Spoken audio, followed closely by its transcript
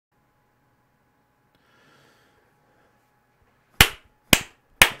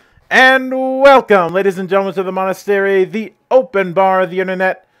And welcome, ladies and gentlemen, to the monastery, the open bar of the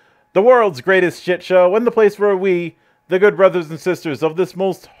internet, the world's greatest shit show, and the place where we, the good brothers and sisters of this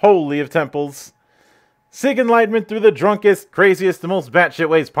most holy of temples, seek enlightenment through the drunkest, craziest, and most batshit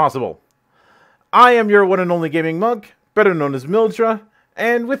ways possible. I am your one and only gaming monk, better known as Mildra,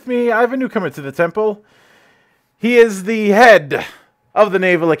 and with me I have a newcomer to the temple. He is the head of the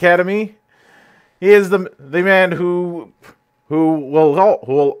Naval Academy. He is the man who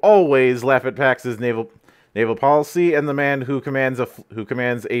will always laugh at Pax's naval policy, and the man who commands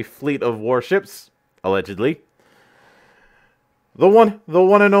a fleet of warships, allegedly. The one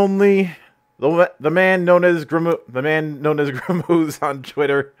and only, the man known as Gramoose on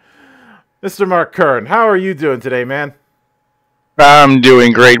Twitter, Mr. Mark Kern. How are you doing today, man? I'm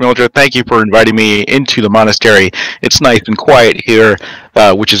doing great, Mildred. Thank you for inviting me into the monastery. It's nice and quiet here,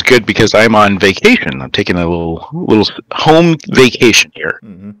 which is good because I'm on vacation. I'm taking a little home vacation here.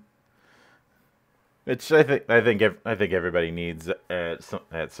 Mm-hmm. Which I think everybody needs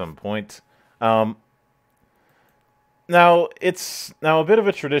at some point. Now it's a bit of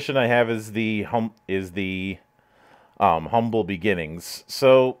a tradition I have is the humble beginnings.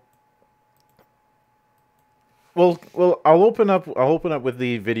 So. Well, I'll open up with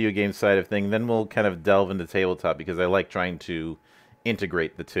the video game side of thing, then we'll kind of delve into tabletop because I like trying to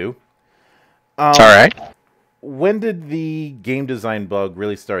integrate the two. All right. When did the game design bug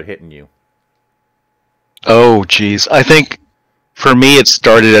really start hitting you? Oh, geez. I think for me it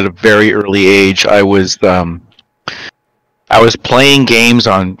started at a very early age. I was playing games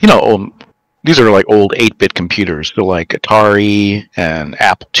on, these are like old 8-bit computers, so like Atari and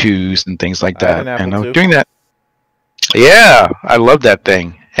Apple IIs and things like that. And I was doing that. Yeah, I love that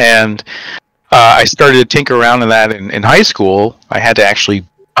thing. And I started to tinker around in that in high school. I had to actually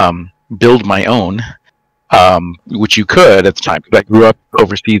build my own, which you could at the time. I grew up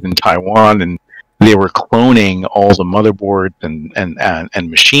overseas in Taiwan, and they were cloning all the motherboards and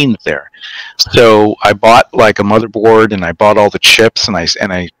machines there. So I bought like a motherboard, and I bought all the chips, and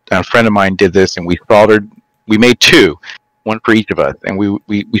a friend of mine did this, and we made two. One for each of us, and we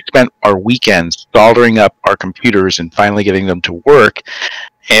spent our weekends soldering up our computers and finally getting them to work,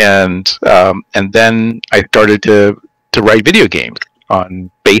 and then I started to write video games on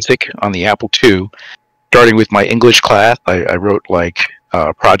BASIC on the Apple II, starting with my English class. I wrote like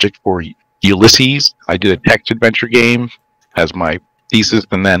a project for Ulysses. I did a text adventure game as my thesis,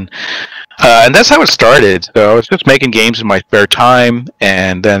 and that's how it started. So I was just making games in my spare time,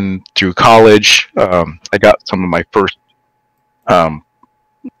 and then through college, I got some of my first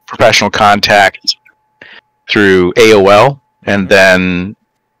professional contacts through AOL, and then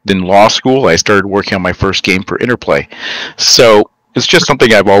in law school I started working on my first game for Interplay. So it's just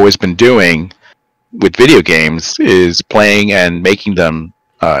something I've always been doing with video games, is playing and making them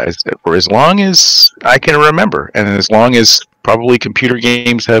for as long as I can remember, and as long as probably computer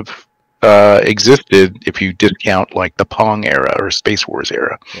games have existed, if you discount like the Pong era or Space Wars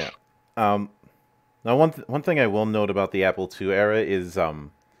era. Yeah. Now, one thing I will note about the Apple II era is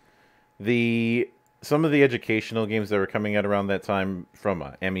some of the educational games that were coming out around that time from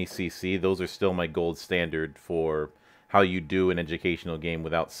MECC. Those are still my gold standard for how you do an educational game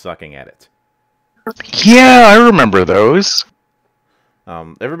without sucking at it. Yeah, I remember those.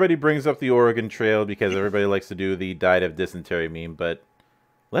 Everybody brings up the Oregon Trail because everybody likes to do the died of dysentery meme, but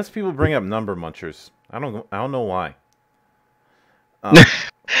less people bring up Number Munchers. I don't know why.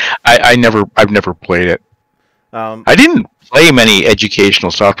 I've never played it. I didn't play many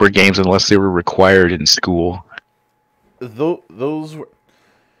educational software games unless they were required in school. Those were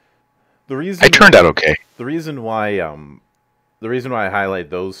the reason. I turned out okay. The reason why I highlight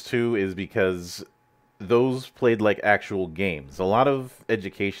those two is because those played like actual games. A lot of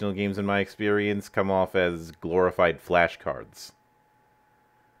educational games, in my experience, come off as glorified flashcards.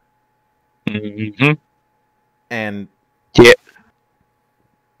 Mm-hmm. And yeah.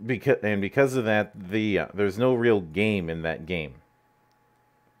 Because of that, there's no real game in that game.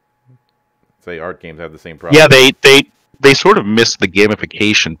 Say art games have the same problem. Yeah, they sort of missed the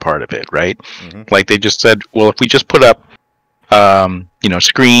gamification part of it, right? Mm-hmm. Like they just said, well, if we just put up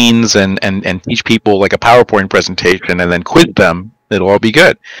screens and teach people like a PowerPoint presentation and then quiz them, it'll all be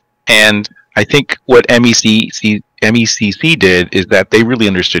good. And I think what MECC did is that they really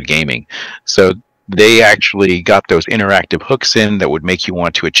understood gaming. So they actually got those interactive hooks in that would make you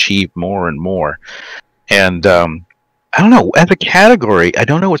want to achieve more and more. And I don't know, as a category, I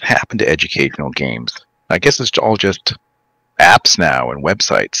don't know what's happened to educational games. I guess it's all just apps now and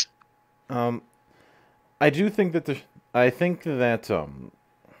websites. I do think that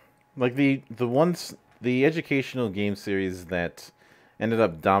like the educational game series that ended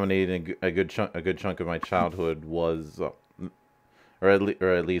up dominating a good chunk of my childhood was, or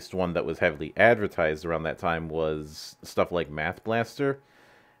at least one that was heavily advertised around that time, was stuff like Math Blaster.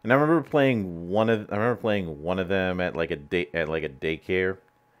 And I remember playing one of them at like a daycare,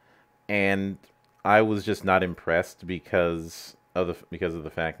 and I was just not impressed because of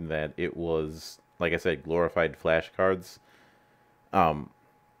the fact that it was, like I said, glorified flashcards. Um,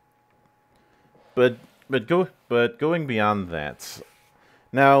 but going beyond that,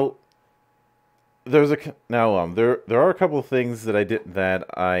 now there are a couple of things that I did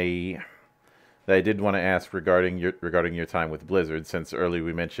want to ask regarding your time with Blizzard, since earlier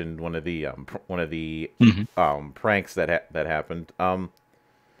we mentioned Hmm. pranks that happened.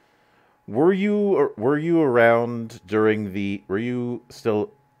 Were you around during the were you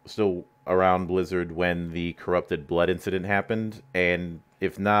still around Blizzard when the corrupted blood incident happened? And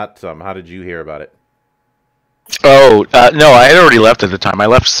if not, how did you hear about it? Oh, no, I had already left at the time. I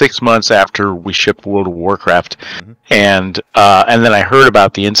left 6 months after we shipped World of Warcraft, Hmm. and then I heard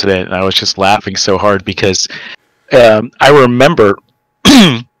about the incident, and I was just laughing so hard because I remember.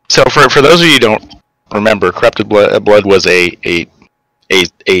 So for those of you who don't remember, corrupted blood was a a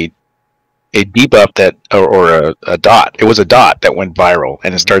a debuff that or a dot. It was a dot that went viral,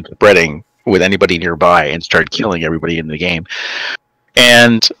 and it Hmm. started spreading with anybody nearby and started killing everybody in the game.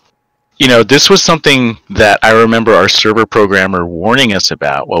 And this was something that I remember our server programmer warning us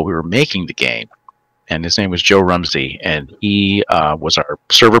about while we were making the game. And his name was Joe Rumsey, and he was our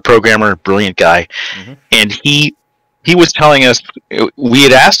server programmer, brilliant guy. Hmm. And he was telling us we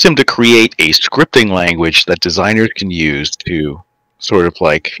had asked him to create a scripting language that designers can use to sort of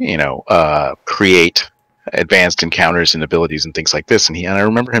like create advanced encounters and abilities and things like this. And I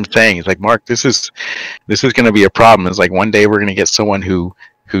remember him saying, he's like, Mark, this is going to be a problem. It's like one day we're going to get someone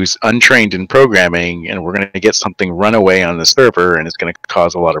who's untrained in programming, and we're going to get something run away on the server, and it's going to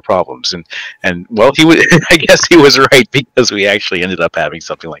cause a lot of problems. And well, he was I guess he was right, because we actually ended up having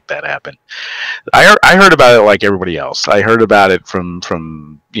something like that happen. I heard about it like everybody else. I heard about it from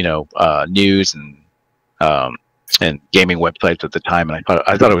news um, and gaming websites at the time, and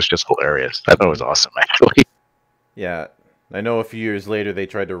I thought it was just hilarious. I thought it was awesome, actually. Yeah, I know a few years later they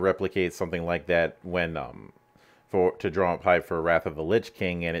tried to replicate something like that when for to draw up hype for Wrath of the Lich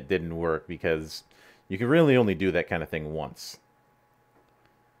King, and it didn't work because you can really only do that kind of thing once.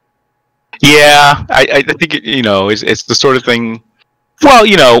 Yeah, I think it's the sort of thing. Well,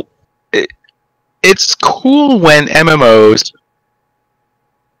 it, it's cool when MMOs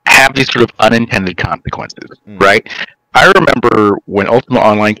have these sort of unintended consequences, Mm. right? I remember when Ultima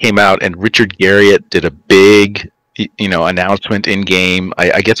Online came out and Richard Garriott did a big, announcement in game.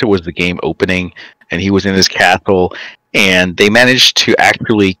 I guess it was the game opening, and he was in his castle, and they managed to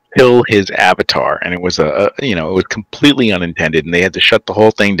actually kill his avatar, and it was it was completely unintended, and they had to shut the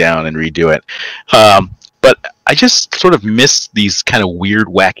whole thing down and redo it. But I just sort of miss these kind of weird,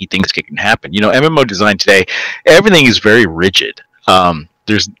 wacky things that can happen. MMO design today, everything is very rigid.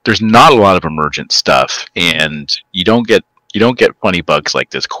 There's not a lot of emergent stuff, and you don't get funny bugs like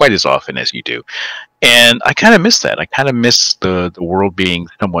this quite as often as you do. And I kind of miss that. I kind of miss the world being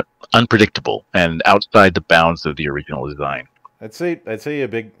somewhat unpredictable and outside the bounds of the original design. I'd say a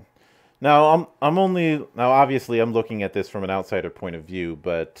big. Now obviously I'm looking at this from an outsider point of view,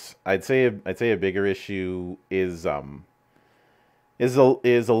 but I'd say a bigger issue is a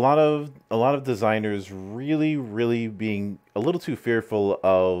lot of designers really being a little too fearful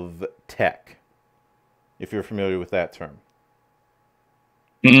of tech, if you're familiar with that term.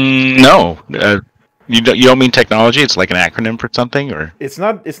 No, you don't mean technology? It's like an acronym for something, or It's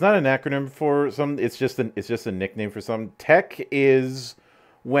not an acronym for some. It's just a nickname for some. Tech is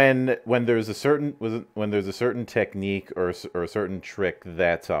when there's a certain technique or a certain trick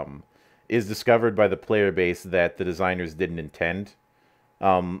that is discovered by the player base that the designers didn't intend.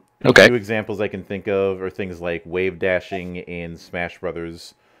 A okay. few examples I can think of are things like wave dashing in Smash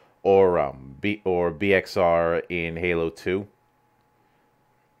Brothers, or BXR in Halo 2.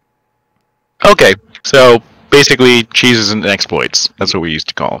 Okay, so basically cheeses and exploits. That's what we used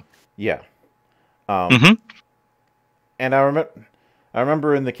to call Yeah. Um, them. and I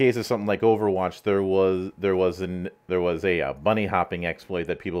remember in the case of something like Overwatch, there was a bunny hopping exploit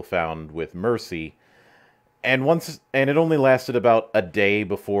that people found with Mercy, and it only lasted about a day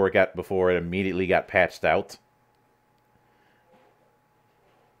before it immediately got patched out.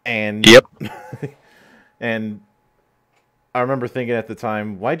 And Yep. and I remember thinking at the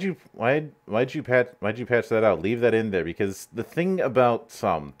time, why'd you patch that out? Leave that in there, because the thing about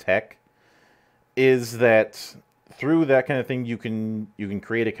some tech is that through that kind of thing you can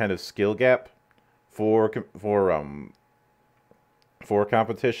create a kind of skill gap for for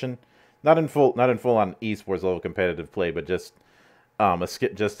competition, not in full on esports level competitive play, but just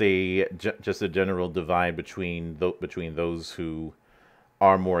just a general divide between those who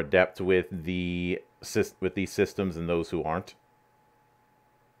are more adept with these systems and those who aren't.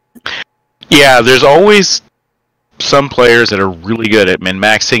 Yeah, there's always some players that are really good at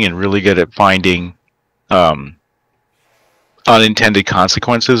min-maxing and really good at finding unintended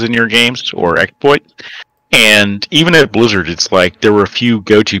consequences in your games or exploits. And even at Blizzard, it's like there were a few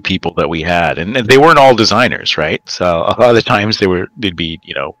go-to people that we had, and they weren't all designers, right? So a lot of the times they'd be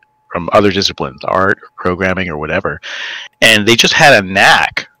from other disciplines, art, or programming, or whatever, and they just had a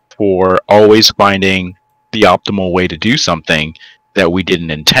knack for always finding the optimal way to do something that we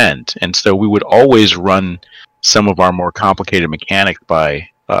didn't intend. And so we would always run some of our more complicated mechanics by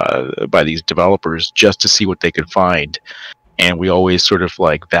these developers just to see what they could find. And we always sort of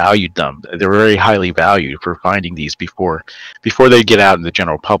like valued them. They're very highly valued for finding these before they get out in the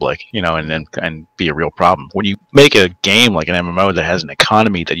general public, and be a real problem. When you make a game like an MMO that has an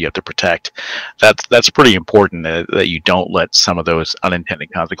economy that you have to protect, that's pretty important that you don't let some of those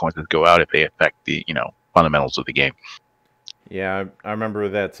unintended consequences go out if they affect the fundamentals of the game. Yeah, I remember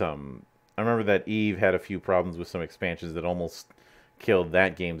that Eve had a few problems with some expansions that almost killed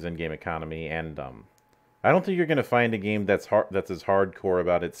that game's in-game economy, and I don't think you're going to find a game that's as hardcore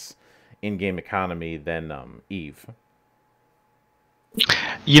about its in-game economy than Eve.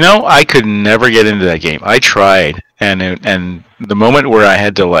 I could never get into that game. I tried, and the moment where I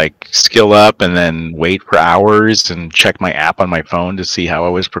had to like skill up and then wait for hours and check my app on my phone to see how I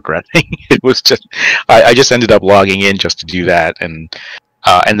was progressing, it was just I just ended up logging in just to do that, and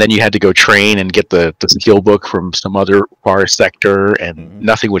then you had to go train and get the skill book from some other far sector, and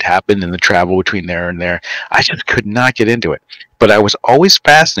nothing would happen in the travel between there and there. I just could not get into it. But I was always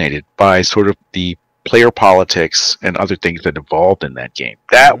fascinated by sort of the player politics and other things that evolved in that game.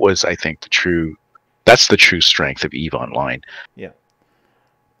 That was, I think, that's the true strength of EVE Online. Yeah.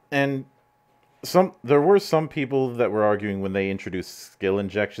 And there were some people that were arguing when they introduced skill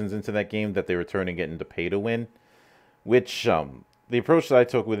injections into that game that they were turning it into pay to win, which the approach that I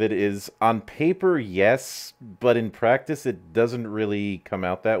took with it is, on paper, yes, but in practice, it doesn't really come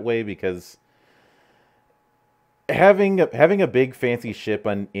out that way, because having a big fancy ship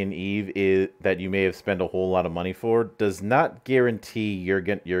in Eve that you may have spent a whole lot of money for does not guarantee you're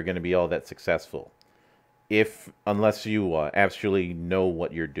going to be all that successful, unless you actually know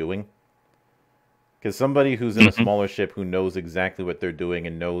what you're doing. Because somebody who's in a smaller ship who knows exactly what they're doing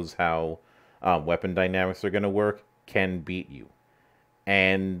and knows how weapon dynamics are going to work can beat you.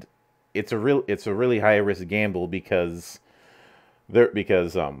 And it's a really high risk gamble, because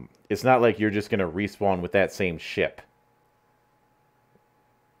it's not like you're just going to respawn with that same ship.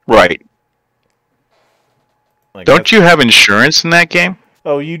 Right. Don't you have insurance in that game?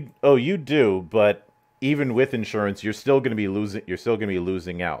 Oh, you do, but even with insurance, you're still going to be losing. You're still going to be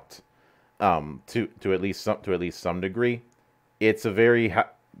losing out. To at least some degree. It's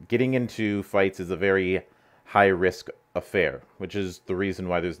getting into fights is a very high risk affair, which is the reason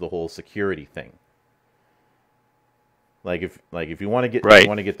why there's the whole security thing. If you want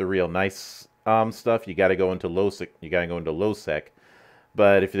to get the real nice stuff, you got to go into low sec. You got to go into low sec.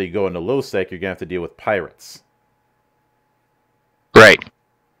 But if you go into low sec, you're gonna have to deal with pirates. Right.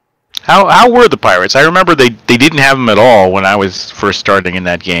 How were the pirates? I remember they didn't have them at all when I was first starting in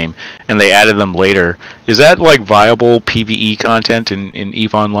that game, and they added them later. Is that like viable PvE content in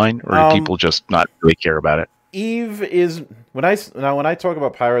EVE Online, or do people just not really care about it? EVE is when I talk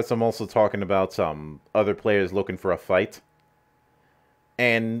about pirates, I'm also talking about other players looking for a fight,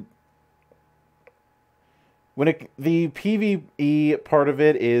 and the PvE part of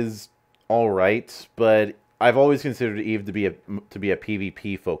it is all right, but I've always considered EVE to be a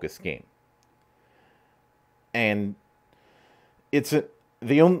PvP focused game, and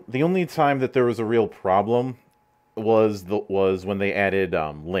the only time that there was a real problem was when they added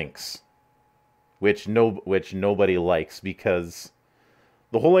links, which nobody likes, because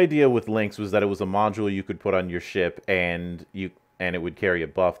the whole idea with links was that it was a module you could put on your ship, and it would carry a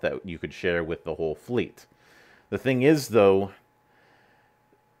buff that you could share with the whole fleet. The thing is, though,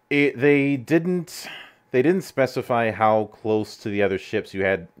 they didn't specify how close to the other ships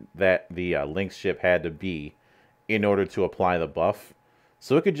that the Lynx ship had to be in order to apply the buff.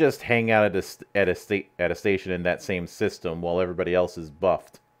 So it could just hang out at a station in that same system while everybody else is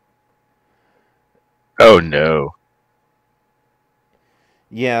buffed. Oh no.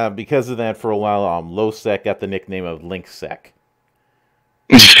 Yeah, because of that, for a while, Lowsec got the nickname of Lynxsec.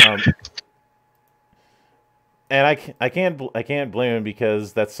 And I can't blame him,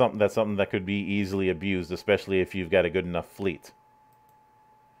 because that's something that could be easily abused, especially if you've got a good enough fleet.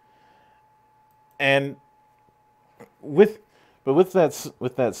 And with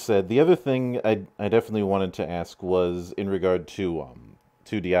that said, the other thing I definitely wanted to ask was in regard to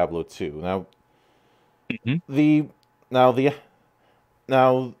Diablo 2. Mm-hmm. The now the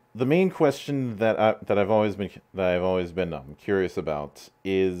now the main question that I've always been curious about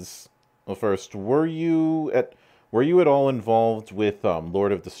is, well, first, were you at all involved with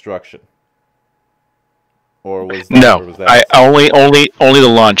Lord of Destruction, or was that No, I outside? only the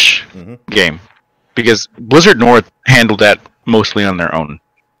launch Mm-hmm. game, because Blizzard North handled that mostly on their own.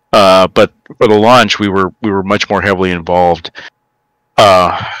 But for the launch, we were much more heavily involved.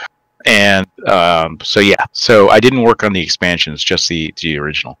 And so yeah, so I didn't work on the expansions, just the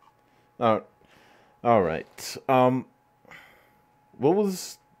original. All right. What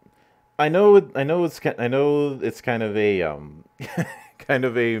was I know it's kind of a kind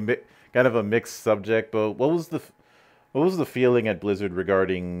of kind of a mixed subject, but what was the feeling at Blizzard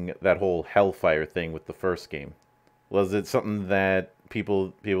regarding that whole Hellfire thing with the first game? Was it something that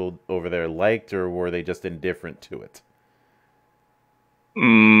people over there liked, or were they just indifferent to it?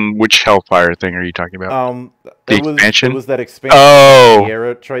 Which Hellfire thing are you talking about? The It expansion? was that expansion that Oh,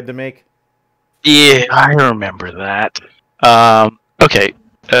 Sierra tried to make. yeah, I remember that. Okay.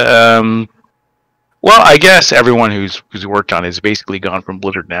 Um, well, I guess everyone who's worked on it has basically gone from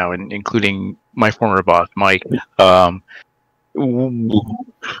Blizzard now, and including my former boss, Mike. Um,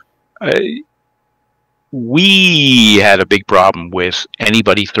 I- we had a big problem with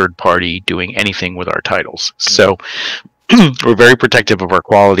anybody third party doing anything with our titles. So we're very protective of our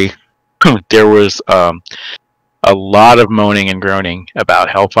quality. There was a lot of moaning and groaning about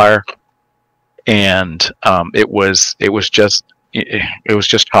Hellfire, and it was just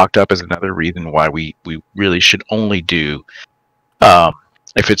chalked up as another reason why we really should only do,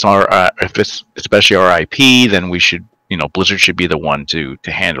 if it's especially our IP, then we should, Blizzard should be the one to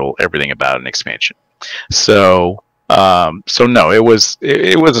handle everything about an expansion. So so no, it was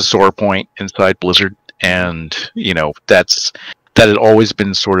a sore point inside Blizzard, and that had always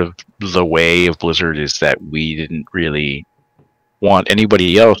been sort of the way of Blizzard, is that we didn't really want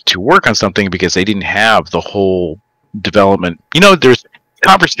anybody else to work on something because they didn't have the whole development. There's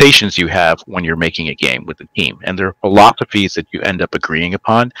conversations you have when you're making a game with the team, and there are philosophies that you end up agreeing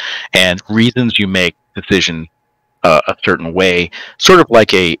upon, and reasons you make decisions a certain way, sort of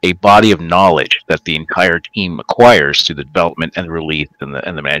like a body of knowledge that the entire team acquires through the development and the release and the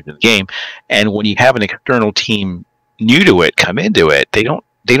management of the game. And when you have an external team new to it come into it, they don't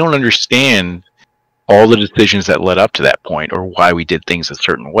understand all the decisions that led up to that point, or why we did things a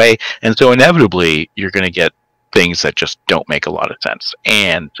certain way. And so inevitably you're going to get things that just don't make a lot of sense,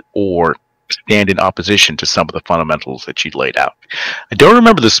 or stand in opposition to some of the fundamentals that you laid out. I don't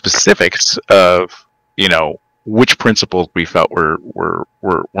remember the specifics of, which principles we felt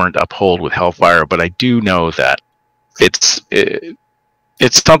weren't upheld with Hellfire, but I do know that it's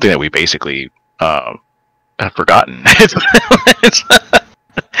something that we basically have forgotten.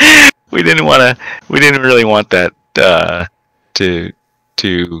 we didn't really want that to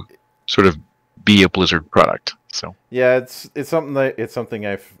sort of be a Blizzard product. So Yeah, it's something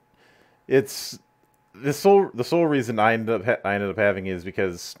it's the sole reason I ended up having is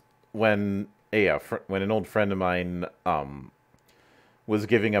because when when an old friend of mine was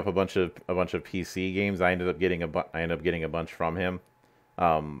giving up a bunch of PC games, I ended up getting a bunch from him.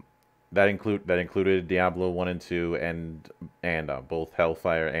 That included Diablo 1 and 2, and both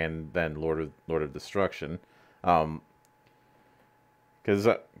Hellfire and then Lord of Destruction. Because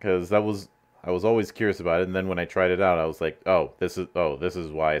I was always curious about it, and then when I tried it out, I was like, this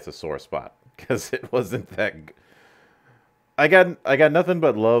is why it's a sore spot, because it wasn't that. I got nothing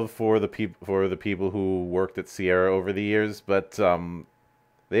but love for the people who worked at Sierra over the years, but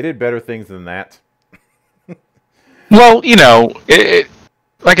they did better things than that. Well,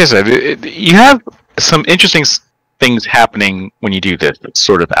 like I said, you have some interesting things happening when you do this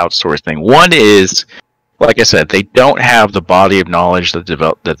sort of outsource thing. One is, like I said, they don't have the body of knowledge that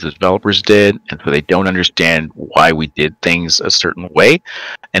the developers did, and so they don't understand why we did things a certain way,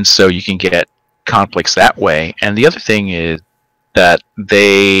 and so you can get conflicts that way. And the other thing is that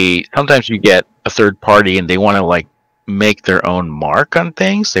sometimes you get a third party, and they want to make their own mark on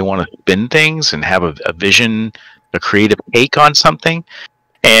things. They want to spin things and have a vision, a creative take on something,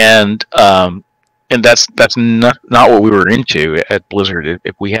 and that's not what we were into at Blizzard.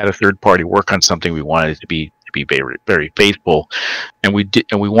 If we had a third party work on something, we wanted it to be very, very faithful, and we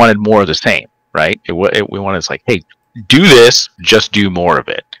wanted more of the same, right? We wanted, it's like, hey, do this, just do more of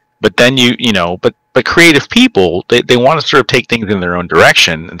it. But then but creative people, they want to sort of take things in their own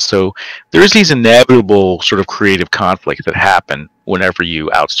direction, and so there's these inevitable sort of creative conflicts that happen whenever you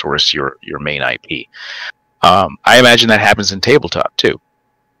outsource your main IP. I imagine that happens in tabletop too.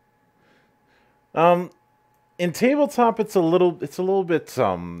 In tabletop, it's a little bit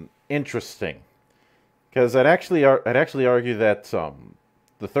interesting, because I'd actually argue that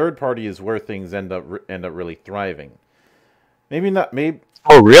the third party is where things end up really thriving. Maybe not. Maybe.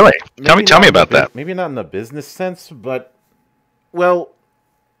 Oh, really? Tell me about that. Maybe not in the business sense, but well,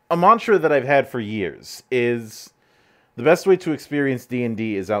 a mantra that I've had for years is the best way to experience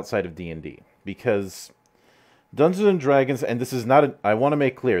D&D is outside of D&D, because Dungeons and Dragons, and this is not I want to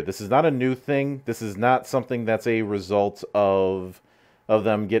make clear, this is not a new thing. This is not something that's a result of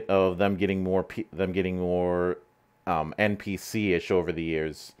them getting more NPC-ish over the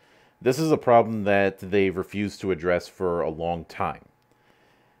years. This is a problem that they've refused to address for a long time.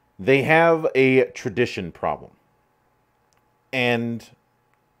 They have a tradition problem. And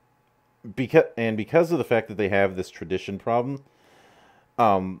because of the fact that they have this tradition problem,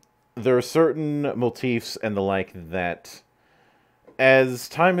 there are certain motifs and the like that, as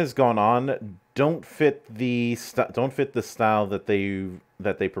time has gone on, don't fit the style that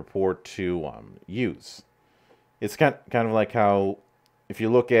they purport to use. It's kind of like how, if you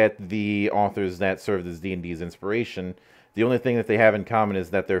look at the authors that served as D&D's inspiration, the only thing that they have in common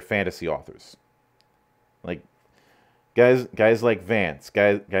is that they're fantasy authors. Like guys like Vance,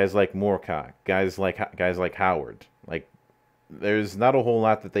 guys like Moorcock, guys like Howard. Like, there's not a whole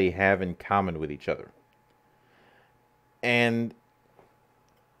lot that they have in common with each other. And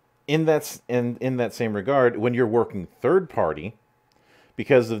in that same regard, when you're working third party,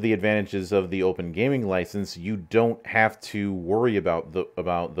 because of the advantages of the open gaming license, you don't have to worry about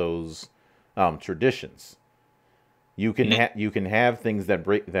those traditions. You can have things that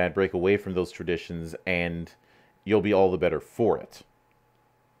break away from those traditions, and you'll be all the better for it.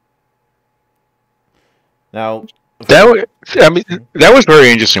 Now, that was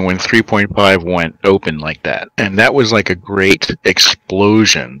very interesting when 3.5 went open like that, and that was like a great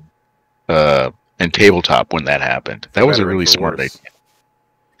explosion in tabletop when that happened. That was a really smart idea.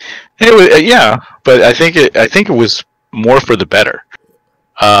 It was, yeah, but I think it was more for the better.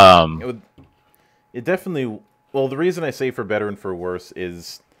 It definitely. Well, the reason I say for better and for worse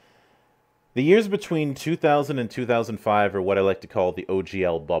is the years between 2000 and 2005 are what I like to call the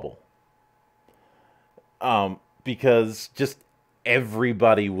OGL bubble. Because just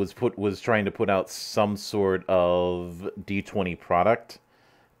everybody was trying to put out some sort of D20 product,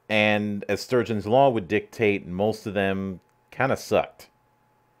 and as Sturgeon's Law would dictate, most of them kind of sucked.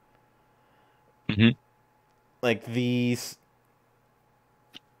 Mm-hmm.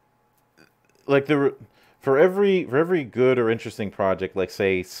 For every good or interesting project, like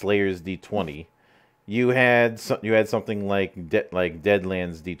say Slayer's D20, you had something like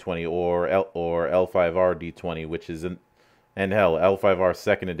Deadlands D20 or L5R D20, which is and hell, L5R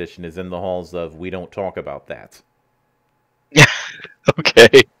second edition is in the halls of we don't talk about that.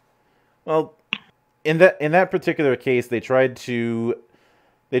 Okay. Well, in that particular case, they tried to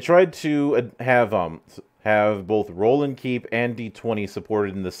have both Roll and Keep and D20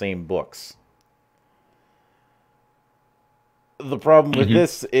 supported in the same books. The problem with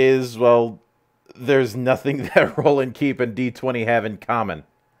this is, well, there's nothing that Roll and Keep and D20 have in common.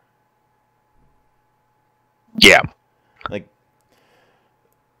 Yeah. Like,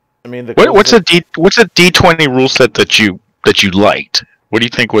 I mean, what's a D20 rule set that you liked? What do you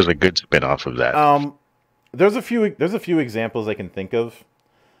think was a good spin-off of that? There's a few examples I can think of.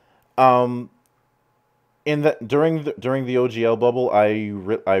 During the OGL bubble,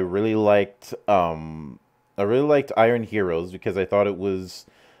 I really liked Iron Heroes, because I thought it was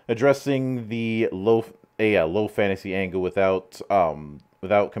addressing the low fantasy angle without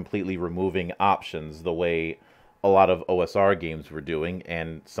completely removing options the way a lot of OSR games were doing,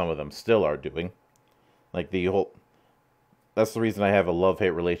 and some of them still are doing. Like that's the reason I have a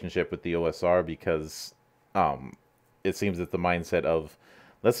love-hate relationship with the OSR, because it seems that the mindset of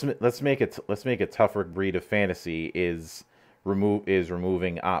let's make a tougher breed of fantasy is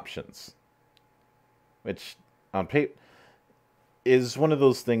removing options, which on paper is one of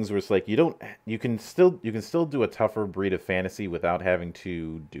those things where it's like you can still do a tougher breed of fantasy without having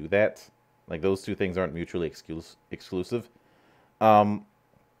to do that. Like, those two things aren't mutually exclusive. I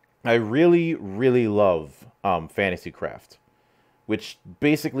really, really love Fantasy Craft, which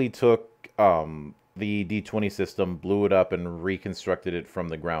basically took the D20 system, blew it up, and reconstructed it from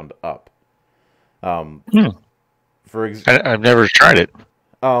the ground up. I've never tried it.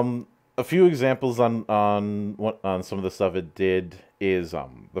 A a few examples on some of the stuff it did is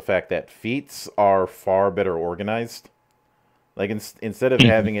the fact that feats are far better organized. Like instead of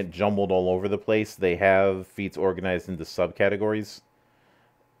having it jumbled all over the place, they have feats organized into subcategories.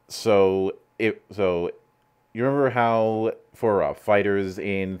 So you remember how for fighters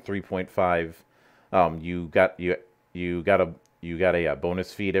in 3.5, you got a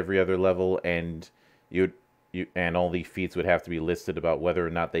bonus feat every other level, and and all the feats would have to be listed about whether or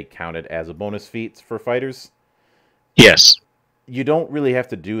not they counted as a bonus feat for fighters. Yes. You don't really have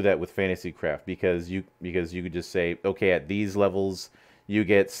to do that with Fantasy Craft because you could just say, okay, at these levels you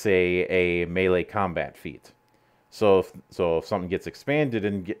get, say, a melee combat feat. So if something gets expanded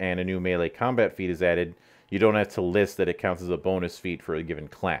and a new melee combat feat is added, you don't have to list that it counts as a bonus feat for a given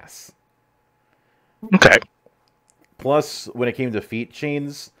class. Okay. Plus, when it came to feat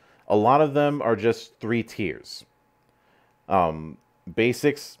chains, a lot of them are just 3 tiers.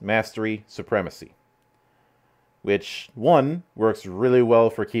 Basics, Mastery, Supremacy. Which, 1, works really well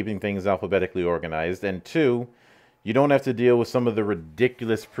for keeping things alphabetically organized, and 2, you don't have to deal with some of the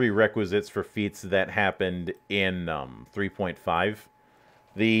ridiculous prerequisites for feats that happened in 3.5.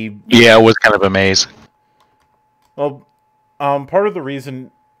 Yeah, it was kind of a maze. Well, part of the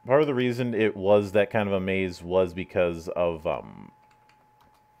reason it was that kind of a maze was because of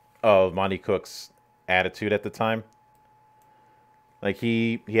Monty Cook's attitude at the time. Like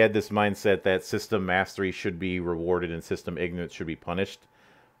he had this mindset that system mastery should be rewarded and system ignorance should be punished,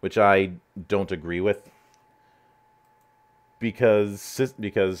 which I don't agree with. Because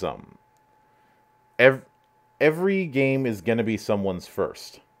every game is gonna be someone's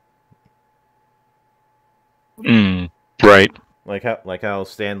first. Right. Like how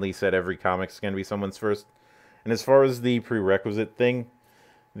Stan Lee said every comic's gonna be someone's first. And as far as the prerequisite thing,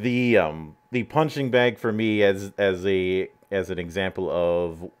 the punching bag for me as an example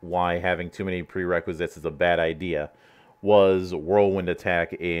of why having too many prerequisites is a bad idea was Whirlwind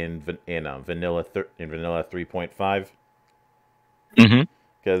Attack in Vanilla 3.5.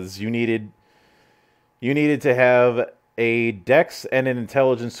 Because you needed to have a Dex and an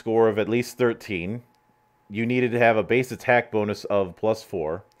Intelligence score of at least 13. You needed to have a base attack bonus of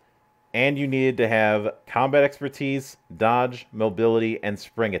 +4. And you needed to have combat expertise, dodge, mobility, and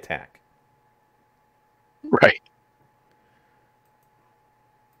spring attack. Right.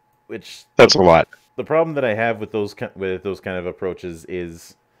 Which that's a lot. The problem that I have with those kind of approaches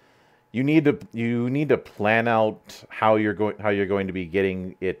is you need to plan out how you're going to be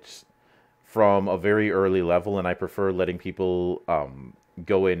getting it from a very early level, and I prefer letting people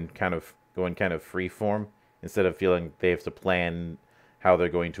go in kind of free form instead of feeling they have to plan how they're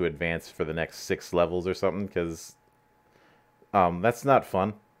going to advance for the next 6 levels or something, because that's not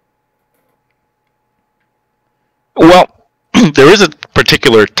fun. Well, there is a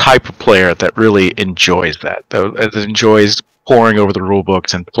particular type of player that really enjoys that, though. That enjoys poring over the rule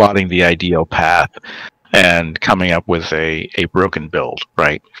books and plotting the ideal path and coming up with a broken build,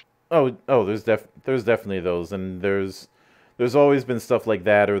 right? Oh, there's definitely those, and there's always been stuff like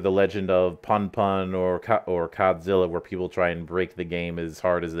that, or the legend of Pun Pun or Codzilla, where people try and break the game as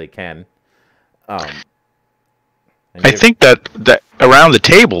hard as they can. I think that around the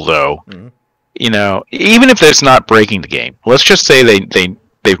table, though, you know, even if it's not breaking the game, let's just say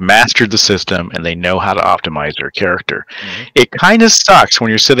they've mastered the system and they know how to optimize their character. It kind of sucks when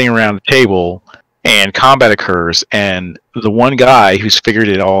you're sitting around the table and combat occurs and the one guy who's figured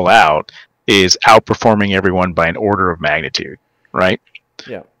it all out is outperforming everyone by an order of magnitude, right?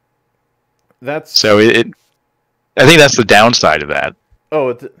 Yeah. I think that's the downside of that. Oh,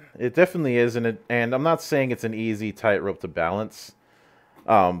 it definitely is, and I'm not saying it's an easy tightrope to balance.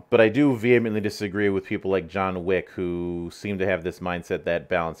 But I do vehemently disagree with people like John Wick, who seem to have this mindset that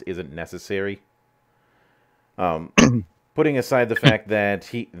balance isn't necessary. Putting aside the fact that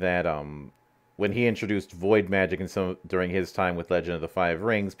when he introduced void magic during his time with Legend of the Five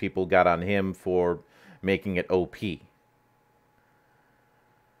Rings, people got on him for making it OP. I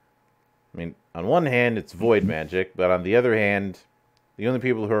mean, on one hand, it's void magic, but on the other hand, the only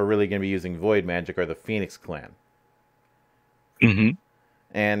people who are really going to be using void magic are the Phoenix Clan.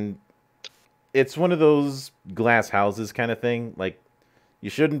 And it's one of those glass houses kind of thing. Like, you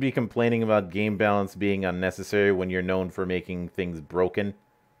shouldn't be complaining about game balance being unnecessary when you're known for making things broken.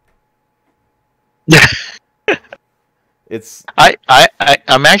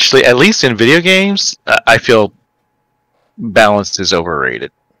 I'm actually, at least in video games, I feel balance is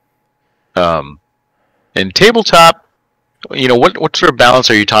overrated. In tabletop, you know, what sort of balance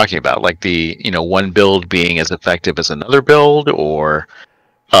are you talking about? Like one build being as effective as another build, or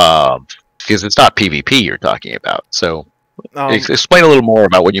because it's not PvP you're talking about. So Explain a little more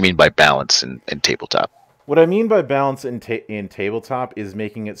about what you mean by balance in tabletop. What I mean by balance in tabletop is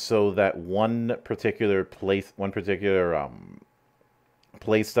making it so that one particular play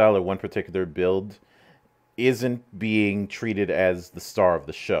style or one particular build isn't being treated as the star of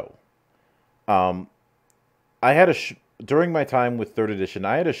the show. I had during my time with third edition,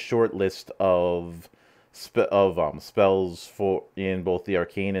 I had a short list of spells for in both the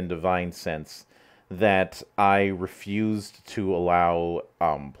arcane and divine sense that I refused to allow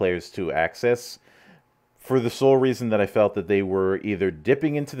players to access, for the sole reason that I felt that they were either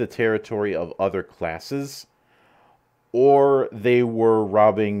dipping into the territory of other classes, or they were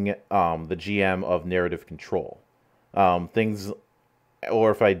robbing the GM of narrative control. Things,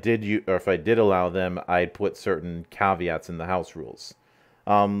 or if I did allow them, I'd put certain caveats in the house rules.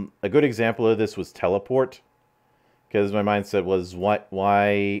 A good example of this was teleport, because my mindset was,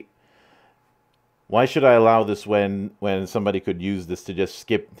 why should I allow this when somebody could use this to just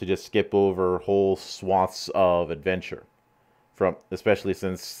skip over whole swaths of adventure, especially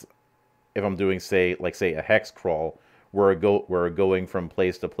since if I'm doing say a hex crawl where going from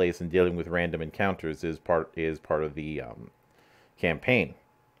place to place and dealing with random encounters is part of the campaign.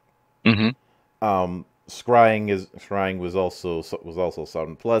 Mm-hmm. Scrying was also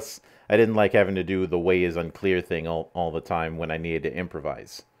something. Plus, I didn't like having to do the way is unclear thing all the time when I needed to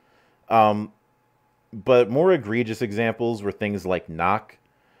improvise. But more egregious examples were things like knock,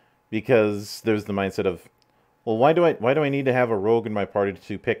 because there's the mindset of, well, why do I need to have a rogue in my party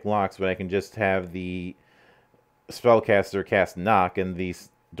to pick locks when I can just have the spellcaster cast knock and the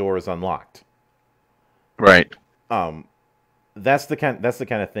door is unlocked? Right. That's the kind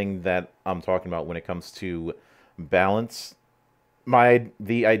of thing that I'm talking about when it comes to balance.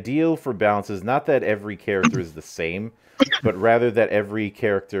 The ideal for balance is not that every character is the same, but rather that every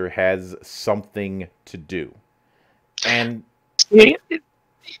character has something to do. And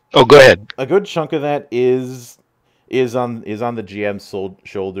oh, go ahead. A good chunk of that is on the GM's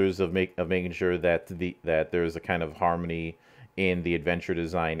shoulders of making sure that there's a kind of harmony in the adventure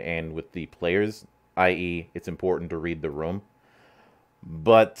design and with the players, i.e., it's important to read the room.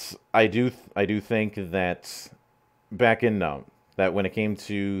 But I do think that back in that when it came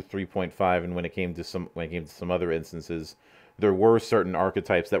to 3.5 and when it came to some other instances, there were certain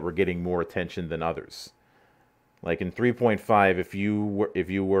archetypes that were getting more attention than others. Like in 3.5, if you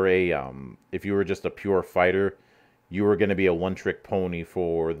were just a pure fighter, you were going to be a one-trick pony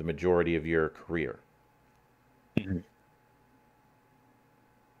for the majority of your career. Mm-hmm.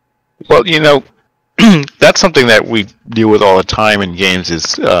 Well, that's something that we deal with all the time in games.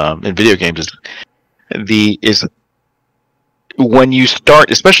 In video games is when you start,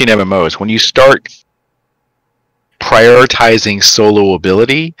 especially in MMOs, when you start prioritizing solo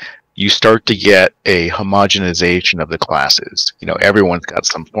ability, you start to get a homogenization of the classes. Everyone's got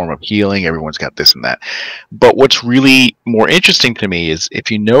some form of healing, everyone's got this and that. But what's really more interesting to me is if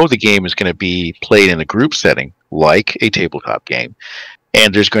the game is going to be played in a group setting, like a tabletop game,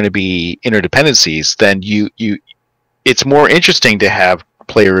 and there's going to be interdependencies, then it's more interesting to have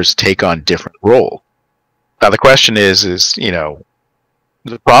players take on different roles. Now the question is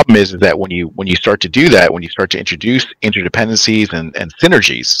the problem is that when you start to do that, when you start to introduce interdependencies and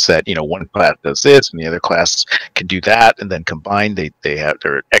synergies, that one class does this and the other class can do that, and then combined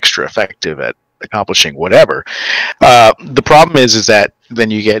they're extra effective at accomplishing whatever. The problem is that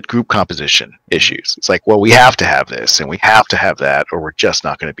then you get group composition issues. It's like, well, we have to have this and we have to have that, or we're just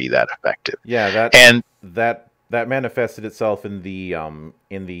not going to be that effective. Yeah, that manifested itself in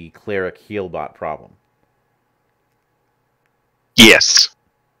the cleric heal bot problem. Yes.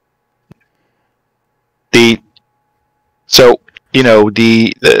 The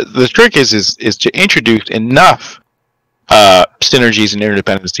trick is to introduce enough synergies and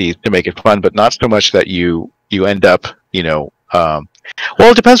interdependencies to make it fun, but not so much that you end up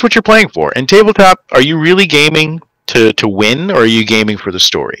well, it depends what you're playing for. In tabletop, are you really gaming to win, or are you gaming for the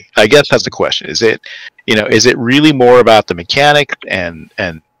story? I guess that's the question. Is it really more about the mechanics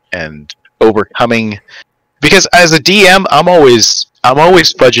and overcoming? Because as a DM, I'm always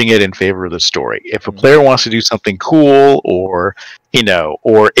fudging it in favor of the story. If a player wants to do something cool, or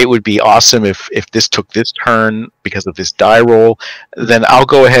it would be awesome if this took this turn because of this die roll, then I'll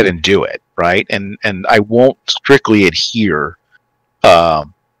go ahead and do it, right? And I won't strictly adhere to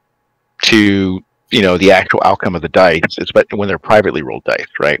the actual outcome of the dice. It's when they're privately rolled dice,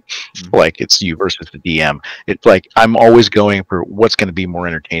 right? Mm-hmm. Like it's you versus the DM. It's like I'm always going for what's going to be more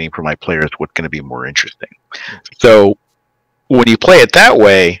entertaining for my players, what's going to be more interesting. Mm-hmm. So when you play it that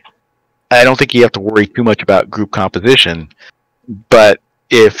way, I don't think you have to worry too much about group composition. But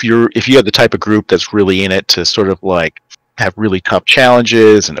if you have the type of group that's really in it to sort of like have really tough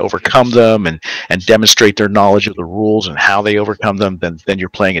challenges and overcome them and demonstrate their knowledge of the rules and how they overcome them, then you're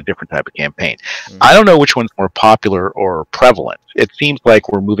playing a different type of campaign. Mm-hmm. I don't know which one's more popular or prevalent. It seems like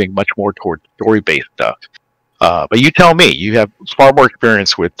we're moving much more toward story-based stuff. But you tell me. You have far more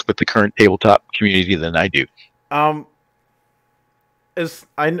experience with the current tabletop community than I do.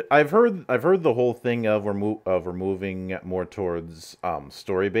 I've heard the whole thing of we're moving more towards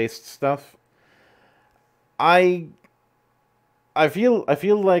story-based stuff. I feel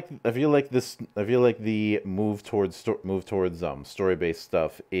like the move towards story-based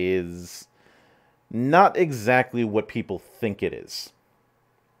stuff is not exactly what people think it is.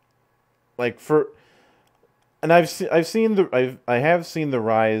 Like I have seen the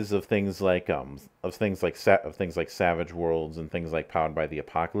rise of things like Savage Worlds and things like Powered by the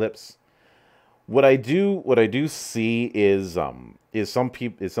Apocalypse. What I do see is some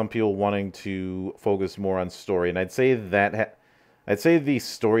people wanting to focus more on story, and I'd say the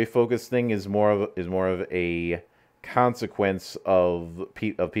story focused thing is more of a consequence of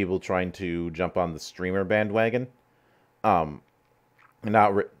people trying to jump on the streamer bandwagon,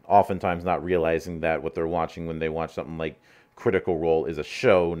 oftentimes not realizing that what they're watching when they watch something like Critical Role is a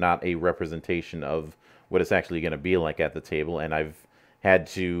show, not a representation of what it's actually going to be like at the table. And I've had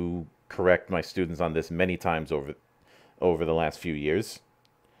to correct my students on this many times over the last few years.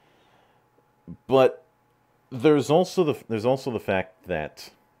 But there's also the fact that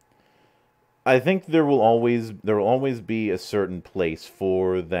I think there will always be a certain place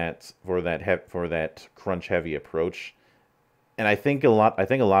for that crunch heavy approach. And I think a lot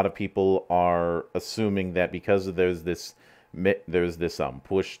of people are assuming that because there's this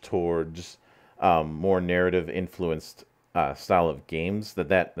push towards more narrative influenced style of games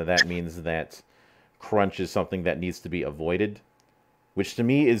that means that crunch is something that needs to be avoided, which to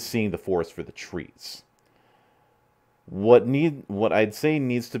me is seeing the forest for the trees. What I'd say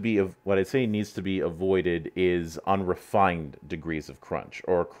needs to be avoided is unrefined degrees of crunch,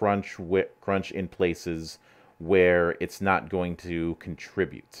 or crunch in places where it's not going to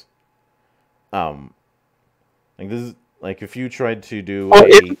contribute. Like this is like if you tried to do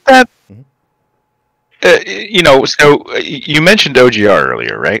isn't that so you mentioned OGR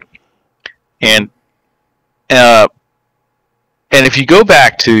earlier, right? And if you go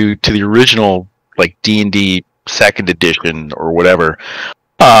back to the original like D&D second edition or whatever,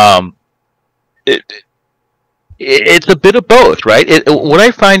 it's a bit of both, right? What I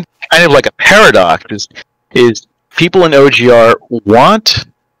find kind of like a paradox is people in OGR want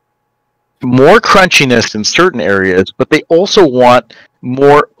more crunchiness in certain areas, but they also want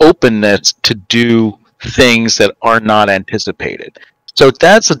more openness to do things that are not anticipated. So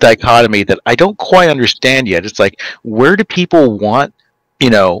that's a dichotomy that I don't quite understand yet. It's like, where do people want,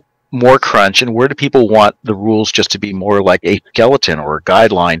 more crunch, and where do people want the rules just to be more like a skeleton or a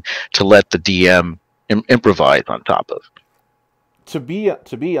guideline to let the DM improvise on top of? To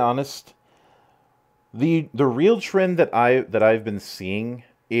be honest, the real trend that I've been seeing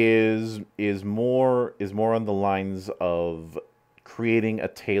is more on the lines of creating a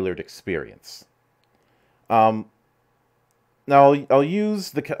tailored experience. Now I'll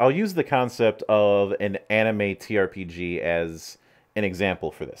use the concept of an anime TRPG as an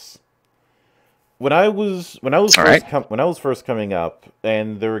example for this. When I was first coming up,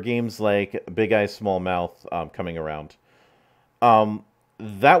 and there were games like Big Eye Small Mouth coming around,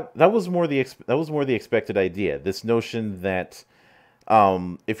 that was more the expected idea. This notion that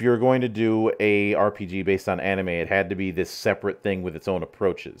if you're going to do a RPG based on anime, it had to be this separate thing with its own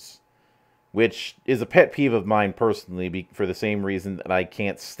approaches, which is a pet peeve of mine personally, for the same reason that I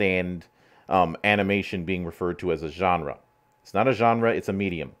can't stand animation being referred to as a genre. It's not a genre; it's a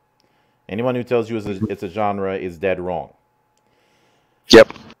medium. Anyone who tells you it's a genre is dead wrong.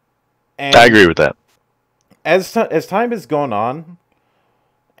 Yep, and I agree with that. As time has gone on,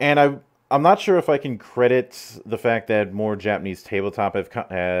 and I'm not sure if I can credit the fact that more Japanese tabletop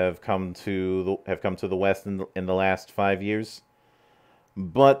have come to the West in the last 5 years,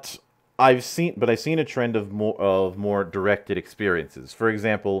 but I've seen a trend of more directed experiences. For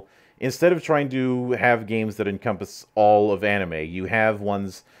example, instead of trying to have games that encompass all of anime, you have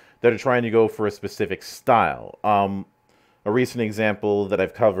ones that are trying to go for a specific style. A recent example that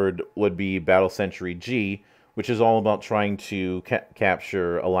I've covered would be Battle Century G, which is all about trying to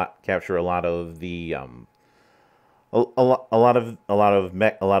capture a lot of the a lot of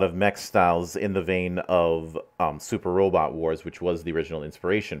mech styles in the vein of Super Robot Wars, which was the original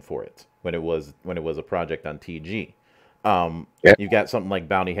inspiration for it when it was a project on TG. You've got something like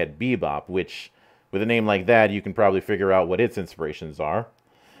Bounty Head Bebop, which with a name like that, you can probably figure out what its inspirations are.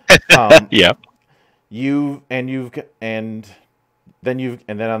 Yeah. And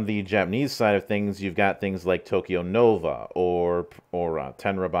then on the Japanese side of things, you've got things like Tokyo Nova or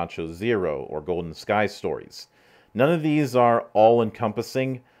Tenrabancho Zero or Golden Sky Stories. None of these are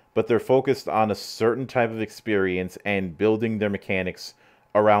all-encompassing, but they're focused on a certain type of experience and building their mechanics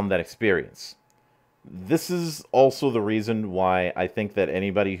around that experience. This is also the reason why I think that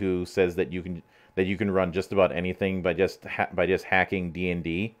anybody who says that you can run just about anything by just hacking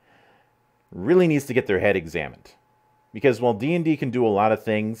D&D really needs to get their head examined. Because while D&D can do a lot of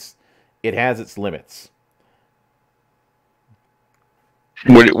things, it has its limits.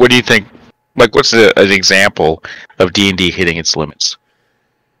 What do you think? Like, what's an example of D&D hitting its limits?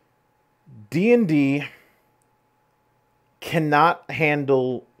 D&D cannot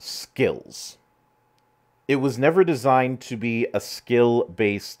handle skills. It was never designed to be a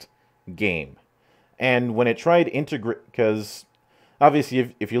skill-based game. And when it tried to integrate, because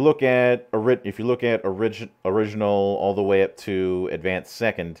obviously, if you look at original all the way up to advanced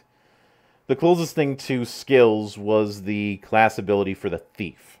second, the closest thing to skills was the class ability for the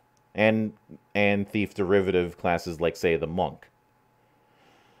thief, and thief derivative classes like, say, the monk.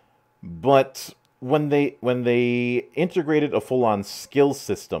 But when they integrated a full-on skill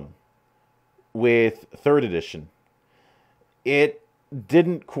system with third edition, it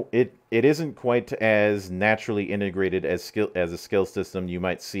isn't quite as naturally integrated as a skill system you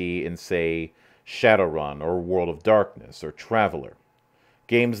might see in, say, Shadowrun or World of Darkness or Traveler,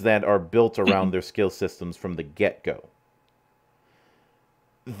 games that are built around their skill systems from the get-go.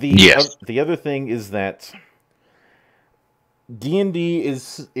 The other thing is that D&D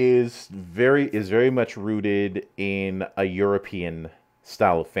is very much rooted in a European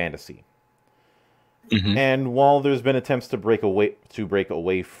style of fantasy. Mm-hmm. And while there's been attempts to break away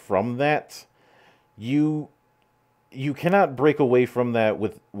from that, you cannot break away from that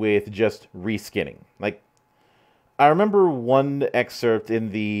with just reskinning. Like, I remember one excerpt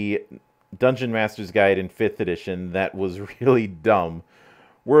in the Dungeon Master's Guide in 5th edition that was really dumb,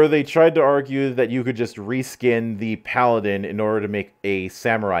 where they tried to argue that you could just reskin the paladin in order to make a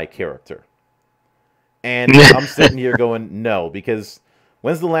samurai character. And I'm sitting here going, no, because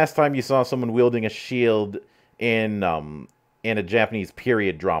when's the last time you saw someone wielding a shield in a Japanese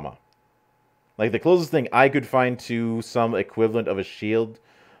period drama? Like, the closest thing I could find to some equivalent of a shield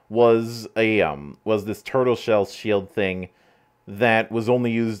was this turtle shell shield thing that was only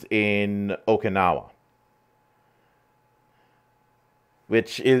used in Okinawa.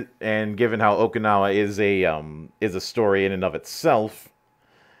 And given how Okinawa is a story in and of itself,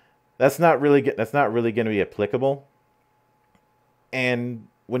 that's not really going to be applicable. And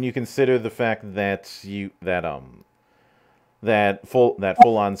when you consider the fact that that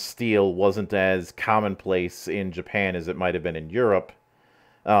full-on steel wasn't as commonplace in Japan as it might have been in Europe,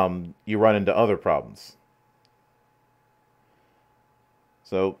 you run into other problems.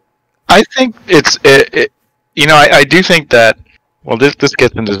 So, I think I do think that. Well, this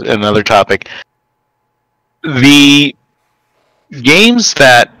gets into another topic. The games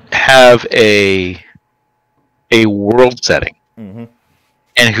that have a world setting, mm-hmm,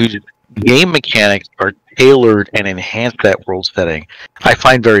 and whose game mechanics are tailored and enhance that world setting, I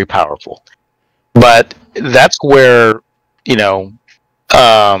find very powerful. But that's where, it's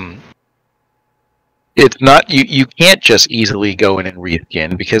not, you can't just easily go in and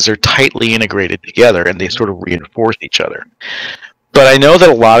reskin, because they're tightly integrated together and they sort of reinforce each other. But I know that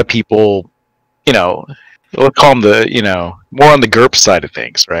a lot of people, let's call them more on the GURPS side of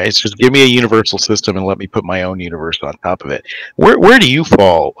things, right? It's just give me a universal system and let me put my own universe on top of it. Where do you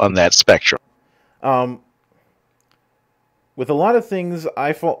fall on that spectrum? With a lot of things,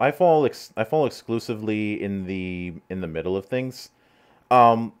 I fall exclusively in the middle of things.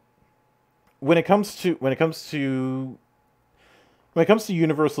 When it comes to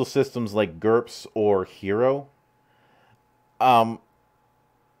universal systems like GURPS or Hero,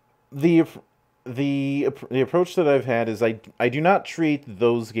 the approach that I've had is I do not treat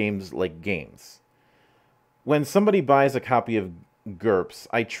those games like games. When somebody buys a copy of GURPS,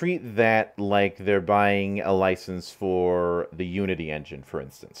 I treat that like they're buying a license for the Unity engine, for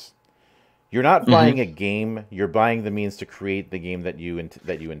instance. You're not buying a game; you're buying the means to create the game that you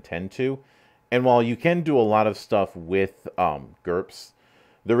intend to. And while you can do a lot of stuff with GURPS,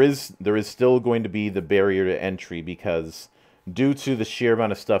 there is still going to be the barrier to entry, because due to the sheer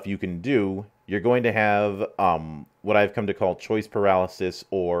amount of stuff you can do, you're going to have what I've come to call choice paralysis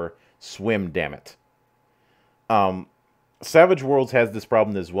or swim dammit. Savage Worlds has this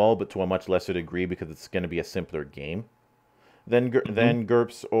problem as well, but to a much lesser degree, because it's going to be a simpler game than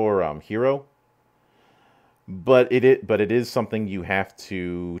GURPS or Hero. but it is something you have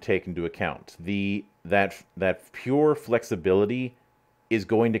to take into account. That pure flexibility is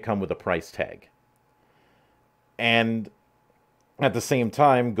going to come with a price tag, and at the same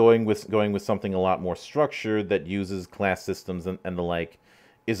time, going with something a lot more structured that uses class systems and the like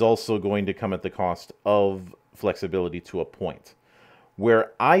is also going to come at the cost of flexibility to a point.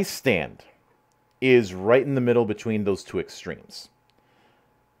 Where I stand is right in the middle between those two extremes.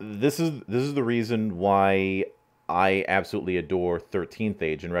 This is the reason why I absolutely adore 13th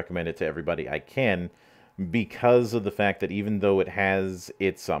Age and recommend it to everybody I can, because of the fact that even though it has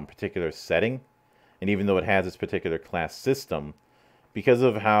its particular setting, and even though it has its particular class system, because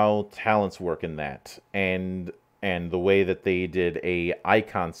of how talents work in that, and the way that they did a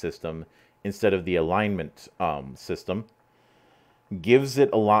icon system instead of the alignment system, gives it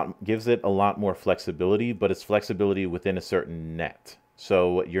a lot more flexibility, but it's flexibility within a certain net.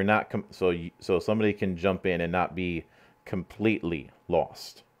 So you're not so somebody can jump in and not be completely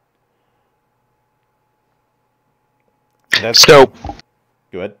lost. So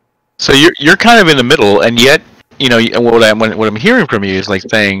go ahead. So you're kind of in the middle, and yet what I'm hearing from you is like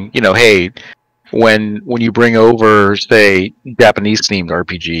saying, hey, when you bring over, say, Japanese themed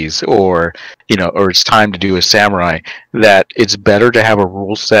RPGs, or or it's time to do a samurai, that it's better to have a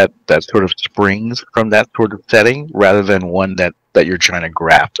rule set that sort of springs from that sort of setting rather than one that you're trying to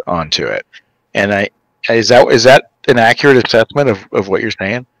graft onto it. And is that an accurate assessment of what you're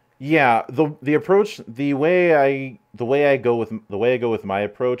saying? Yeah, the approach, the way I go with my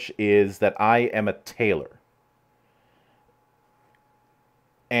approach is that I am a tailor.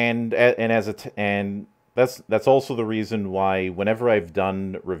 And that's also the reason why whenever I've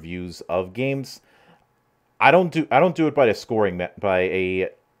done reviews of games, I don't do it by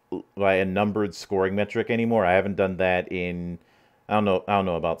a numbered scoring metric anymore. I haven't done that in I don't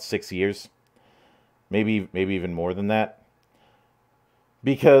know about 6 years, maybe even more than that.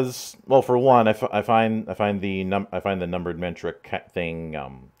 Because, well, for one, I find the numbered metric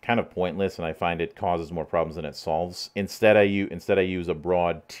thing kind of pointless, and I find it causes more problems than it solves. Instead, I use a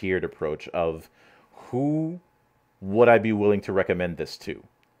broad tiered approach of who would I be willing to recommend this to,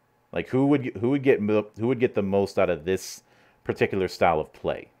 like who would get the most out of this particular style of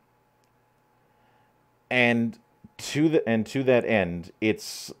play. And to that end,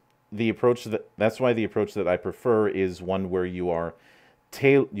 it's the approach that's why the approach that I prefer is one where you are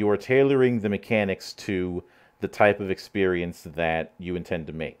tailoring the mechanics to the type of experience that you intend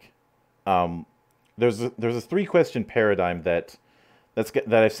to make. There's a 3-question paradigm that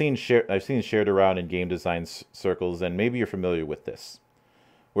I've seen shared around in game design circles, and maybe you're familiar with this,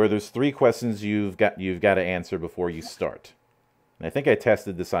 where there's 3 questions you've got to answer before you start. And I think I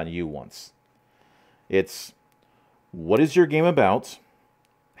tested this on you once. It's, what is your game about?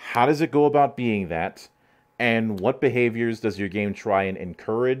 How does it go about being that? And what behaviors does your game try and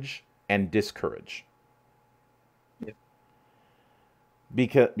encourage and discourage? Yeah.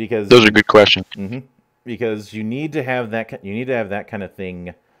 Because those are good questions. Mm-hmm, because you need to have that kind of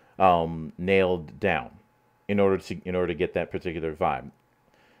thing nailed down in order to get that particular vibe.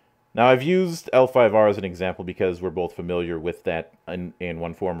 Now, I've used L5R as an example because we're both familiar with that in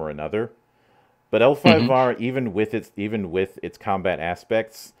one form or another. But L5R, even with its combat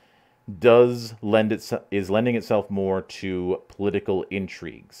aspects, is lending itself more to political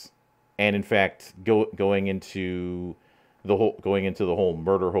intrigues, and in fact, going into the whole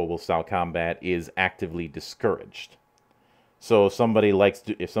murder hobo style combat is actively discouraged. So if somebody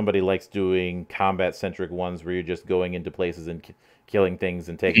likes doing combat centric ones where you're just going into places and killing things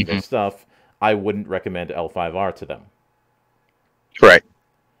and taking their stuff, I wouldn't recommend L5R to them. Right.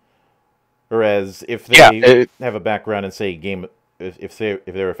 Whereas if they have a background in, say, if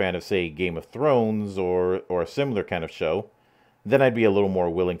they're a fan of, say, Game of Thrones or a similar kind of show, then I'd be a little more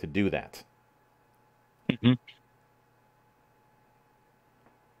willing to do that. Mm-hmm.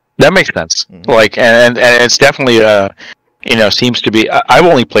 That makes sense. Mm-hmm. Like, and it's definitely seems to be. I've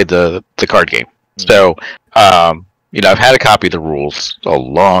only played the card game, so I've had a copy of the rules a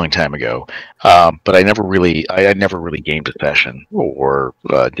long time ago, but I never really gamed a session or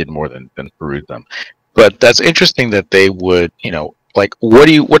did more than peruse them. But that's interesting that they would, like,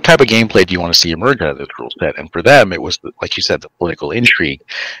 what type of gameplay do you want to see emerge out of this rule set? And for them, it was, like you said, the political intrigue,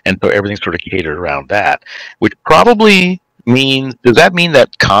 and so everything sort of catered around that, which probably does that mean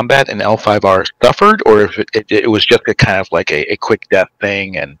that combat in L5R suffered, or if it was just a kind of like a quick death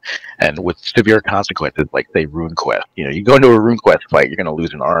thing and with severe consequences, like, say, Rune Quest? You go into a Rune Quest fight, you're going to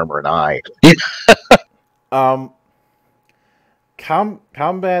lose an arm or an eye.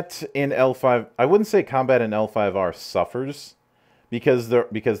 Combat in L5, I wouldn't say combat in L5R suffers,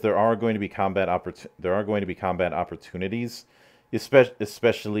 there are going to be combat opportunities,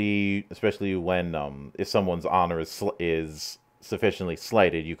 especially when if someone's honor is sufficiently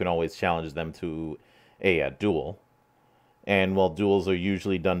slighted, you can always challenge them to a duel. And while duels are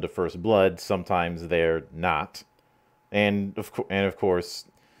usually done to first blood, sometimes they're not. And of course,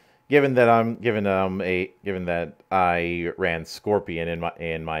 given that I ran Scorpion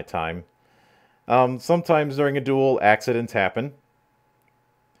in my time, sometimes during a duel, accidents happen,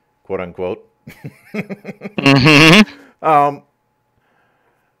 quote unquote. Mm-hmm.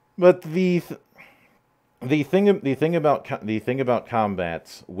 But the thing about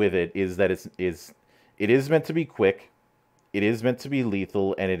combat with it is that it is meant to be quick, it is meant to be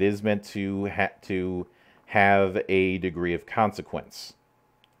lethal, and it is meant to have a degree of consequence.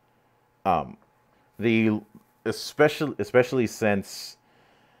 The especially since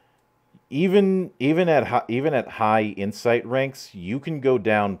even at high insight ranks, you can go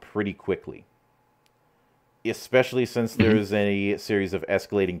down pretty quickly. Especially since there is a series of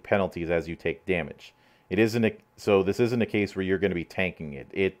escalating penalties as you take damage. So this isn't a case where you're going to be tanking it.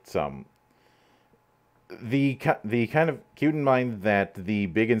 It's the kind of keep in mind that the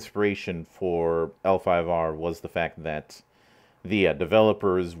big inspiration for L5R was the fact that the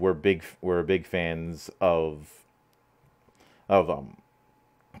developers were big fans of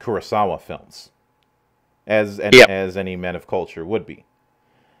Kurosawa films, as any man of culture would be.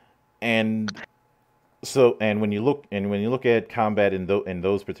 And when you look at combat in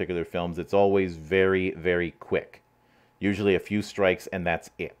those particular films, it's always very, very quick. Usually a few strikes and that's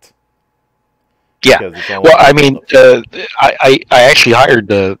it. Yeah. Well, I mean, I actually hired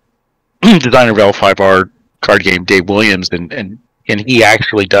the designer of L5R card game, Dave Williams, and he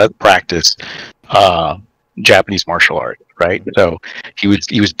actually does practice Japanese martial art, right? So he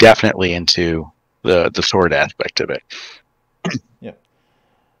was definitely into the sword aspect of it. Yeah.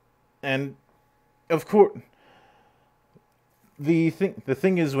 And of course, the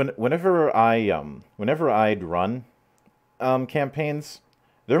thing is, whenever I'd run campaigns,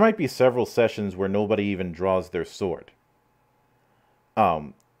 there might be several sessions where nobody even draws their sword.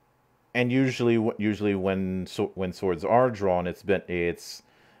 And usually when swords are drawn, it's been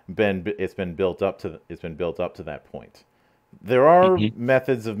built up to that point. There are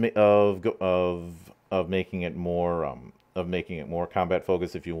methods of making it more combat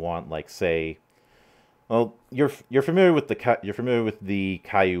focused if you want, like say. Well, you're familiar with the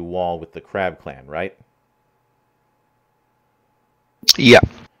Caillou Wall with the Crab Clan, right? Yeah.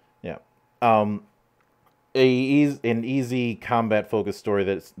 Yeah. An easy combat focused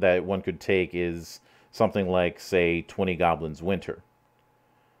story that one could take is something like, say, 20 Goblins Winter.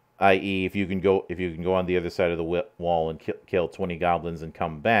 I.e., if you can go on the other side of the wall and kill 20 goblins and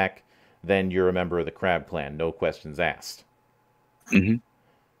come back, then you're a member of the Crab Clan, no questions asked. Mm-hmm.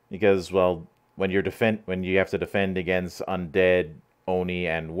 Because, well, when you have to defend against undead, Oni,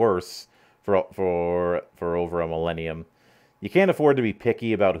 and worse for over a millennium, you can't afford to be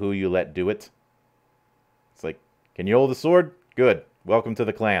picky about who you let do it. It's like, can you hold a sword? Good. Welcome to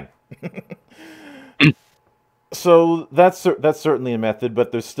the clan. So that's certainly a method,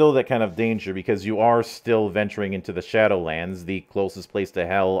 but there's still that kind of danger because you are still venturing into the Shadowlands, the closest place to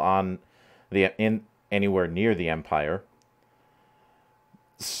hell anywhere near the Empire.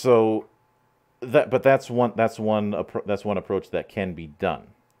 So that's one approach that can be done.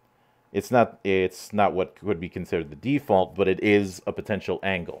 It's not what could be considered the default, but it is a potential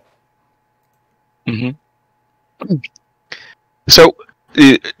angle. Mm-hmm. So,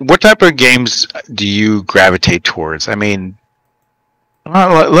 what type of games do you gravitate towards? I mean,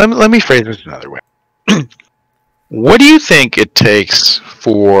 let me phrase this another way. What do you think it takes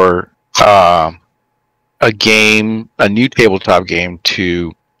for a new tabletop game,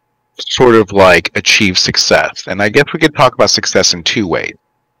 to sort of like achieve success? And I guess we could talk about success in two ways.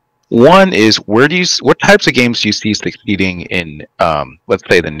 One is, what types of games do you see succeeding in, let's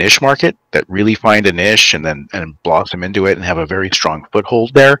say, the niche market, that really find a niche and blossom into it and have a very strong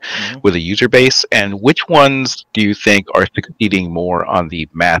foothold there with a user base? And which ones do you think are succeeding more on the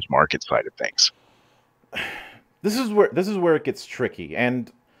mass market side of things? This is where it gets tricky, and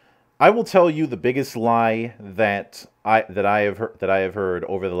I will tell you the biggest lie that I have heard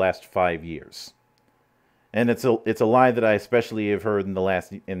over the last 5 years. And it's a lie that I especially have heard in the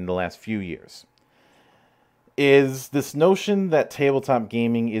last few years. Is this notion that tabletop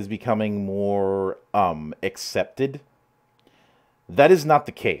gaming is becoming more accepted? That is not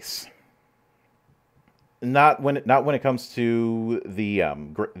the case. Not when it comes to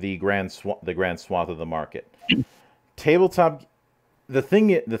the grand swath of the market. Tabletop. The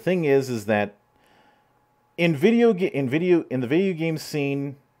thing is that in the video game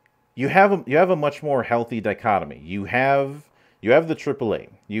scene, you have a much more healthy dichotomy. You have the AAA,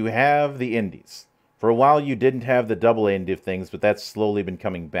 you have the indies. For a while, you didn't have the double A indie of things, but that's slowly been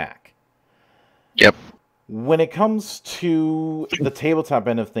coming back. Yep. When it comes to the tabletop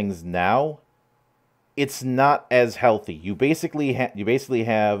end of things now, it's not as healthy. You basically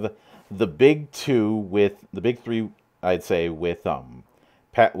have the big two with the big three, I'd say, with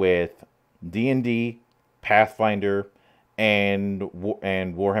D&D, Pathfinder, and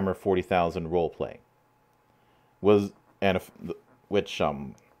Warhammer 40,000 roleplay. Which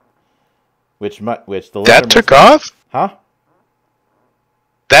the that took off? Huh?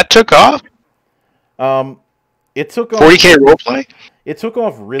 That took off? It took off 40K roleplay? It took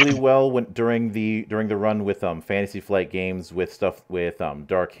off really well during the run with Fantasy Flight Games, with stuff with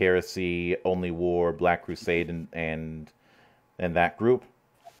Dark Heresy, Only War, Black Crusade, and that group.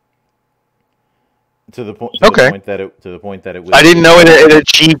 To the point that it was. I didn't know it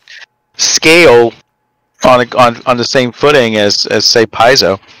achieved scale on the same footing as say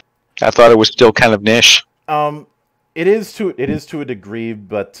Paizo. I thought it was still kind of niche. It is to a degree,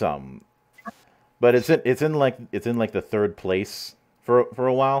 but it's in like the third place for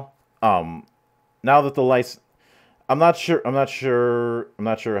a while. Now that the license, I'm not sure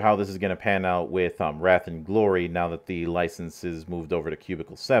how this is going to pan out with Wrath and Glory now that the license is moved over to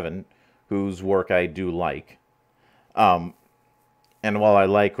Cubicle 7, whose work I do like. And while I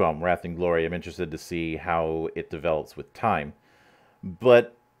like Wrath and Glory, I'm interested to see how it develops with time.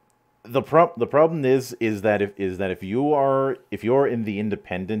 But the problem is that if you're in the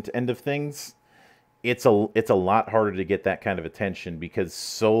independent end of things, it's a lot harder to get that kind of attention, because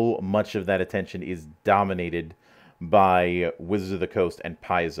so much of that attention is dominated by Wizards of the Coast and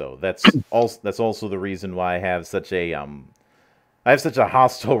Paizo. That's also the reason why I have such a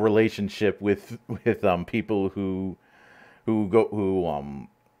hostile relationship with people who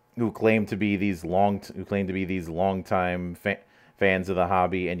claim to be these longtime fans of the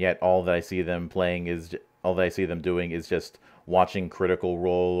hobby, and yet all that I see them doing is just watching Critical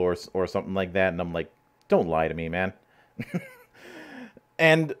Role or something like that, and I'm like, don't lie to me, man.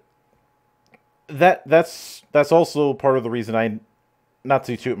 And that's also part of the reason not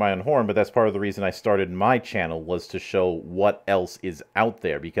to toot my own horn, but that's part of the reason I started my channel, was to show what else is out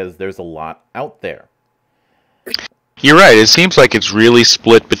there, because there's a lot out there. You're right. It seems like it's really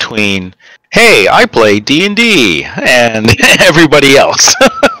split between, hey, I play D&D, and everybody else.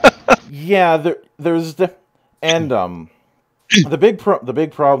 Yeah, there's the big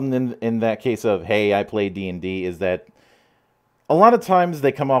problem in that case of, hey, I play D&D, is that a lot of times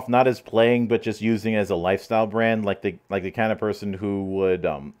they come off not as playing, but just using it as a lifestyle brand, like the kind of person who would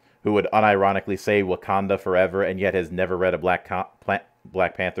unironically say Wakanda forever, and yet has never read a Black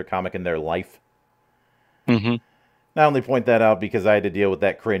Panther comic in their life. Mm-hmm. I only point that out because I had to deal with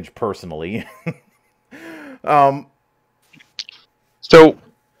that cringe personally. So,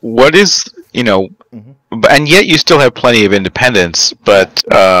 what is, mm-hmm. And yet you still have plenty of independence, but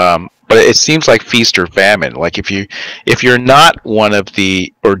it seems like feast or famine. Like if you're not one of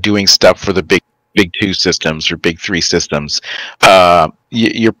the, or doing stuff for the big two systems or big three systems,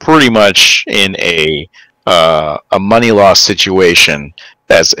 you're pretty much in a money loss situation,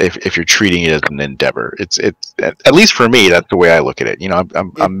 as if you're treating it as an endeavor. It's at least for me, that's the way I look at it.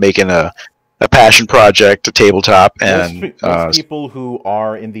 I'm making a passion project, a tabletop, and most people who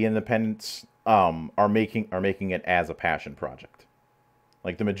are in the independents are making it as a passion project.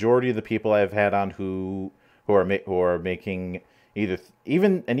 Like the majority of the people I've had on who are making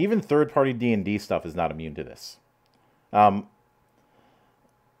even third party D&D stuff is not immune to this.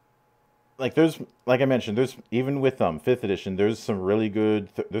 Like I mentioned, there's even with 5th edition, there's some really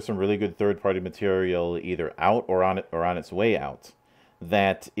good third party material either out or on its way out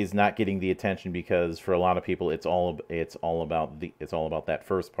that is not getting the attention, because for a lot of people it's all about that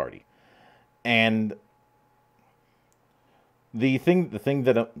first party. And the thing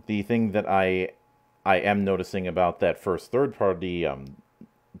that I am noticing about that third party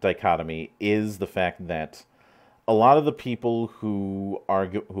dichotomy is the fact that a lot of the people who are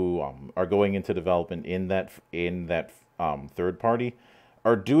going into development in that third party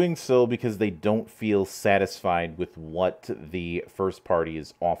are doing so because they don't feel satisfied with what the first party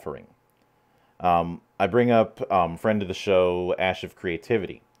is offering. I bring up friend of the show, Ash of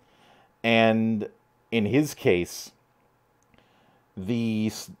Creativity, and in his case,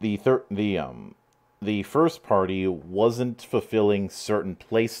 the first party wasn't fulfilling certain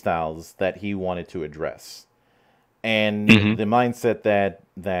play styles that he wanted to address. And mm-hmm. the mindset that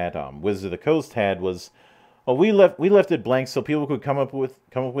Wizards of the Coast had was, well, we left it blank so people could come up with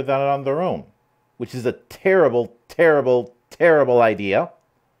that on their own. which is a terrible, terrible, terrible idea.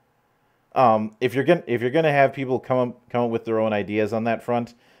 If you're gonna have people come up with their own ideas on that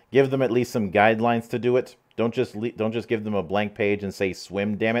front, give them at least some guidelines to do it. Don't just give them a blank page and say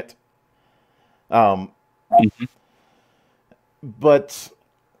swim. Damn it. Mm-hmm. But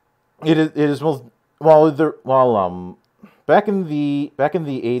it is most back in the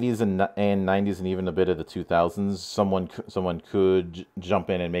 80s and 90s and even a bit of the 2000s, someone could jump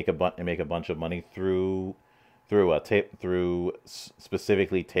in and make a bunch of money through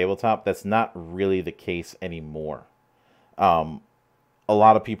specifically tabletop. That's not really the case anymore. A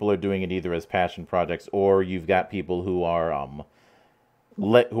lot of people are doing it either as passion projects, or you've got people who are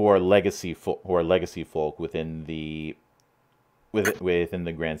legacy folk within the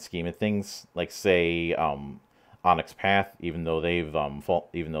grand scheme of things. Like, say, Onyx Path, even though they've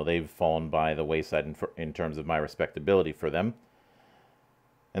fallen by the wayside in terms of my respectability for them,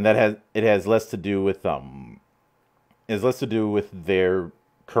 and it has less to do with their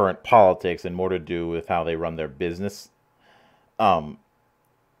current politics and more to do with how they run their business. Of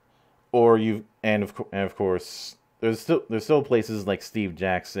course, there's still places like Steve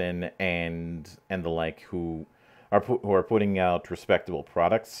Jackson and the like who are putting out respectable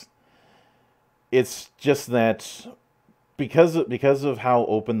products. It's just that because of how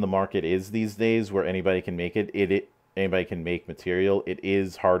open the market is these days, where anybody can make anybody can make material, it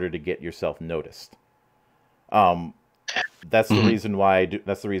is harder to get yourself noticed. That's the reason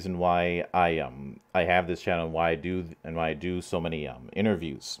why I have this channel, and why I do so many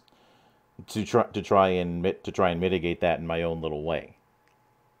interviews to try and mitigate that in my own little way.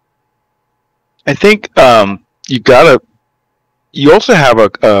 I think you also have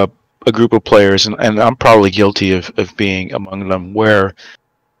a group of players, and I'm probably guilty of being among them, where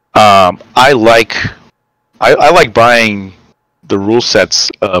I like buying the rule sets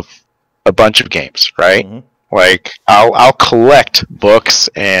of a bunch of games, right? Mm-hmm. Like I'll collect books,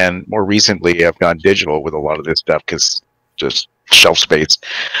 and more recently I've gone digital with a lot of this stuff because just shelf space.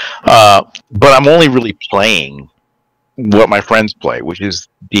 But I'm only really playing what my friends play, which is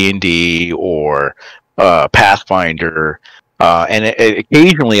D&D or Pathfinder. And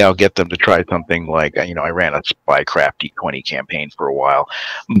occasionally I'll get them to try something like, I ran a Spycraft D20 campaign for a while.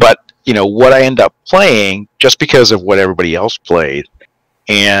 But, what I end up playing, just because of what everybody else plays,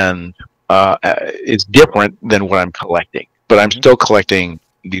 and is different than what I'm collecting. But I'm still collecting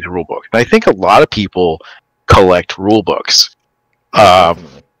these rule books. And I think a lot of people collect rule books.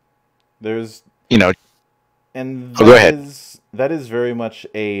 There's, and go ahead. That is very much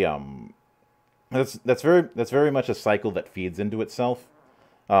a that's very much a cycle that feeds into itself.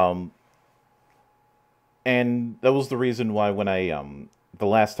 And that was the reason why when I the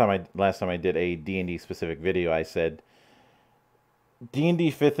last time I did a D&D specific video, I said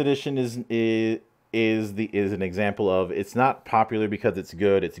D&D 5th edition is an example of, it's not popular because it's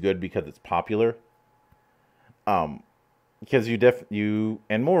good because it's popular. Because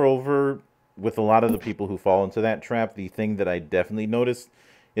and moreover, with a lot of the people who fall into that trap, the thing that I definitely noticed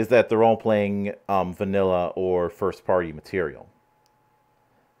is that they're all playing vanilla or first-party material.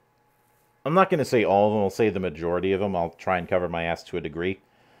 I'm not going to say all of them. I'll say the majority of them. I'll try and cover my ass to a degree.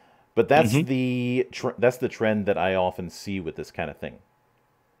 But that's the trend that I often see with this kind of thing.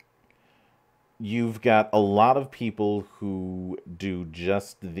 You've got a lot of people who do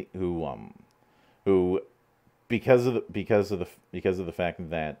just who because of the fact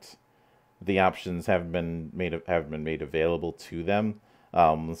that the options have been made available to them,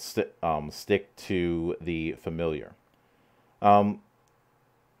 stick to the familiar.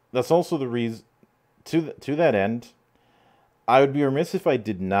 That's also the reason. To that end, I would be remiss if I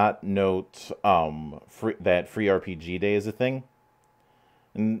did not note that free RPG Day is a thing,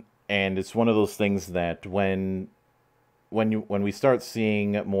 and it's one of those things that when we start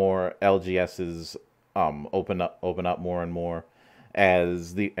seeing more LGSs open up more and more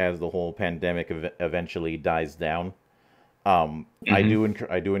as the whole pandemic eventually dies down, I do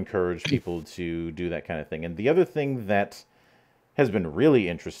encourage people to do that kind of thing. And the other thing that has been really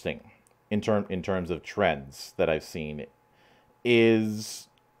interesting in terms of trends that I've seen is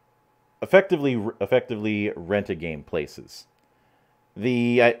effectively rent a game places.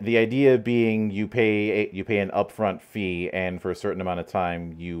 The idea being you pay an upfront fee, and for a certain amount of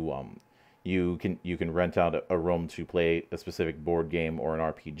time you can rent out a room to play a specific board game or an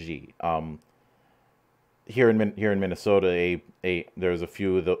RPG. Here in Minnesota, there were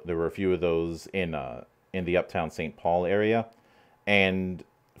a few of those in the Uptown St. Paul area, and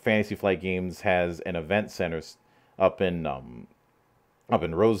Fantasy Flight Games has an event center up in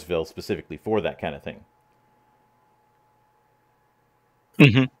Roseville specifically for that kind of thing.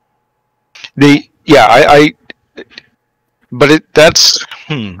 But that's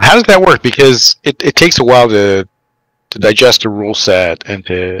how does that work? Because it takes a while to digest a rule set and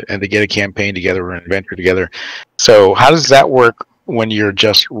to get a campaign together or an adventure together. So how does that work when you're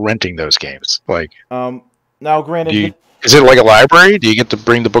just renting those games? Like, now granted, is it like a library? Do you get to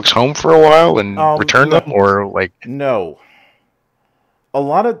bring the books home for a while and return no, them, or like? No. A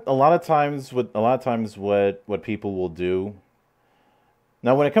lot of times, what people will do.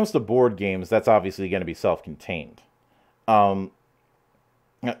 Now, when it comes to board games, that's obviously going to be self-contained. Um,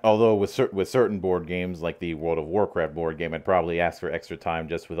 Although with certain board games, like the World of Warcraft board game, I'd probably ask for extra time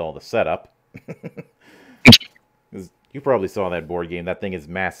just with all the setup. You probably saw that board game. That thing is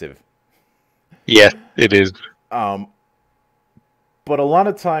massive. Yeah, it is. But a lot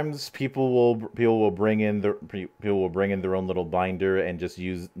of times people will bring in their own little binder and just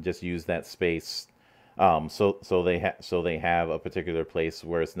use that space. So they have a particular place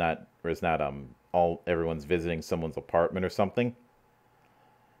where it's not all everyone's visiting someone's apartment or something.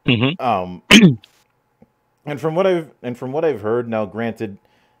 Mm-hmm. And from what I've heard, now granted,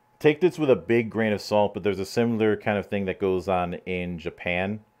 take this with a big grain of salt, but there's a similar kind of thing that goes on in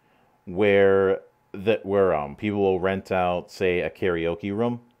Japan, where people will rent out, say, a karaoke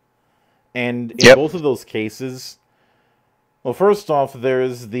room, and in both of those cases, well, first off,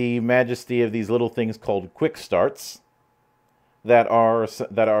 there's the majesty of these little things called quick starts that are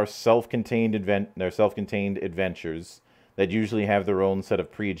self-contained adventures that usually have their own set of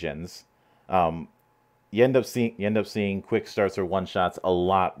pre-gens. You end up seeing quick starts or one shots a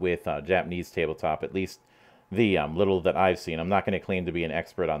lot with Japanese tabletop, at least the little that I've seen. I'm not going to claim to be an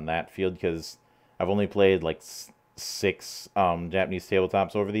expert on that field because I've only played like 6 Japanese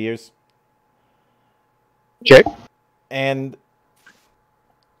tabletops over the years. Okay. And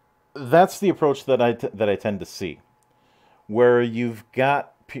that's the approach that I tend to see, where you've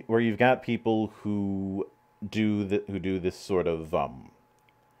got people who do this sort of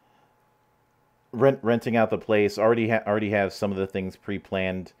renting out the place, already have some of the things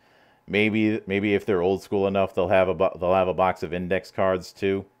pre-planned. Maybe if they're old school enough, they'll have a box of index cards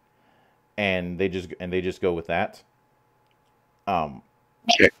too, and they just go with that.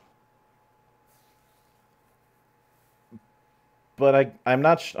 Okay. But I'm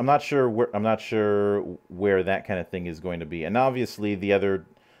not sure where that kind of thing is going to be. And obviously the other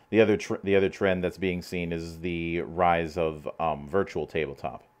trend that's being seen is the rise of virtual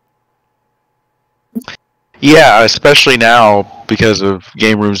tabletop. Yeah, especially now because of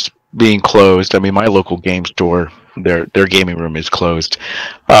game rooms being closed. I mean, my local game store, their gaming room is closed.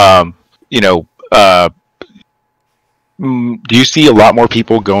 You know, do you see a lot more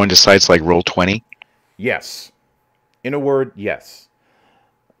people going to sites like Roll20? Yes. In a word, yes.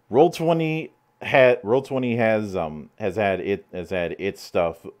 Roll20 has had its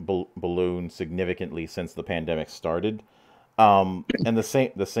stuff balloon significantly since the pandemic started. And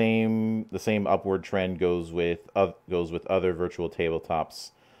the same upward trend goes with other virtual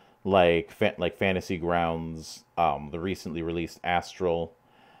tabletops like Fantasy Grounds, the recently released Astral,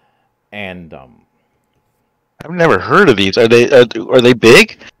 and I've never heard of these. Are they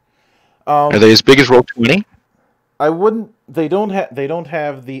big? Are they as big as Roll20? I wouldn't. They don't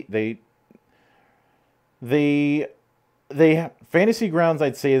have the Fantasy Grounds.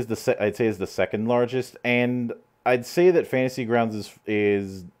 I'd say is the second largest, and I'd say that Fantasy Grounds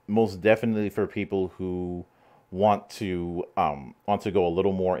is most definitely for people who want to go a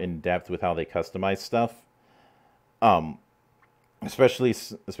little more in depth with how they customize stuff. Especially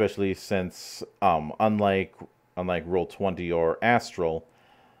since unlike Roll20 or Astral,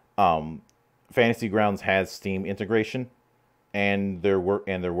 Fantasy Grounds has Steam integration, and they're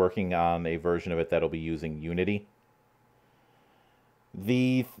working on a version of it that'll be using Unity.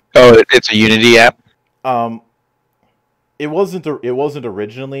 It's a Unity app. It wasn't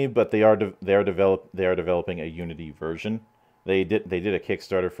originally, but they are developing a Unity version. They did a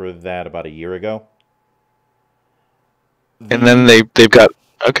Kickstarter for that about a year ago. And then they've got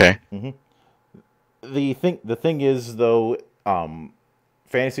okay. Mm-hmm. The thing is though,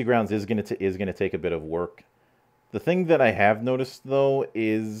 Fantasy Grounds is gonna take a bit of work. The thing that I have noticed though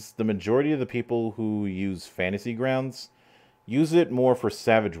is the majority of the people who use Fantasy Grounds use it more for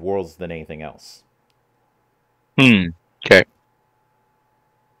Savage Worlds than anything else. Okay.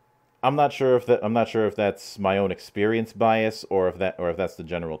 I'm not sure if that's my own experience bias or if that's the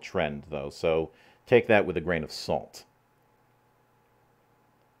general trend though. So take that with a grain of salt.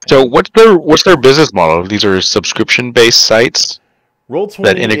 So what's their business model? These are subscription-based sites.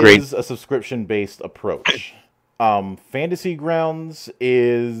 Roll20 is a subscription-based approach. Fantasy Grounds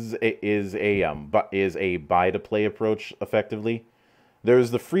is a buy-to-play approach, effectively.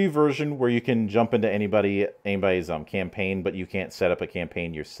 There's the free version where you can jump into anybody's campaign, but you can't set up a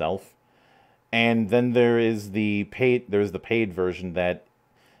campaign yourself. And then there's the paid version that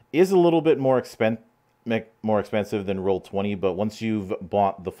is a little bit more expensive than Roll20, but once you've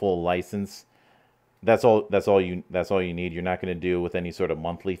bought the full license, that's all you need. You're not going to deal with any sort of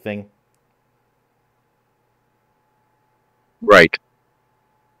monthly thing. Right.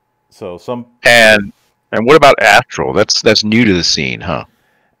 So and what about Astral? That's new to the scene, huh?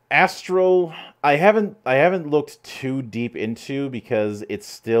 Astral, I haven't looked too deep into because it's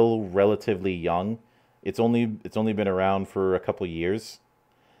still relatively young. It's only been around for a couple years.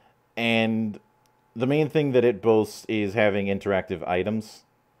 And the main thing that it boasts is having interactive items,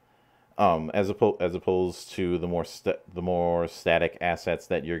 as opposed to the more static assets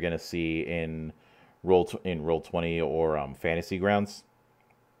that you're gonna see in Roll20 or Fantasy Grounds.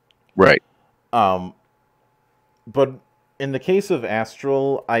 Right. But in the case of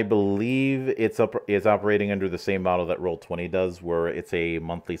Astral, I believe it's operating under the same model that Roll20 does, where it's a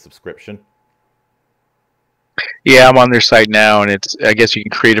monthly subscription. Yeah, I'm on their site now, and I guess you can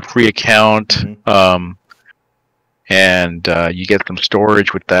create a free account, and you get some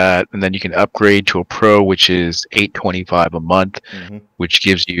storage with that, and then you can upgrade to a Pro, which is $8.25 a month, which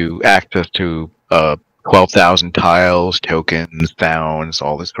gives you access to 12,000 tiles, tokens, sounds,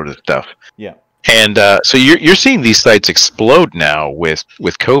 all this sort of stuff. Yeah. And so you're seeing these sites explode now with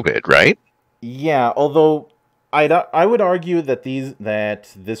COVID, right? Yeah, although I would argue that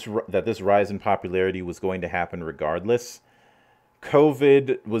this rise in popularity was going to happen regardless.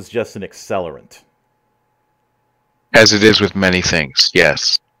 COVID was just an accelerant. As it is with many things,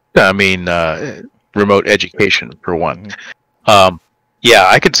 yes. I mean, remote education, for one. Yeah,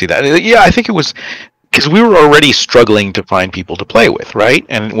 I could see that. Yeah, I think it was because we were already struggling to find people to play with, right?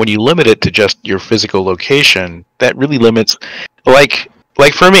 And when you limit it to just your physical location, that really limits. Like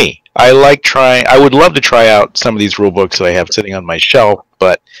for me, I would love to try out some of these rule books that I have sitting on my shelf,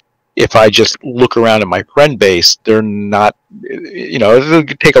 but if I just look around at my friend base, they're not, it'll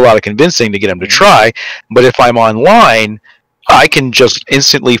take a lot of convincing to get them to try. But if I'm online, I can just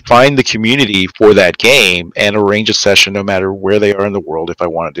instantly find the community for that game and arrange a session no matter where they are in the world if I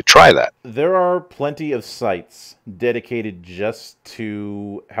wanted to try that. There are plenty of sites dedicated just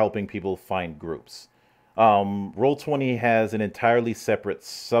to helping people find groups. Roll20 has an entirely separate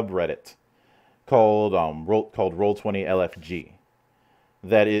subreddit called Roll20 LFG.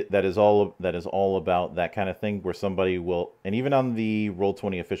 That is all about that kind of thing, where somebody will, and even on the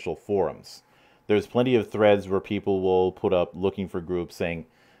Roll20 official forums, there's plenty of threads where people will put up looking for groups saying,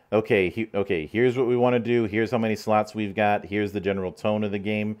 okay, here's what we want to do, here's how many slots we've got, here's the general tone of the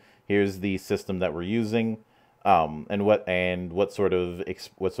game, here's the system that we're using, and what sort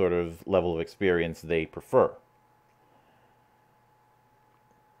of level of experience they prefer.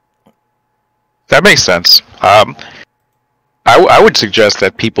 That makes sense. I would suggest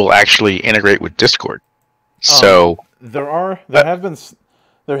that people actually integrate with Discord. So there have been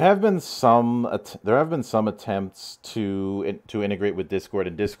some attempts to integrate with Discord,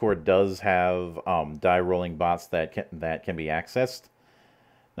 and Discord does have die rolling bots that can be accessed.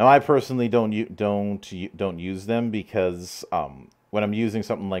 Now, I personally don't use them because when I'm using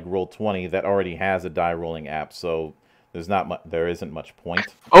something like Roll20, that already has a die rolling app, so there isn't much point.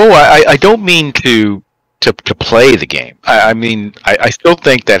 Oh, I don't mean to play the game. I mean, I still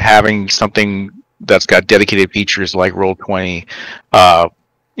think that having something that's got dedicated features like Roll20,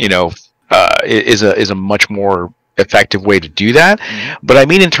 is a much more effective way to do that. But I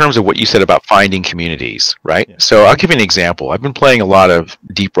mean in terms of what you said about finding communities, right? Yeah. So I'll give you an example. I've been playing a lot of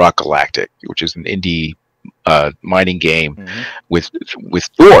Deep Rock Galactic, which is an indie mining game with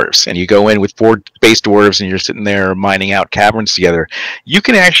dwarves, and you go in with 4 space dwarves and you're sitting there mining out caverns together. You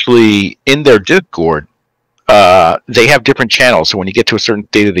can actually, in their Discord, they have different channels. So when you get to a certain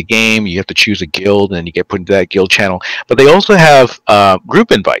state of the game, you have to choose a guild and you get put into that guild channel. But they also have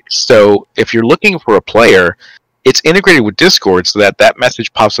group invites. So if you're looking for a player, it's integrated with Discord so that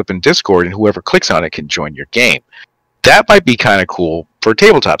message pops up in Discord and whoever clicks on it can join your game. That might be kind of cool for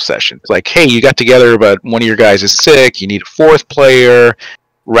tabletop sessions. Like, hey, you got together, but one of your guys is sick, you need a 4th player.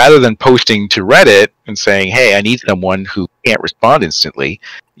 Rather than posting to Reddit and saying, hey, I need someone who can't respond instantly,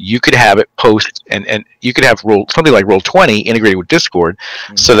 you could have it post, and you could have something like Roll20 integrated with Discord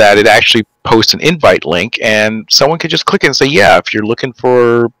so that it actually posts an invite link, and someone could just click it and say, yeah, if you're looking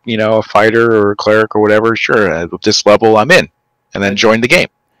for, a fighter or a cleric or whatever, sure, at this level, I'm in, and then join the game.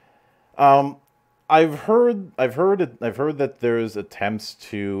 I've heard that there's attempts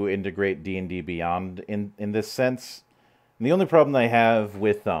to integrate D&D Beyond in this sense. And the only problem I have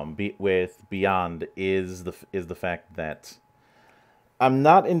with Beyond is the fact that I'm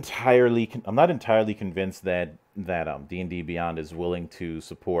not entirely convinced that D&D Beyond is willing to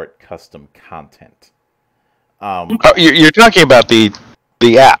support custom content. You're talking about the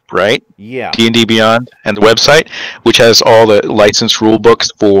app, right? Yeah. D&D Beyond and the website, which has all the licensed rule books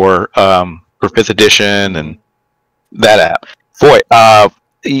for 5th edition and that app. Boy,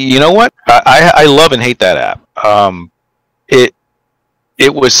 you know what? I love and hate that app.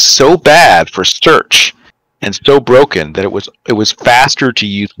 It was so bad for search and so broken that it was faster to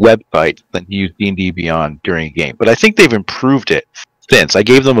use websites than to use D&D Beyond during a game. But I think they've improved it since. I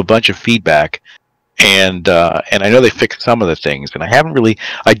gave them a bunch of feedback, and I know they fixed some of the things. And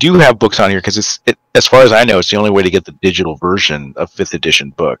I do have books on here because as far as I know, it's the only way to get the digital version of 5th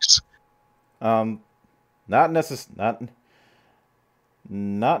edition books. Not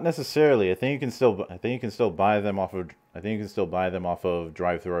necessarily. I think you can still buy them off of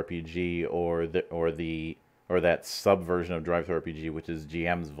DriveThruRPG or that subversion of DriveThruRPG, which is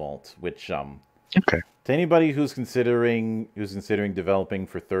GM's Vault. Which okay. To anybody who's considering developing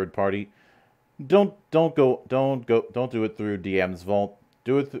for third party, don't do it through DM's Vault.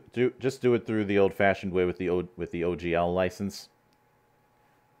 Just do it through the old fashioned way with the OGL license.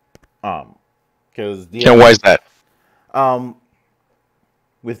 Because why is that?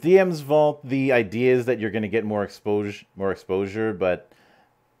 With DM's Vault, the idea is that you're going to get more exposure, but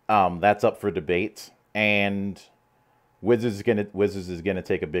that's up for debate. And Wizards is gonna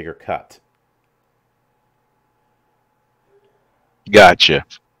take a bigger cut. Gotcha.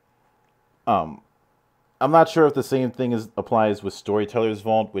 I'm not sure if the same thing applies with Storyteller's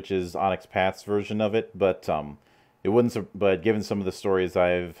Vault, which is Onyx Path's version of it, but it wouldn't. But given some of the stories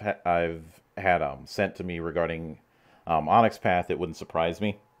I've had sent to me regarding Onyx Path, it wouldn't surprise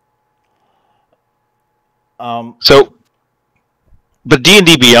me. But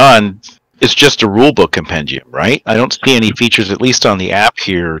D&D Beyond is just a rulebook compendium, right? I don't see any features, at least on the app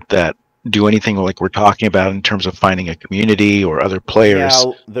here, that do anything like we're talking about in terms of finding a community or other players.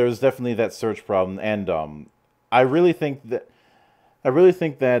 Yeah, there's definitely that search problem, and I really think that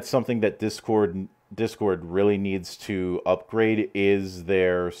something that Discord really needs to upgrade is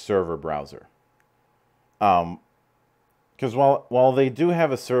their server browser. Because while they do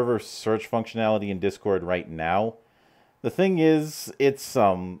have a server search functionality in Discord right now, the thing is,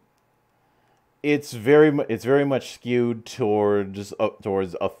 it's very much skewed towards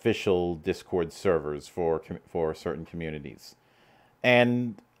official Discord servers for certain communities,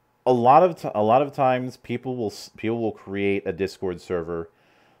 and a lot of times people will create a Discord server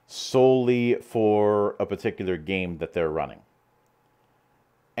solely for a particular game that they're running,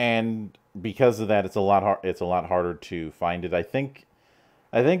 and because of that, it's a lot harder to find it. I think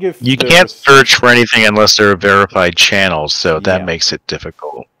if you can't search for anything unless there are verified channels, so that makes it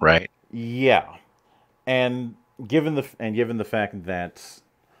difficult, right? Yeah, and given the fact that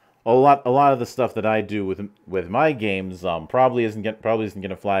a lot of the stuff that I do with my games probably isn't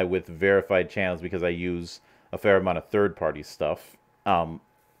gonna fly with verified channels because I use a fair amount of third party stuff.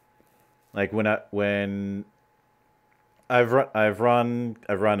 Like when I ran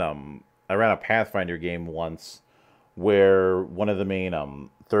a Pathfinder game once where one of the main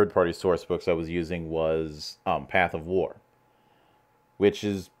third-party source books I was using was Path of War, which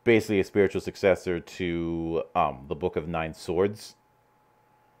is basically a spiritual successor to the Book of Nine Swords.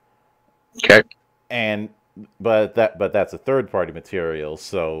 Okay. But that's a third-party material,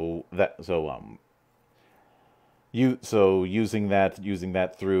 using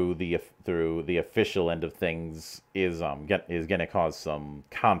that through the official end of things is going to cause some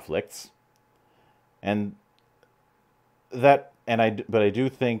conflicts, but I do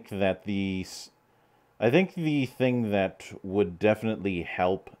think that the thing that would definitely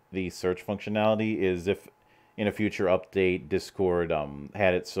help the search functionality is if in a future update Discord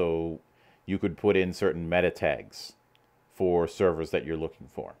had it so you could put in certain meta tags for servers that you're looking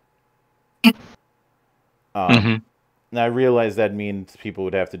for. Now, I realize that means people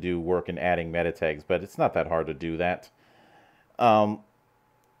would have to do work in adding meta tags, but it's not that hard to do that. And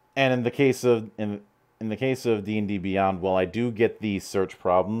in the case of D&D Beyond, while I do get the search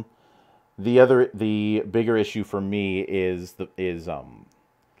problem, the bigger issue for me is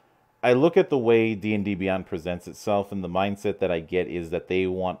I look at the way D&D Beyond presents itself, and the mindset that I get is that they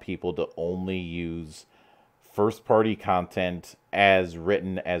want people to only use first-party content as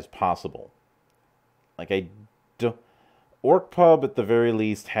written as possible. Like OrcPub at the very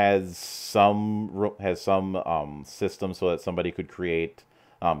least has some system so that somebody could create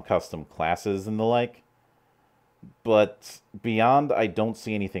custom classes and the like. But Beyond, I don't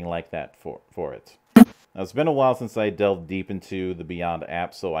see anything like that for it. Now, it's been a while since I delved deep into the Beyond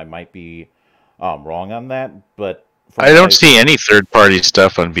app, so I might be wrong on that. But I don't see any third-party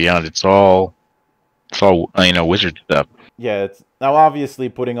stuff on Beyond. It's all Wizard stuff. Yeah, now obviously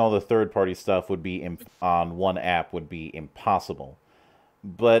putting all the third-party stuff would be on one app would be impossible.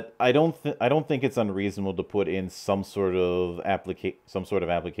 But I don't think it's unreasonable to put in some sort of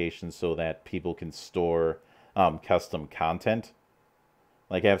application so that people can store custom content.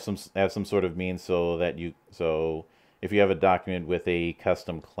 Like have some sort of means so that if you have a document with a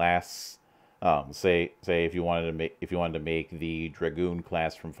custom class, say if you wanted to make the Dragoon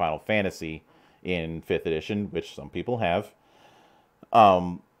class from Final Fantasy in 5th edition, which some people have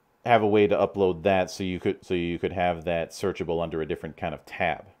a way to upload that so you could have that searchable under a different kind of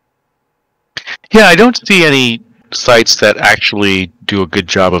tab. Yeah, I don't see any sites that actually do a good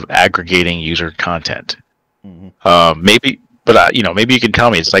job of aggregating user content. Mm-hmm. Maybe you can tell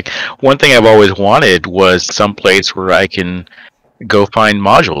me. It's like one thing I've always wanted was some place where I can go find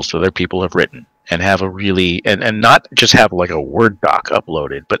modules that other people have written and have a really and not just have like a Word doc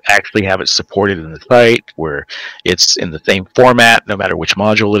uploaded, but actually have it supported in the site where it's in the same format no matter which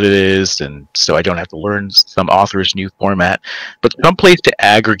module it is, and so I don't have to learn some author's new format, but some place to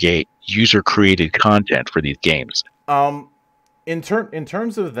aggregate user created content for these games. In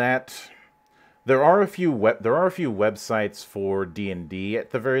terms of that, there are a few websites for D&D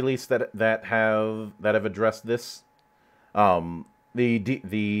at the very least that have addressed this. The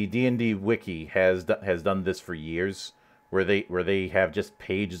D&D wiki has done this for years, where they have just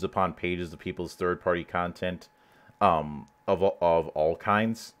pages upon pages of people's third-party content, of all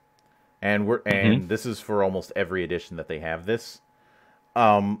kinds, and this is for almost every edition that they have this.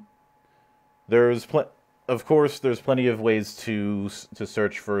 Of course, there's plenty of ways to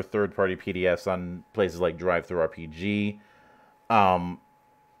search for third-party PDFs on places like DriveThruRPG.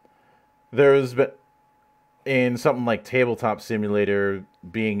 There's been in something like Tabletop Simulator,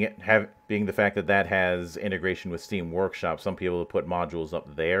 being the fact that has integration with Steam Workshop, some people have put modules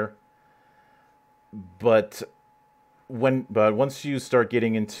up there. But once you start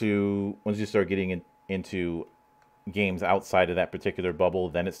getting into games outside of that particular bubble,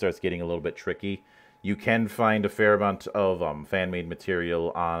 then it starts getting a little bit tricky. You can find a fair amount of fan-made material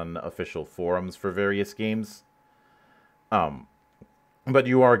on official forums for various games. But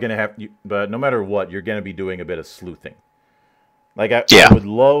you are gonna but no matter what, you're gonna be doing a bit of sleuthing. Like I would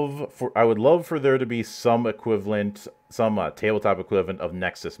love for there to be some equivalent, some tabletop equivalent of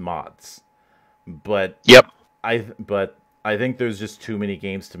Nexus mods. But I think there's just too many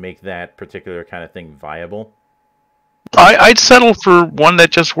games to make that particular kind of thing viable. I'd settle for one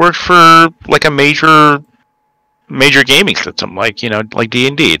that just worked for like a major gaming system, like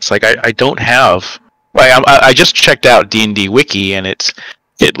D&D. It's like I don't have. I just checked out D&D Wiki, and it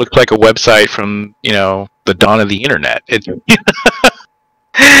looks like a website from the dawn of the internet.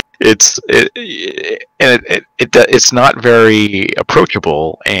 It's not very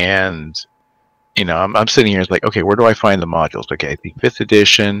approachable, and I'm sitting here. It's like, okay, where do I find the modules? Okay, the 5th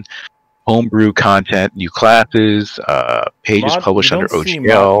edition, homebrew content, new classes, pages published under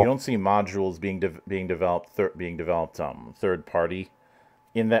OGL. You don't see modules being developed third party.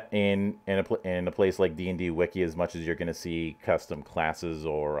 In a place like D&D Wiki, as much as you're going to see custom classes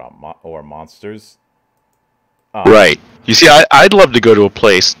or monsters. Right. You see, I'd love to go to a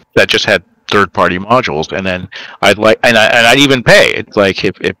place that just had third-party modules, and then I'd even pay. It's like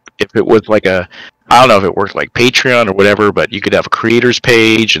if it was like I don't know if it worked like Patreon or whatever, but you could have a creators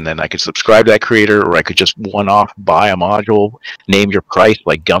page, and then I could subscribe to that creator, or I could just one-off buy a module, name your price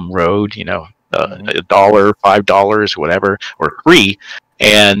like Gumroad, $1, $5, whatever, or free.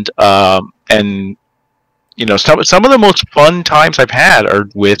 And some of the most fun times I've had are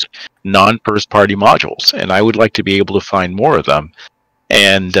with non-first party modules, and I would like to be able to find more of them.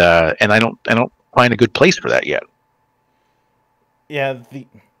 And I don't find a good place for that yet. Yeah,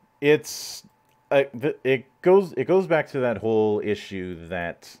 it goes back to that whole issue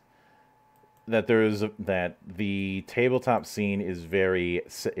that the tabletop scene is very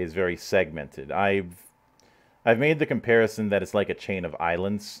segmented. I've made the comparison that it's like a chain of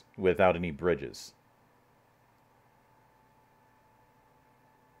islands without any bridges.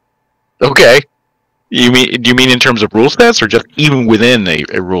 Okay. Do you mean in terms of rule sets, or just even within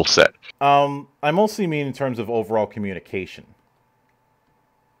a rule set? I mostly mean in terms of overall communication.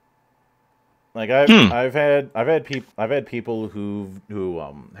 Like I've had people who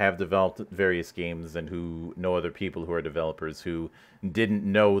have developed various games and who know other people who are developers who didn't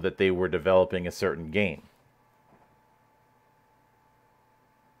know that they were developing a certain game.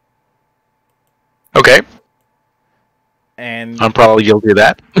 Okay. And I'm probably guilty of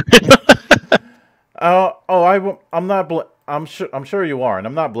that. I'm sure you are, and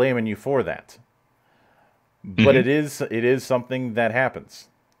I'm not blaming you for that. but it is something that happens.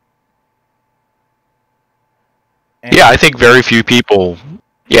 And yeah, I think very few people.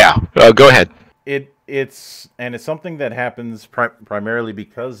 Yeah, go ahead. It's something that happens primarily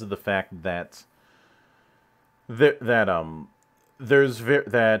because of the fact that there's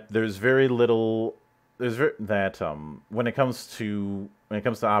very little when it comes to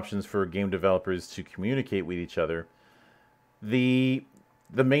options for game developers to communicate with each other, the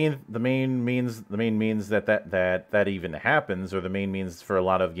main means that even happens, or the main means for a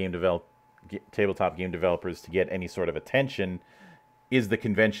lot of tabletop game developers to get any sort of attention, is the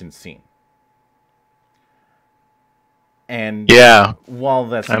convention scene. And yeah, while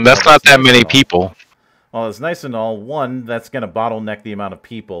that's not that many people. Well, it's nice and all. One, that's going to bottleneck the amount of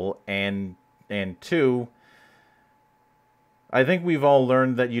people, and two, I think we've all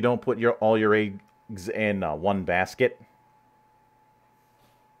learned that you don't put all your eggs in one basket.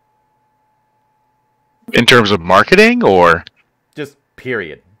 In terms of marketing, or just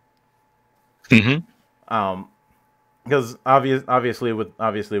period. Mm-hmm. Because obviously with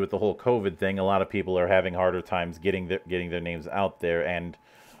the whole COVID thing, a lot of people are having harder times getting their names out there, and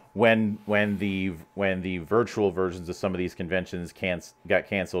when the virtual versions of some of these conventions got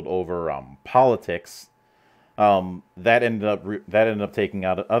canceled over politics, that ended up taking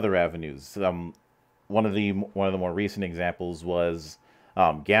out other avenues. One of the more recent examples was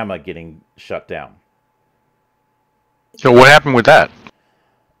Gamma getting shut down. So what happened with that?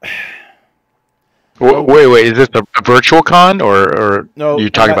 Wait, is this a virtual con, or no?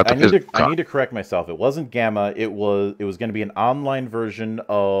 You're talking about the physical con? I need to correct myself. It wasn't Gamma. It was going to be an online version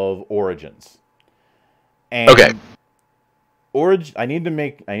of Origins. And okay. I need to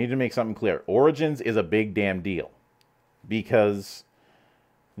make something clear. Origins is a big damn deal, because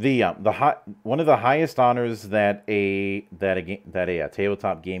one of the highest honors that a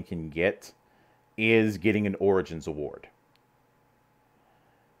tabletop game can get is getting an Origins award.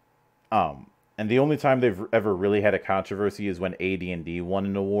 And the only time they've ever really had a controversy is when AD&D won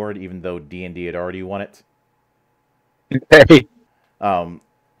an award, even though D&D had already won it. Okay. And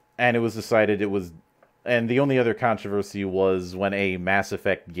it was decided and the only other controversy was when a Mass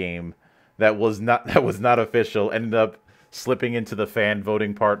Effect game that was not official ended up slipping into the fan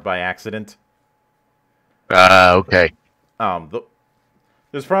voting part by accident. Okay.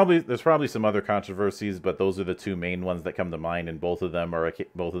 There's probably some other controversies, but those are the two main ones that come to mind, and both of them are a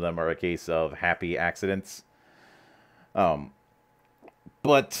case of happy accidents. But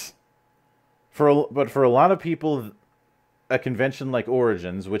for a lot of people, a convention like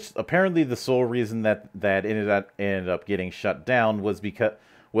Origins, which apparently the sole reason that ended up getting shut down was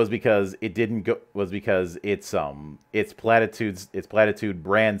because its platitude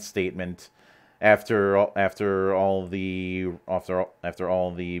brand statement after all the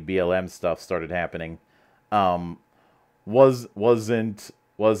BLM stuff started happening, wasn't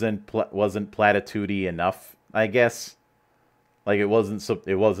platitudey enough, I guess. Like it wasn't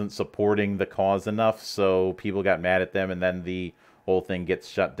supporting the cause enough, so people got mad at them, and then the whole thing gets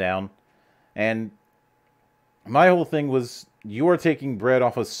shut down. And my whole thing was, you are taking bread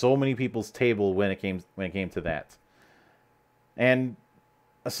off of so many people's table when it came to that. And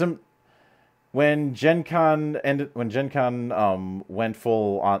when Gen Con went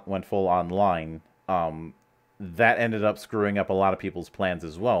full online, that ended up screwing up a lot of people's plans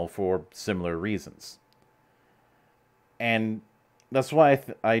as well for similar reasons. And that's why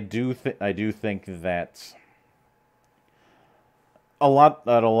I do think that a lot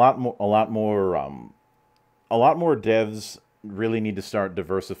more devs really need to start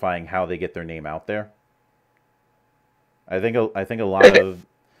diversifying how they get their name out there. I think a lot of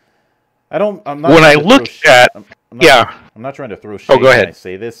I'm not trying to throw shade when I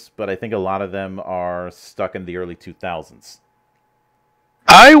say this, but I think a lot of them are stuck in the early 2000s.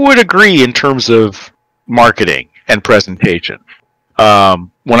 I would agree in terms of marketing and presentation.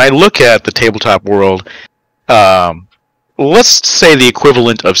 When I look at the tabletop world, let's say the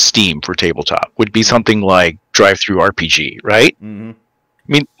equivalent of Steam for tabletop would be something like DriveThruRPG, right? Mm-hmm. I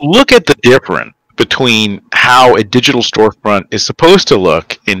mean, look at the difference between how a digital storefront is supposed to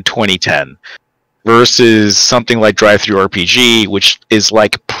look in 2010 versus something like DriveThruRPG, which is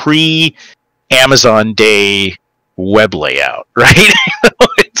like pre-Amazon Day web layout, right?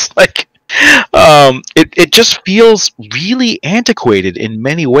 It's like it just feels really antiquated in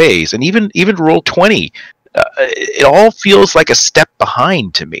many ways, and even Roll20, it all feels like a step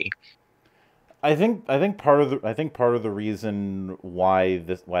behind to me. I think part of the reason why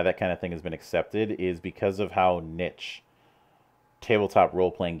that kind of thing has been accepted is because of how niche tabletop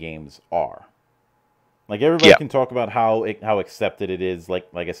role playing games are. Like everybody can talk about how accepted it is, like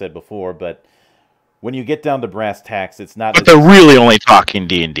I said before, but when you get down to brass tacks, it's not. But they're really only talking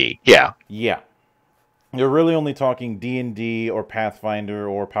D&D. Yeah. Yeah. They're really only talking D&D or Pathfinder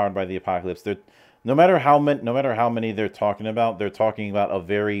or Powered by the Apocalypse. No matter how many they're talking about a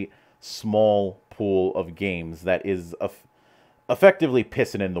very small pool of games that is effectively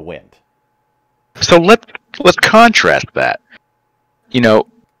pissing in the wind. So let's contrast that. You know,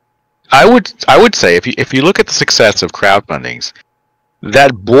 I would say if you look at the success of crowdfundings,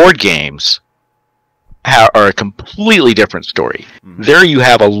 that board games are a completely different story. Mm-hmm. There you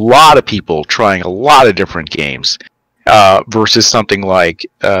have a lot of people trying a lot of different games versus something like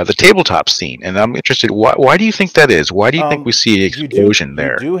the tabletop scene. And I'm interested, why do you think that is? Why do you think we see an explosion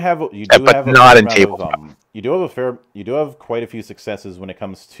there? You do have tabletop. You do have quite a few successes when it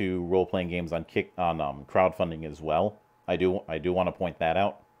comes to role-playing games on crowdfunding as well. I do want to point that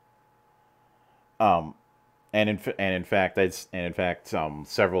out. And in fact,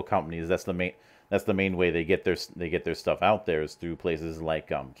 several companies, that's the main way they get their stuff out there is through places like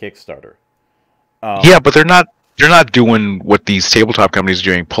Kickstarter. Yeah, but they're not doing what these tabletop companies are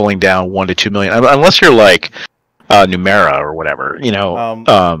doing, pulling down $1 to $2 million, unless you're like Numera or whatever, you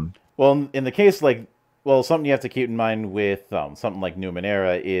know. Well, in the case something you have to keep in mind with something like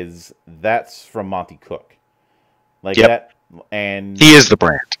Numenera is that's from Monty Cook, that, and he is the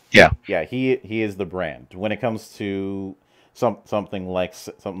brand. Yeah, he is the brand. When it comes to something like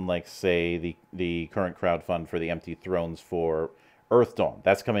say the current crowdfund for the Empty Thrones for Earthdawn,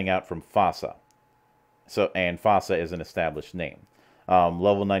 that's coming out from FASA. And FASA is an established name.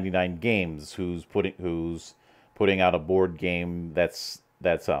 Level 99 Games, who's putting out a board game that's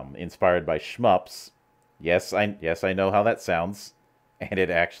inspired by shmups. Yes, I know how that sounds, and it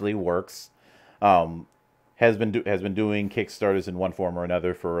actually works. Has been doing Kickstarters in one form or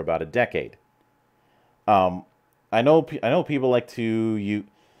another for about a decade. I know people like to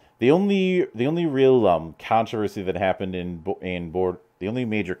the only real controversy that happened in board. The only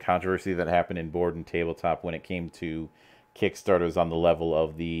major controversy that happened in board and tabletop when it came to Kickstarters on the level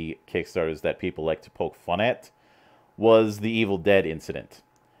of the Kickstarters that people like to poke fun at was the Evil Dead incident.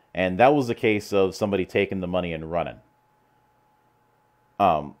 And that was a case of somebody taking the money and running.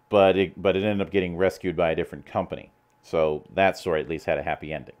 But it ended up getting rescued by a different company. So that story at least had a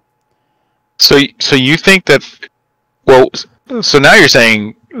happy ending. So you think that, well, so now you're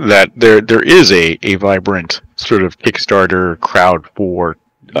saying that there is a vibrant sort of Kickstarter crowd for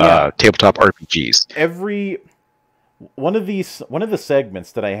tabletop RPGs. One of the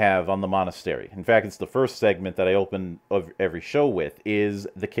segments that I have on the Monastery, in fact, it's the first segment that I open of every show with, is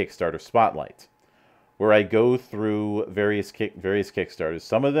the Kickstarter Spotlight, where I go through various Kickstarters.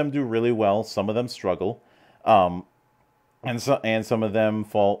 Some of them do really well, some of them struggle, and some of them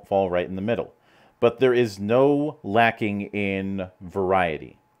fall right in the middle. But there is no lacking in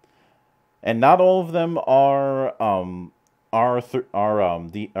variety, and not all of them are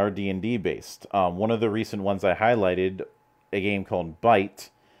D&D based. One of the recent ones I highlighted, a game called Bite,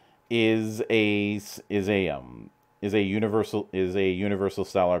 is a universal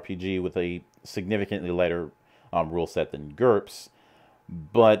style RPG with a significantly lighter rule set than GURPS,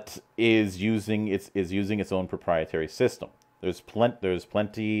 but is using its own proprietary system. There's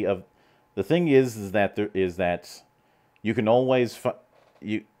plenty of. The thing is that you can always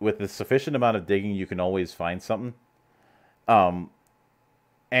with a sufficient amount of digging, you can always find something. And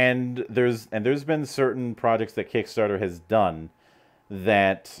there's been certain projects that Kickstarter has done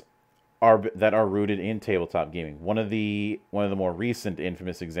that are rooted in tabletop gaming. One of the more recent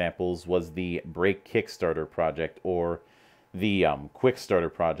infamous examples was the Break Kickstarter project, or the Quick Starter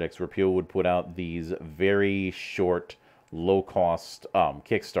projects, where people would put out these very short, low cost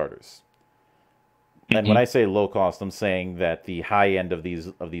Kickstarters. And when I say low cost, I'm saying that the high end of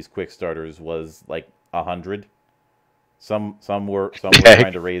these Quickstarters was like 100. Some were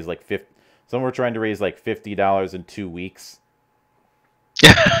trying to raise like $50 in 2 weeks.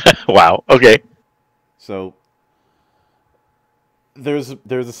 Wow. Okay. So there's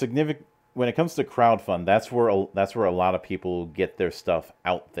a significant, when it comes to crowdfund, that's where a lot of people get their stuff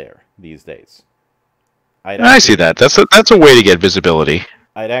out there these days. I see that. That's a way to get visibility.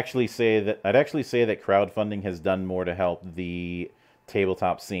 I'd actually say that crowdfunding has done more to help the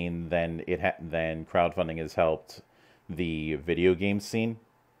tabletop scene than crowdfunding has helped the video game scene.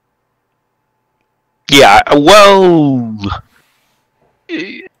 Yeah, well,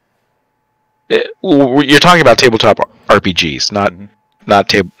 you're talking about tabletop RPGs,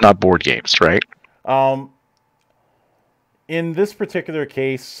 not board games, right? In this particular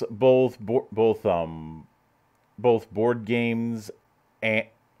case, both board games and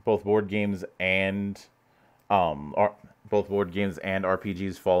board games and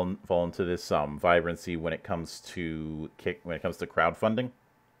RPGs fall into this vibrancy when it comes to crowdfunding.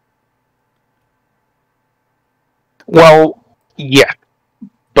 Well, yeah,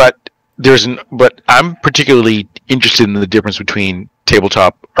 but but I'm particularly interested in the difference between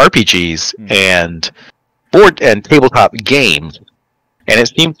tabletop RPGs and tabletop games. And it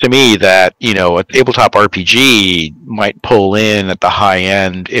seems to me that, a tabletop RPG might pull in at the high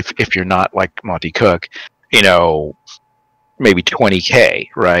end if you're not like Monty Cook, maybe $20K,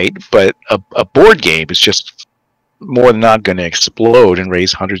 right? But a board game is just more than not going to explode and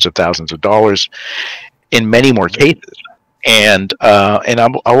raise hundreds of thousands of dollars in many more cases. And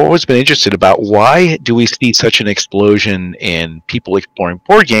I've always been interested about why do we see such an explosion in people exploring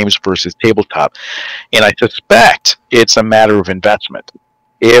board games versus tabletop, and I suspect it's a matter of investment.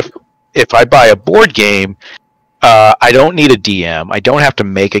 If I buy a board game, I don't need a DM. I don't have to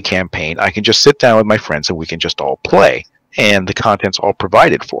make a campaign. I can just sit down with my friends and we can just all play, and the content's all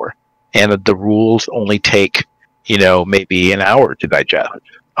provided for, and the rules only take maybe an hour to digest,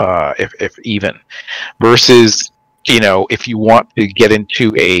 if even, versus if you want to get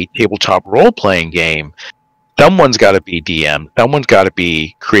into a tabletop role-playing game, someone's got to be DM, someone's got to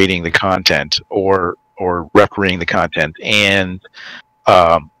be creating the content or refereeing the content, and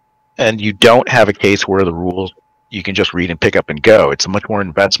you don't have a case where the rules you can just read and pick up and go. It's a much more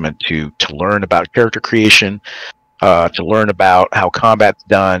investment to learn about character creation, to learn about how combat's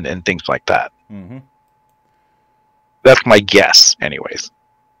done, and things like that. Mm-hmm. That's my guess, anyways.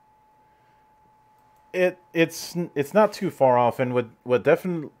 It's not too far off, and what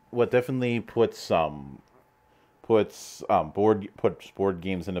definitely puts board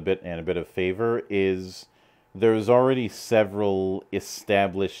games in a bit of favor is there's already several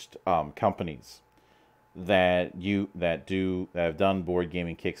established companies that have done board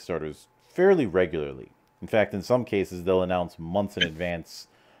gaming Kickstarters fairly regularly. In fact, in some cases, they'll announce months in advance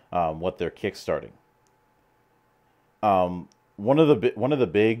what they're kickstarting. One of the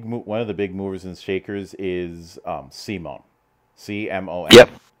big movers and shakers is CMON, CMON. Yep.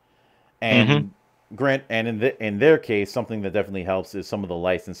 And in their case, something that definitely helps is some of the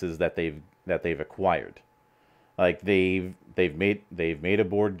licenses that they've acquired. Like they've made a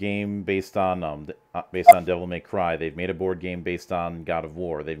board game based on Devil May Cry. They've made a board game based on God of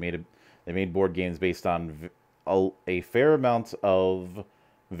War. They made board games based on a fair amount of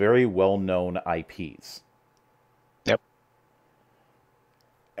very well-known IPs.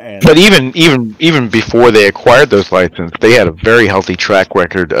 But even before they acquired those licenses, they had a very healthy track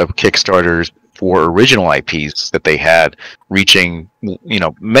record of Kickstarters for original IPs that they had reaching,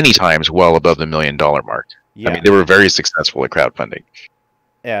 many times well above the $1 million mark. Yeah. I mean, they were very successful at crowdfunding.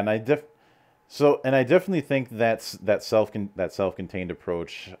 Yeah, and I definitely think that self-contained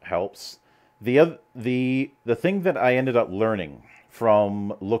approach helps. The thing that I ended up learning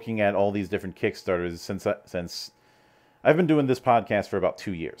from looking at all these different Kickstarters since I've been doing this podcast for about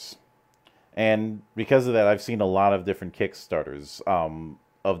 2 years. And because of that, I've seen a lot of different Kickstarters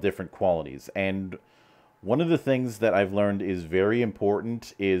of different qualities. And one of the things that I've learned is very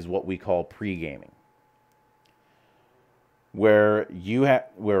important is what we call pre-gaming. Where the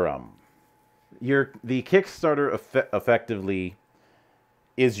Kickstarter effectively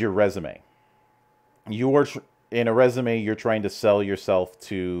is your resume. In a resume, you're trying to sell yourself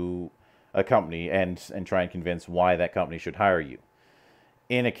to a company and try and convince why that company should hire you.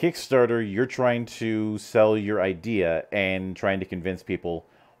 In a Kickstarter, you're trying to sell your idea and trying to convince people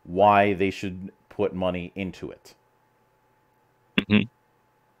why they should put money into it. Mm-hmm.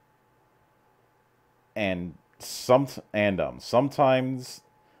 And sometimes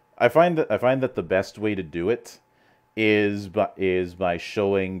I find that the best way to do it is by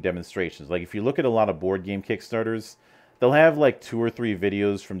showing demonstrations. Like if you look at a lot of board game Kickstarters, they'll have like 2 or 3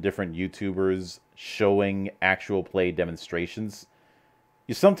 videos from different YouTubers showing actual play demonstrations.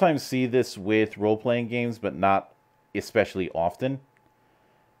 You sometimes see this with role-playing games, but not especially often.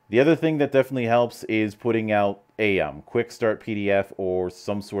 The other thing that definitely helps is putting out a quick start PDF or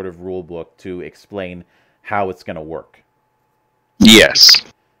some sort of rule book to explain how it's going to work. Yes.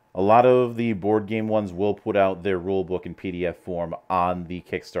 A lot of the board game ones will put out their rule book in PDF form on the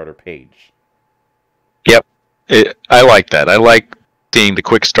Kickstarter page. Yep. I like that. I like seeing the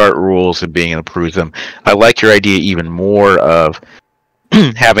quick start rules and being able to peruse them. I like your idea even more of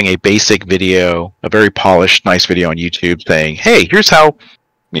having a basic video, a very polished, nice video on YouTube saying, hey, here's how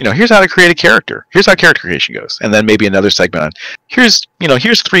to create a character. Here's how character creation goes. And then maybe another segment on here's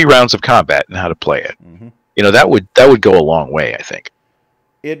 3 rounds of combat and how to play it. Mm-hmm. That would go a long way, I think.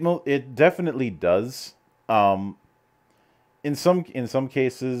 It definitely does. In some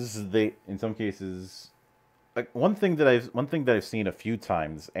cases one thing that I've seen a few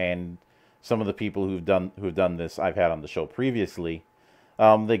times, and some of the people who've done this I've had on the show previously,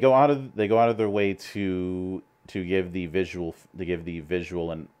 they go out of their way to give the visual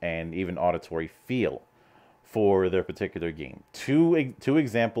and even auditory feel for their particular game. Two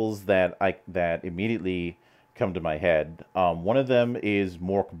examples that immediately come to my head. One of them is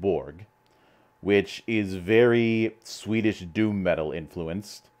Morkborg, which is very Swedish doom metal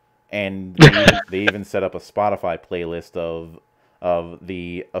influenced, and they even set up a Spotify playlist of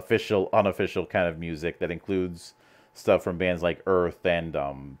the official, unofficial kind of music that includes stuff from bands like Earth and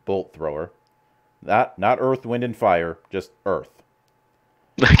Bolt Thrower. Not Earth, Wind, and Fire, just Earth.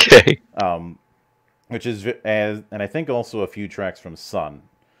 Okay. Which is and I think also a few tracks from Sun.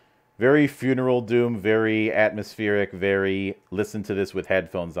 Very funeral doom, very atmospheric, very listen to this with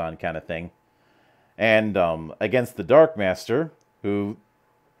headphones on kind of thing. And against the Dark Master, who,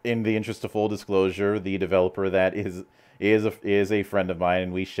 in the interest of full disclosure, the developer that is a friend of mine,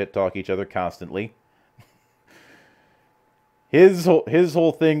 and we shit talk each other constantly. His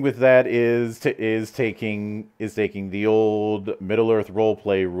whole thing with that is taking the old Middle Earth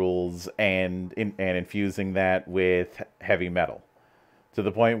roleplay rules and infusing that with heavy metal, to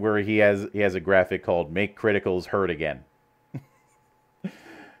the point where he has a graphic called "Make Criticals Hurt Again,"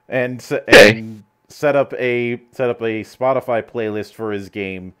 and set up a Spotify playlist for his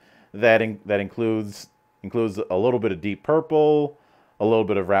game that includes a little bit of Deep Purple, a little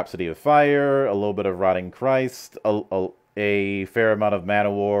bit of Rhapsody of Fire, a little bit of Rotting Christ, a fair amount of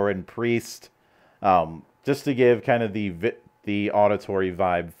Manowar and Priest, just to give kind of the auditory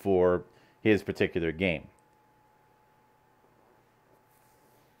vibe for his particular game.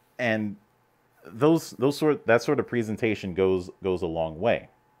 And that sort of presentation goes a long way,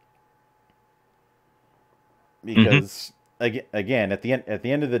 because again, at the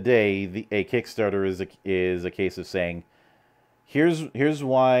end of the day, a Kickstarter is a case of saying, here's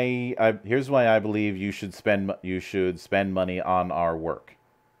why I believe you should spend money on our work.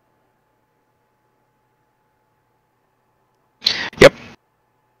 Yep.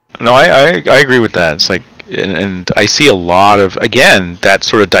 No, I agree with that. It's like, and I see a lot of, again, that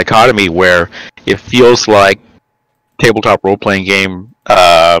sort of dichotomy where it feels like tabletop role-playing game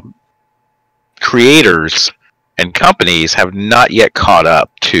creators and companies have not yet caught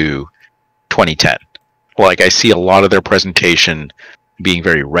up to 2010. Like, I see a lot of their presentation being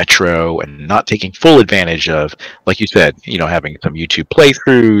very retro and not taking full advantage of, like you said, having some YouTube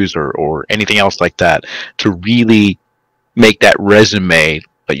playthroughs or anything else like that to really make that resume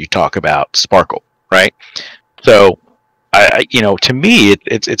that you talk about sparkle, right? So, to me,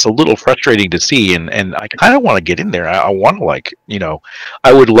 it's a little frustrating to see, and I kind of want to get in there. I want to,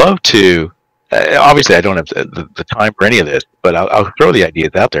 I would love to. Obviously, I don't have the time for any of this, but I'll throw the ideas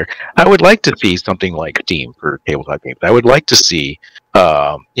out there. I would like to see something like Steam for tabletop games. I would like to see,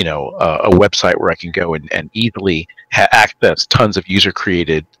 a website where I can go and easily access tons of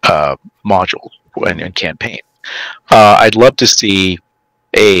user-created modules and campaigns. I'd love to see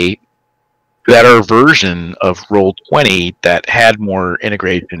a better version of Roll20 that had more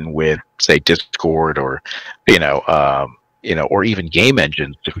integration with, say, Discord or, or even game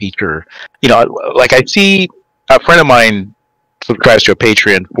engines to feature, like I see a friend of mine subscribes to a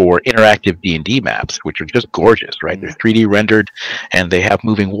Patreon for interactive D&D maps, which are just gorgeous, right? They're 3D rendered and they have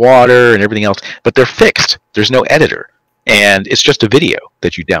moving water and everything else, but they're fixed. There's no editor. And it's just a video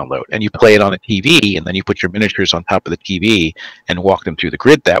that you download and you play it on a TV, and then you put your miniatures on top of the TV and walk them through the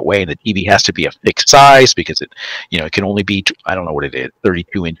grid that way. And the TV has to be a fixed size because it can only be, I don't know what it is,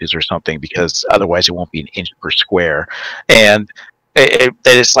 32 inches or something, because otherwise it won't be an inch per square. And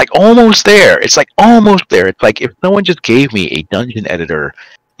it's like almost there. It's like almost there. It's like if someone just gave me a dungeon editor,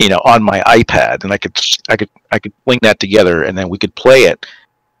 on my iPad, and I could fling that together, and then we could play it.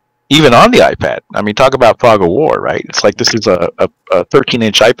 Even on the iPad, I mean, talk about fog of war, right? It's like this is a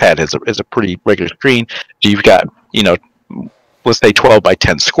 13-inch iPad is a pretty regular screen. So you've got, let's say 12 by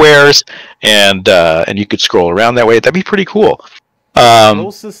 10 squares, and you could scroll around that way. That'd be pretty cool. The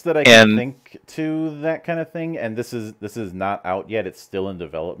closest that I can think to that kind of thing, and this is not out yet. It's still in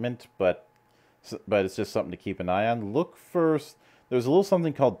development, but it's just something to keep an eye on. Look first. There's a little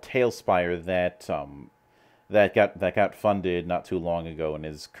something called Tailspire that got funded not too long ago and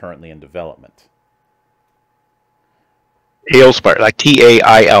is currently in development. Tailspire, like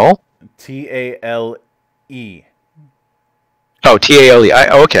Tail? Tale. Oh, Tale.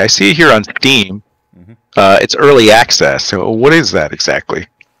 Okay, I see it here on Steam. Mm-hmm. It's early access. So what is that exactly?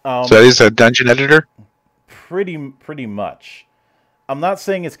 So that is a dungeon editor? Pretty much. I'm not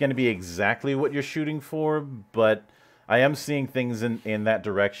saying it's going to be exactly what you're shooting for, but I am seeing things in that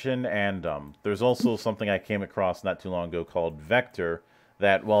direction, and there's also something I came across not too long ago called Vector,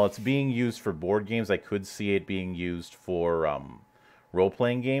 that while it's being used for board games, I could see it being used for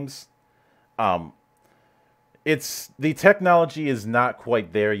role-playing games. Um, the technology is not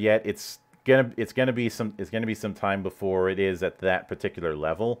quite there yet. It's gonna be some time before it is at that particular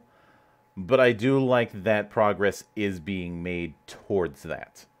level, but I do like that progress is being made towards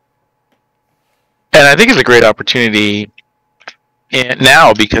that. And I think it's a great opportunity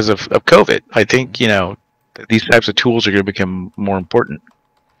now because of COVID. I think, these types of tools are going to become more important.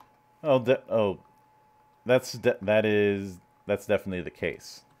 That's definitely the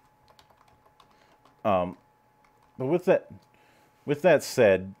case. But with that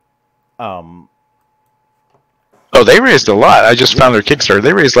said, they raised a lot. I just found their Kickstarter.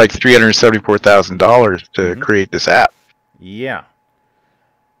 They raised like $374,000 to create this app. Yeah,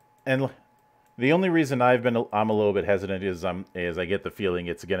 and the only reason I'm a little bit hesitant is I get the feeling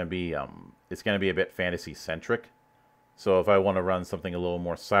it's gonna be a bit fantasy centric. So if I want to run something a little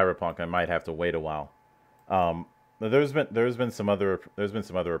more cyberpunk, I might have to wait a while. But there's been some other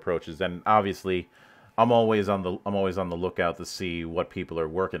approaches, and obviously, I'm always on the lookout to see what people are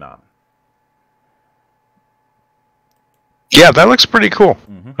working on. Yeah, that looks pretty cool.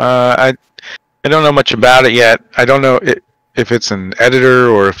 I don't know much about it yet. I don't know if it's an editor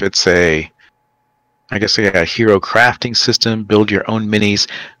or if it's a hero crafting system. Build your own minis.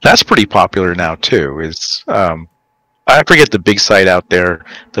 That's pretty popular now too. I forget the big site out there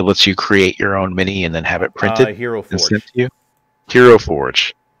that lets you create your own mini and then have it printed. Hero Forge. And sent to you. Hero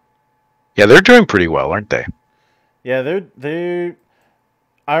Forge. Yeah, they're doing pretty well, aren't they? Yeah, they.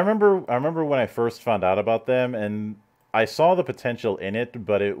 I remember when I first found out about them, and I saw the potential in it,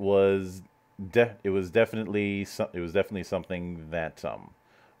 but it was definitely something that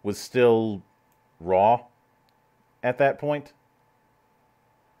was still raw at that point.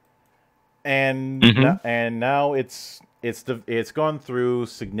 And now it's gone through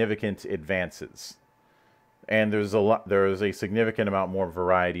significant advances, and there's a significant amount more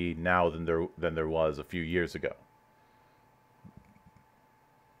variety now than there was a few years ago.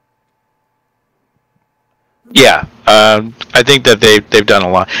 Yeah, I think that they've done a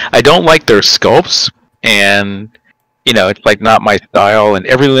lot. I don't like their sculpts, and it's like not my style, and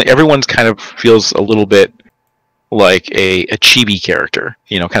everyone's kind of feels a little bit like a chibi character,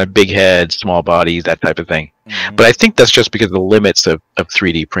 kind of big head, small bodies, that type of thing. Mm-hmm. But I think that's just because of the limits of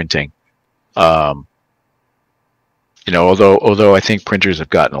 3D printing. Although I think printers have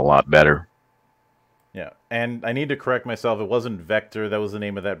gotten a lot better. Yeah, and I need to correct myself. It wasn't Vector. That was the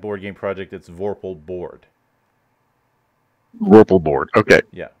name of that board game project. It's Vorpal Board. Vorpal Board. Okay.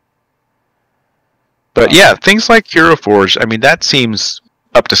 Yeah. But yeah, things like Hero Forge, I mean, that seems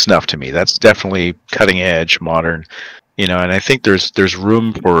up to snuff to me. That's definitely cutting edge, modern, and I think there's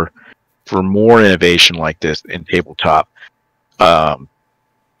room for more innovation like this in tabletop,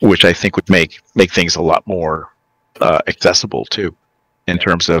 which I think would make things a lot more accessible too, in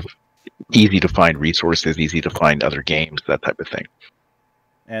terms of easy to find resources, easy to find other games, that type of thing.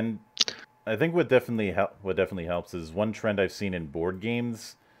 And I think what definitely helps is one trend I've seen in board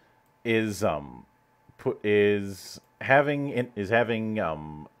games is having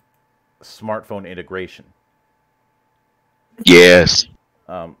smartphone integration. Yes.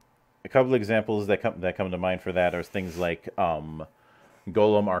 A couple examples that come to mind for that are things like Golem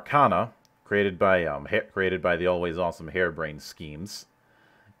Arcana, created by the always awesome Harebrained Schemes,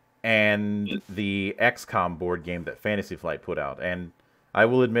 and the XCOM board game that Fantasy Flight put out. And I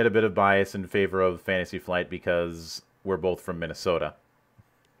will admit a bit of bias in favor of Fantasy Flight because we're both from Minnesota.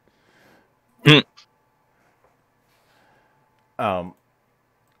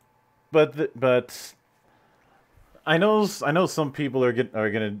 But I know some people are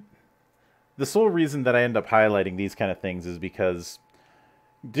gonna. The sole reason that I end up highlighting these kind of things is because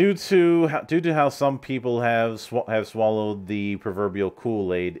due to how some people have swallowed the proverbial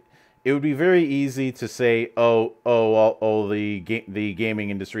Kool-Aid, it would be very easy to say, the gaming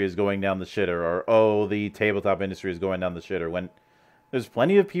industry is going down the shitter, or the tabletop industry is going down the shitter, when there's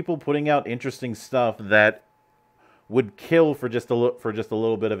plenty of people putting out interesting stuff that would kill for just a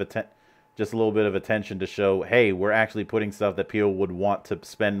little bit of attention to show, hey, we're actually putting stuff that people would want to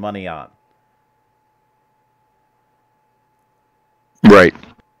spend money on. Right.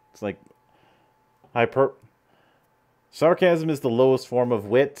 It's like sarcasm is the lowest form of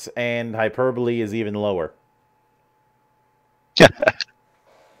wit, and hyperbole is even lower. Yeah,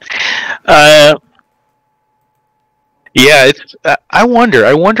 it's. I wonder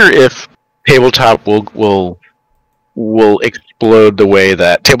if tabletop will explode the way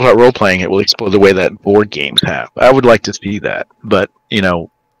that tabletop role playing, it will explode the way that board games have. I would like to see that, but I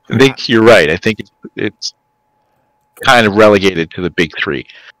think you're right. I think it's kind of relegated to the big three.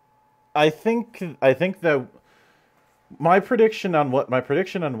 I think that my prediction on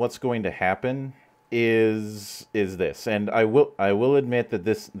what's going to happen is this, and I will admit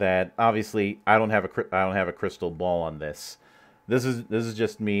that obviously I don't have a crystal ball on this. This is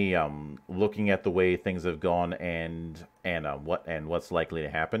just me looking at the way things have gone and what's likely to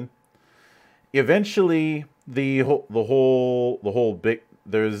happen. Eventually, the whole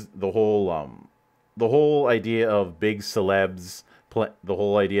idea of big celebs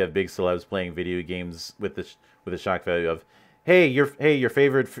playing video games with the shock value of, hey, your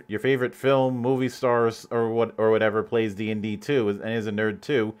favorite film movie stars or whatever plays D&D too and is a nerd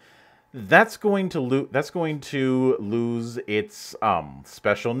too. That's going to lose its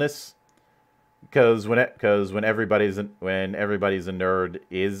specialness, because when everybody's a nerd,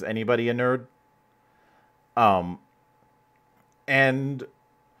 is anybody a nerd? And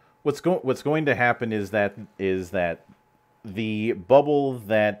what's going to happen is that the bubble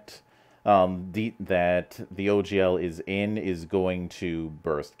that the OGL is in is going to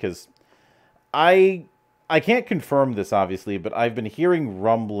burst, because I can't confirm this, obviously, but I've been hearing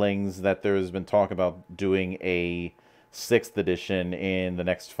rumblings that there's been talk about doing a 6th edition in the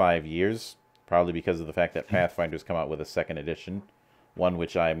next 5 years, probably because of the fact that Pathfinder's come out with a 2nd edition, one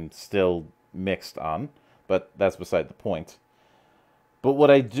which I'm still mixed on, but that's beside the point. But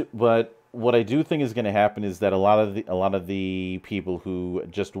what I do think is going to happen is that a lot of the people who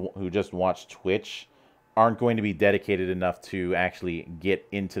just watch Twitch aren't going to be dedicated enough to actually get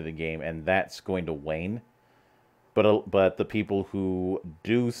into the game, and that's going to wane. But the people who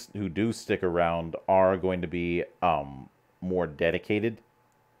do stick around are going to be more dedicated.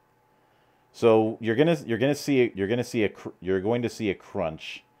 So you're going to see a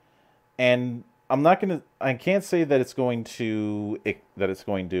crunch, and I can't say that it's going to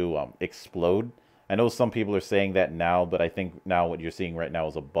explode. I know some people are saying that now, but I think now what you're seeing right now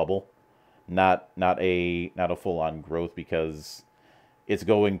is a bubble, not a full-on growth, because it's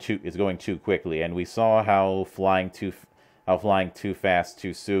going too quickly, and we saw how flying too fast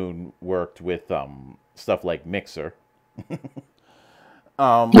too soon worked with stuff like Mixer.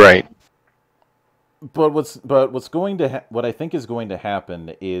 Right. But what I think is going to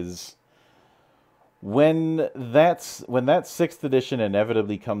happen is when that 6th edition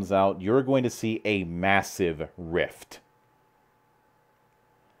inevitably comes out, you're going to see a massive rift.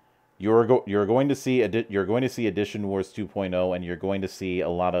 You're going to see Edition Wars 2.0, and you're going to see a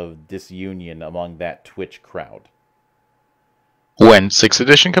lot of disunion among that Twitch crowd. When 6th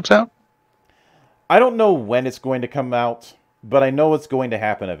edition comes out? I don't know when it's going to come out, but I know it's going to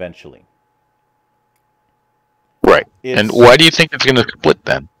happen eventually. Right. And why do you think it's going to split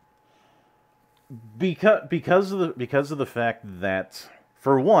then? Because of the fact that,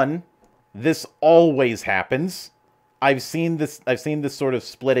 for one, this always happens. I've seen this sort of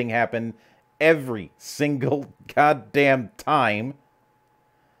splitting happen every single goddamn time.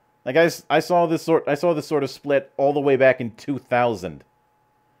 Like I saw this sort of split all the way back in 2000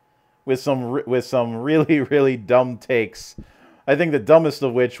 with some really, really dumb takes. I think the dumbest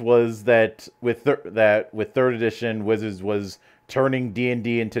of which was that with 3rd edition Wizards was turning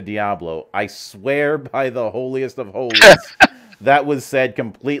D&D into Diablo. I swear by the holiest of holies, that was said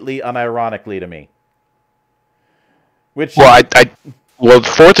completely unironically to me. Which, well,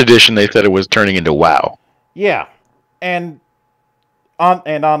 4th edition they said it was turning into WoW. Yeah, and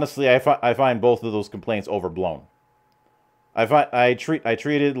honestly, I find both of those complaints overblown. I treat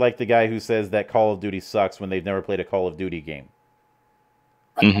it like the guy who says that Call of Duty sucks when they've never played a Call of Duty game.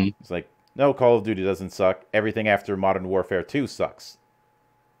 Mm-hmm. It's like, no, Call of Duty doesn't suck. Everything after Modern Warfare 2 sucks.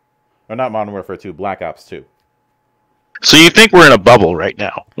 Or not Modern Warfare 2, Black Ops 2. So you think we're in a bubble right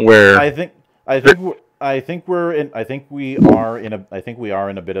now, where I think we are in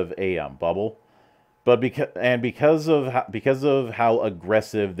a bit of a bubble, but because of how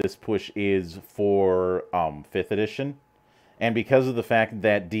aggressive this push is for 5th edition, and because of the fact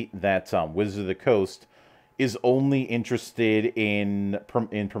that Wizards of the Coast is only interested in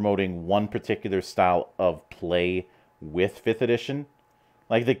promoting one particular style of play with 5th edition,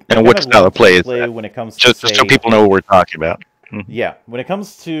 like and what style of play is that? When it comes just so people know what we're talking about. Yeah, when it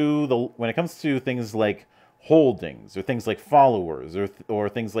comes to things like holdings or things like followers or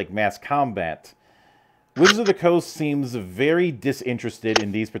things like mass combat, Wizards of the Coast seems very disinterested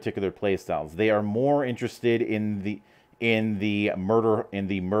in these particular playstyles. They are more interested in the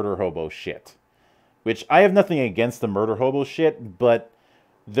murder hobo shit, which I have nothing against the murder hobo shit, but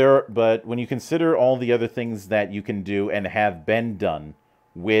but when you consider all the other things that you can do and have been done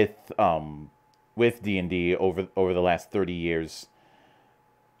with D&D over the last 30 years,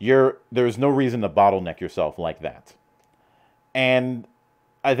 there's no reason to bottleneck yourself like that. And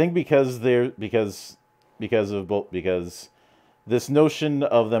I think because this notion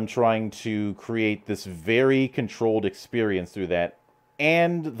of them trying to create this very controlled experience through that,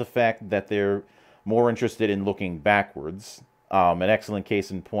 and the fact that they're more interested in looking backwards. An excellent case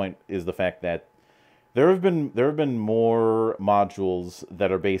in point is the fact that there have been more modules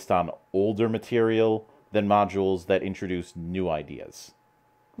that are based on older material than modules that introduce new ideas.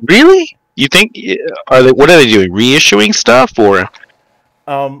 Really? You think what are they doing? Reissuing stuff or?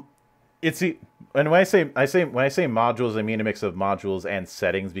 It's and when I say modules, I mean a mix of modules and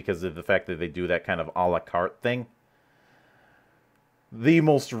settings because of the fact that they do that kind of a la carte thing. The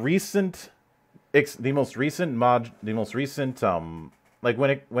most recent like when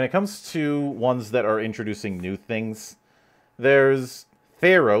it comes to ones that are introducing new things, there's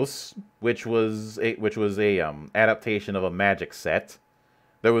Theros, which was a adaptation of a Magic set.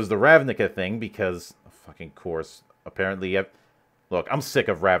 There was the Ravnica thing because fucking course apparently. Look, I'm sick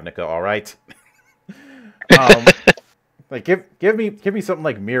of Ravnica. All right. Like give me something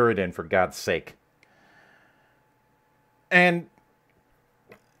like Mirrodin for God's sake. And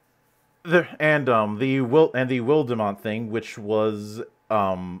the Wildemont thing, which was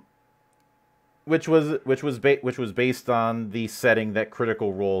based on the setting that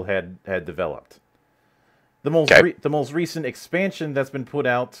Critical Role had developed. The most recent expansion that's been put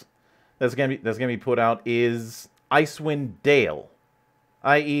out that's gonna be put out is Icewind Dale,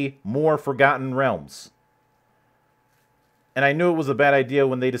 i.e., more Forgotten Realms. And I knew it was a bad idea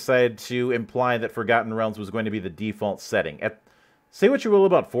when they decided to imply that Forgotten Realms was going to be the default setting. Say what you will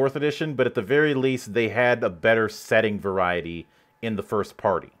about 4th edition, but at the very least, they had a better setting variety in the first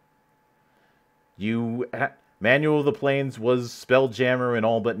party. Manual of the Plains was Spelljammer in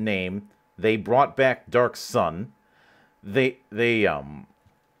all but name. They brought back Dark Sun. They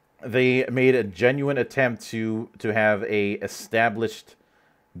made a genuine attempt to have a established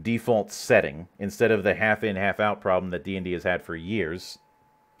default setting instead of the half in, half out problem that D&D has had for years.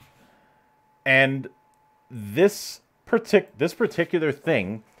 And this particular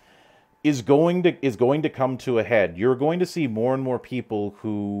thing is going to come to a head. You're going to see more and more people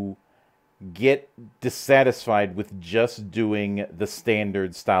who get dissatisfied with just doing the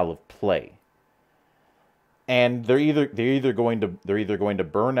standard style of play. And they're either going to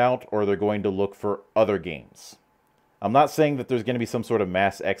burn out or they're going to look for other games. I'm not saying that there's going to be some sort of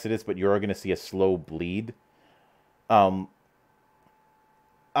mass exodus, but you are going to see a slow bleed. I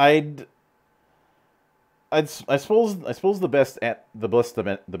suppose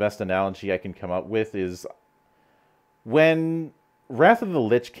the best analogy I can come up with is when Wrath of the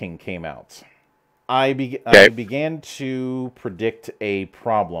Lich King came out. I began to predict a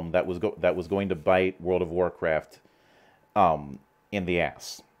problem that was going to bite World of Warcraft in the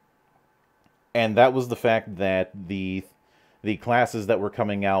ass. And that was the fact that the classes that were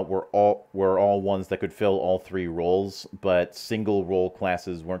coming out were all ones that could fill all 3 roles, but single role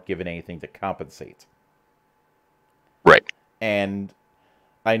classes weren't given anything to compensate. Right. And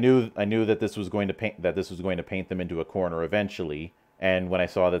I knew that this was going to paint them into a corner eventually. And when I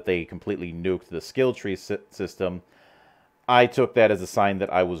saw that they completely nuked the skill tree system, I took that as a sign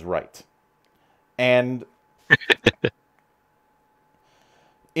that I was right. And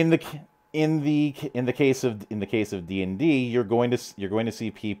in the case of D&D, you're going to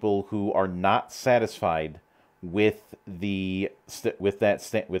see people who are not satisfied with the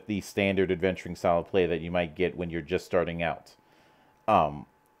standard adventuring style of play that you might get when you're just starting out,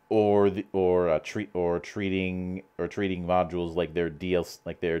 or treating modules like their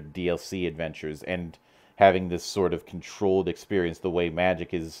DLC adventures and having this sort of controlled experience the way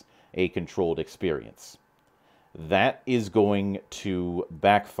Magic is a controlled experience. That is going to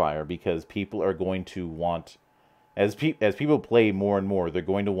backfire because people are going to want, as people play more and more, they're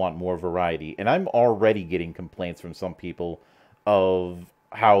going to want more variety. And I'm already getting complaints from some people of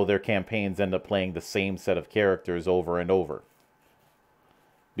how their campaigns end up playing the same set of characters over and over.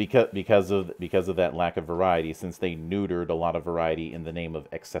 Because of that lack of variety, since they neutered a lot of variety in the name of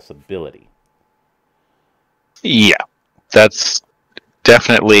accessibility. Yeah, that's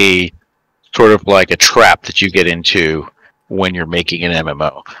definitely sort of like a trap that you get into when you're making an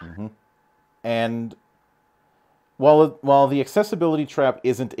MMO. Mm-hmm. And while the accessibility trap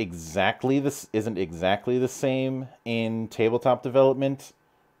isn't exactly the same in tabletop development,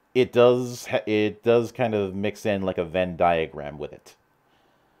 it does kind of mix in like a Venn diagram with it.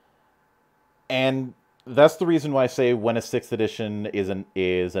 And that's the reason why I say when a sixth edition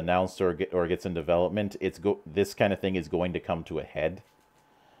is announced or gets in development, this kind of thing is going to come to a head,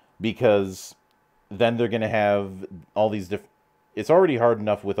 because then they're going to have all these different. It's already hard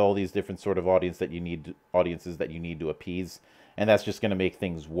enough with all these different sort of audiences that you need to appease, and that's just going to make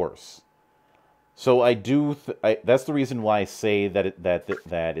things worse. So that's the reason why I say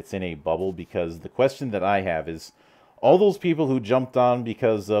that it's in a bubble, because the question that I have is, all those people who jumped on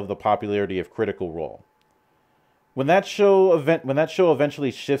because of the popularity of Critical Role, when that show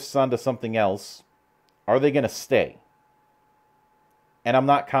eventually shifts onto something else, are they going to stay? And I'm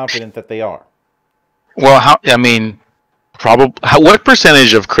not confident that they are. Well, probably. What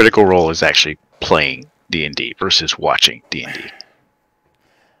percentage of Critical Role is actually playing D&D versus watching D&D?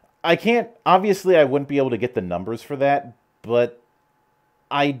 I can't. Obviously, I wouldn't be able to get the numbers for that, but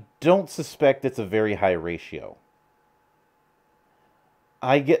I don't suspect it's a very high ratio.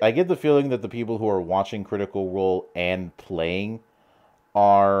 I get the feeling that the people who are watching Critical Role and playing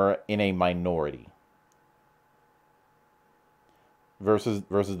are in a minority versus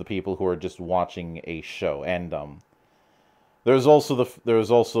the people who are just watching a show. And there's also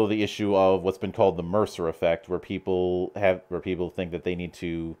the issue of what's been called the Mercer effect, where people think that they need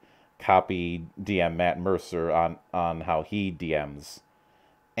to copy DM Matt Mercer on how he DMs.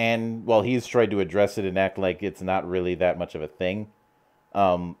 And while he's tried to address it and act like it's not really that much of a thing,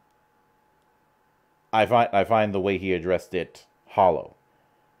 I find the way he addressed it hollow.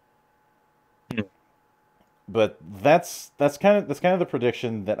 But that's kind of the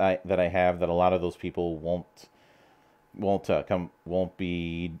prediction that I have, that a lot of those people won't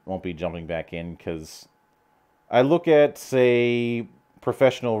be jumping back in, because I look at, say,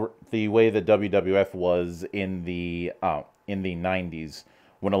 the way the WWF was in the 90s,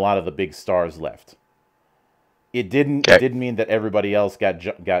 when a lot of the big stars left. It didn't mean that everybody else got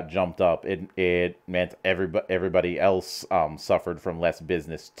jumped up. It meant everybody else suffered from less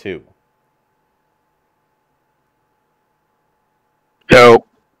business too. So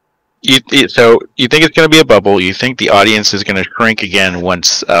you think it's going to be a bubble? You think the audience is going to shrink again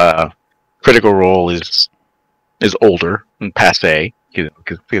once Critical Role is older and passe?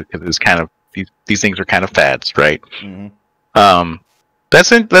 Because it's kind of these things are kind of fads, right? Mm-hmm.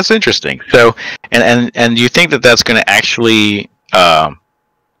 That's interesting. So, and you think that that's going to actually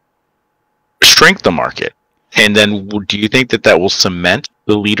shrink the market? And then, do you think that will cement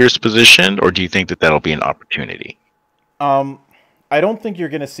the leader's position, or do you think that that'll be an opportunity? I don't think you're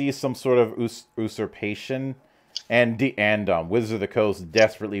going to see some sort of usurpation, and Wizards of the Coast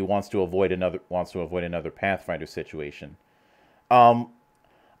desperately wants to avoid another Pathfinder situation.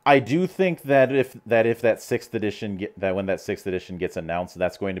 I do think that if that sixth edition when that sixth edition gets announced,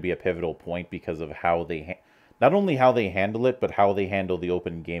 that's going to be a pivotal point, because of how not only how they handle it, but how they handle the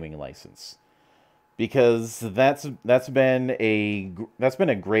open gaming license, because that's been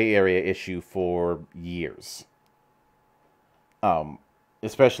a gray area issue for years.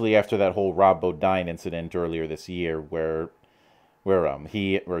 Especially after that whole Rob Bodine incident earlier this year, where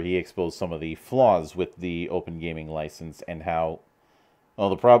he exposed some of the flaws with the open gaming license, and how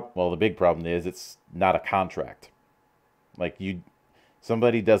the big problem is it's not a contract. Like,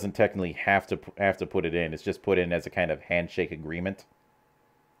 somebody doesn't technically have to put it in. It's just put in as a kind of handshake agreement.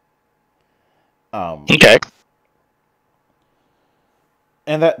 Okay.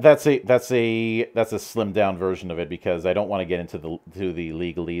 And that's a slimmed down version of it, because I don't want to get into the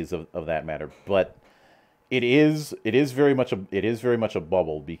legalese of that matter. But it is very much a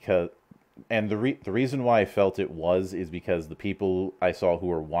bubble, because, and the reason why I felt it is because the people I saw who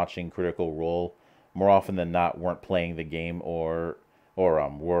were watching Critical Role, more often than not, weren't playing the game, or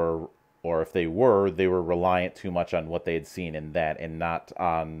if they were reliant too much on what they had seen in that, and not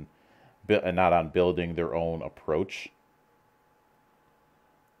on building their own approach.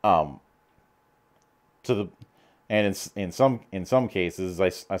 In some cases, I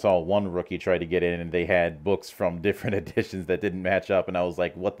saw one rookie try to get in, and they had books from different editions that didn't match up, and I was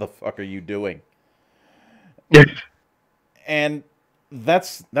like, "What the fuck are you doing?" And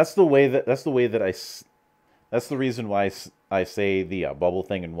that's the reason why I say the bubble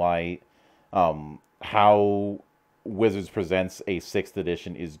thing, and why how Wizards presents a 6th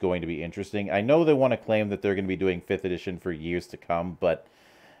edition is going to be interesting. I know they want to claim that they're going to be doing 5th edition for years to come, but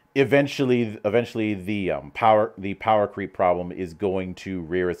eventually the power creep problem is going to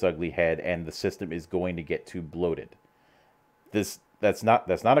rear its ugly head, and the system is going to get too bloated. That's not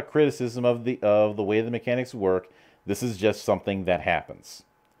a criticism of the way the mechanics work. This is just something that happens.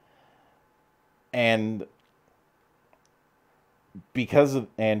 And because of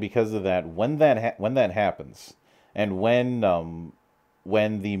that, when that happens, and when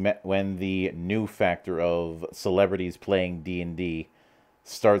when the new factor of celebrities playing D&D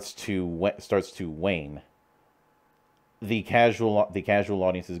starts to wane, the casual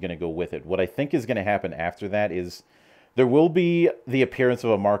audience is going to go with it. What I think is going to happen after that is there will be the appearance of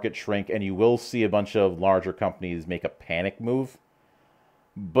a market shrink, and you will see a bunch of larger companies make a panic move.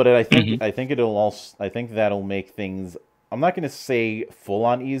 But I think that'll make things, I'm not going to say full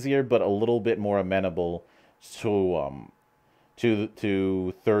on easier, but a little bit more amenable to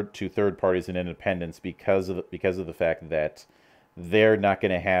third parties and independents because of the fact that they're not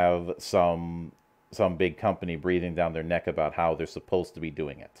going to have some big company breathing down their neck about how they're supposed to be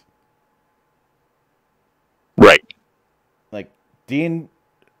doing it. Right. Like,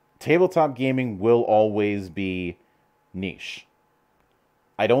 tabletop gaming will always be niche.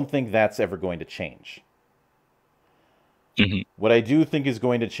 I don't think that's ever going to change. Mm-hmm. What I do think is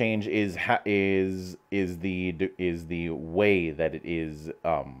going to change is the way that it is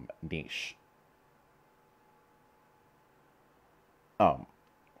niche.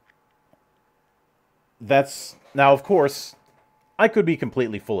 That's now, of course, I could be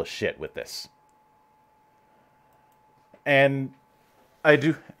completely full of shit with this, and I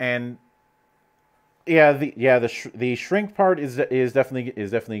do, and the shrink part is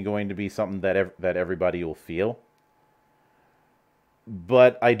definitely going to be something that everybody will feel.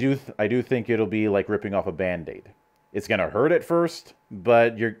 But I do think it'll be like ripping off a Band-Aid. It's gonna hurt at first,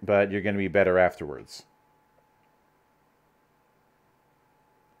 but you're gonna be better afterwards.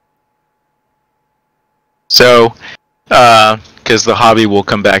 So, because the hobby will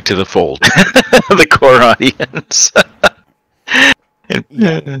come back to the fold, the core audience.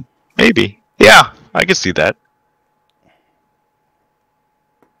 Yeah. Maybe, yeah, I can see that.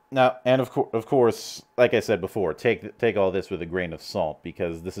 Now, and of course, like I said before, take all this with a grain of salt,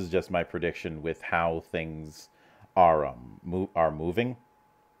 because this is just my prediction with how things are moving.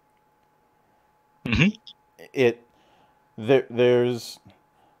 Mm-hmm.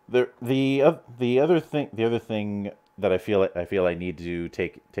 The other thing that I feel I need to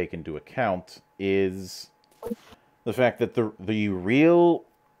take into account is the fact that the real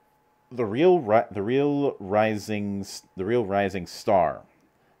rising star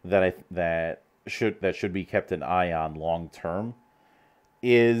that should be kept an eye on long term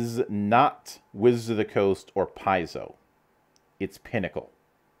is not Wizards of the Coast or Paizo. It's Pinnacle.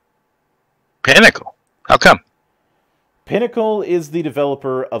 Pinnacle? How come? Pinnacle is the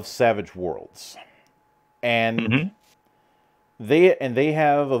developer of Savage Worlds, and they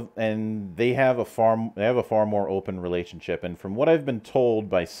have a far more open relationship. And from what I've been told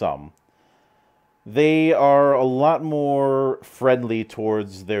by some, they are a lot more friendly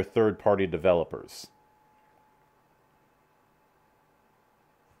towards their third-party developers.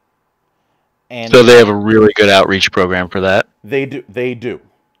 And so they have a really good outreach program for that. They do.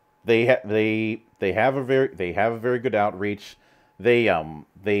 They have a very good outreach.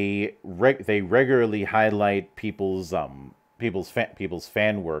 They regularly highlight people's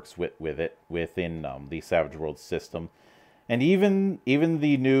fan works with it within the Savage Worlds system. And even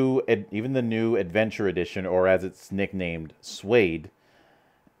the new Adventure Edition, or as it's nicknamed, Suede,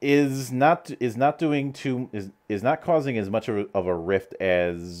 is not causing as much of a rift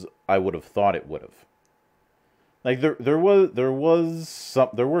as I would have thought it would have. Like there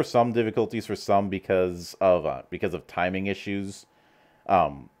were some difficulties for some because of timing issues,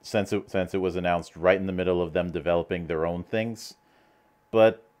 since it was announced right in the middle of them developing their own things,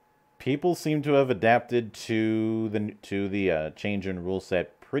 but people seem to have adapted to the change in rule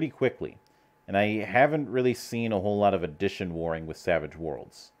set pretty quickly, and I haven't really seen a whole lot of edition warring with Savage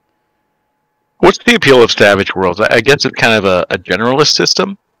Worlds. What's the appeal of Savage Worlds? I guess it's kind of a generalist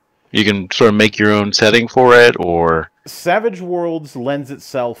system. You can sort of make your own setting for it, or... Savage Worlds lends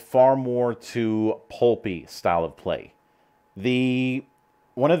itself far more to pulpy style of play.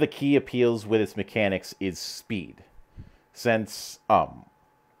 One of the key appeals with its mechanics is speed. Since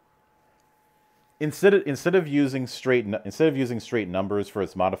instead of using straight numbers for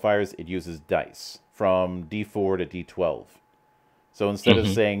its modifiers, it uses dice from D4 to D12. So instead of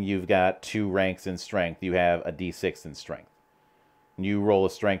saying you've got 2 ranks in strength, you have a D6 in strength. You roll a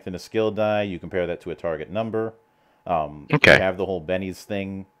strength and a skill die. You compare that to a target number. You have the whole Benny's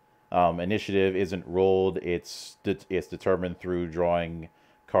thing. Initiative isn't rolled. It's determined through drawing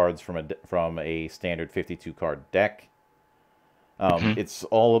cards from a standard 52 card deck. It's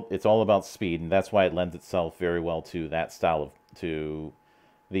all about speed, and that's why it lends itself very well to that style to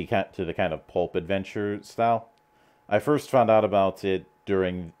the kind of pulp adventure style. I first found out about it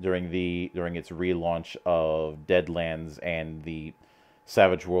during its relaunch of Deadlands and the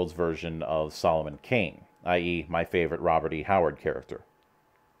Savage Worlds version of Solomon Kane, i.e., my favorite Robert E. Howard character.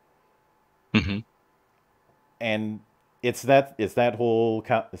 Mm-hmm. And it's that whole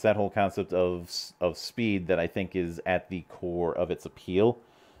concept of speed that I think is at the core of its appeal,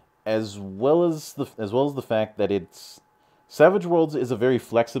 as well as the fact that Savage Worlds is a very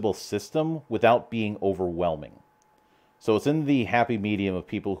flexible system without being overwhelming. So it's in the happy medium of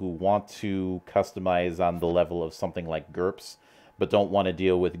people who want to customize on the level of something like GURPS, but don't want to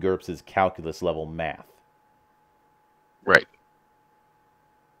deal with GURPS' calculus level math. Right.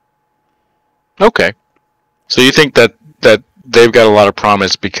 Okay. So you think that they've got a lot of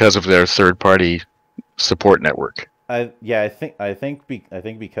promise because of their third-party support network? I think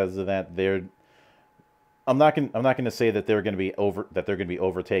because of that, I'm not going to say that they're going to be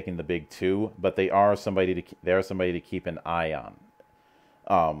overtaking the big two, but they are somebody to keep an eye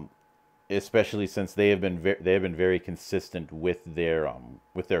on. Especially since they have been very consistent with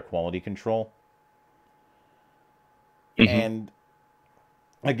their quality control. Mm-hmm. And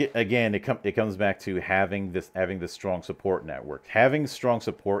again, it comes back to having this strong support network. Having strong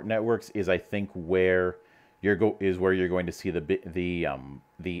support networks is, I think, where you're going to see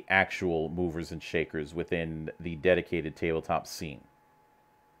the actual movers and shakers within the dedicated tabletop scene.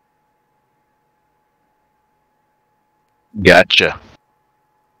 Gotcha.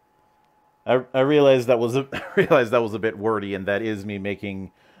 I realized that was a bit wordy, and that is me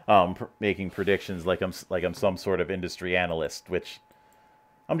making predictions like I'm some sort of industry analyst, which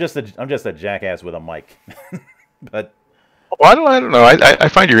I'm just a jackass with a mic. But well, I don't know. I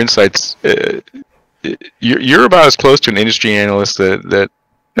find your insights. You're about as close to an industry analyst that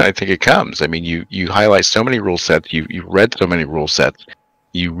I think it comes. I mean, you highlight so many rule sets. You read so many rule sets.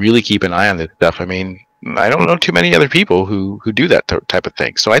 You really keep an eye on this stuff. I mean, I don't know too many other people who do that type of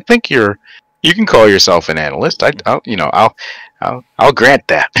thing. So I think you can call yourself an analyst. I'll grant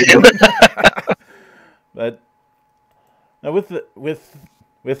that. But now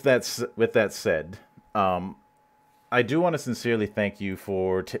with that said, I do want to sincerely thank you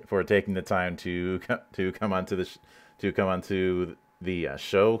for taking the time to come onto the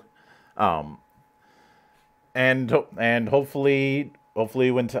show, and hopefully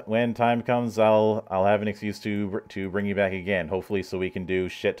when time comes, I'll have an excuse to bring you back again. Hopefully, so we can do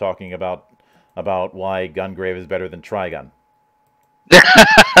shit talking about why Gungrave is better than Trigun.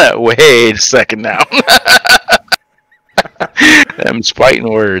 Wait a second now. I'm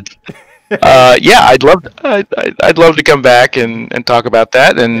fighting words. Yeah, I'd love to come back and talk about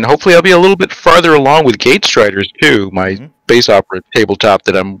that, and hopefully I'll be a little bit farther along with Gatestriders too, my space opera tabletop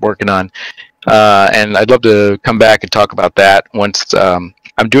that I'm working on, and I'd love to come back and talk about that once I'm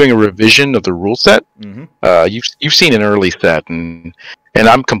doing a revision of the rule set. You've seen an early set, and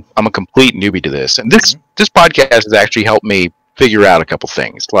I'm a complete newbie to this, and this podcast has actually helped me figure out a couple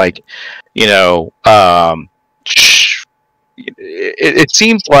things, like it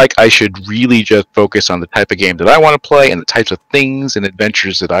seems like I should really just focus on the type of game that I want to play and the types of things and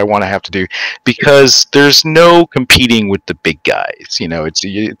adventures that I want to have to do, because there's no competing with the big guys. It's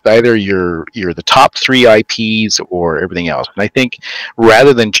either you're the top 3 IPs or everything else. And I think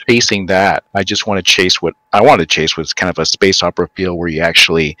rather than chasing that, I just want to chase what I want to chase, was kind of a space opera feel where you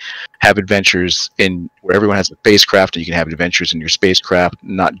actually have adventures where everyone has a spacecraft, and you can have adventures in your spacecraft,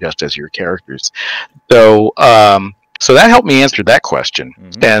 not just as your characters. So that helped me answer that question.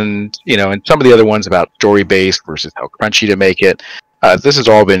 And, and some of the other ones about story-based versus how crunchy to make it. This has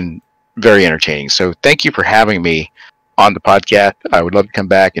all been very entertaining. So thank you for having me on the podcast. I would love to come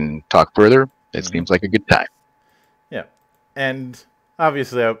back and talk further. It seems like a good time. Yeah. And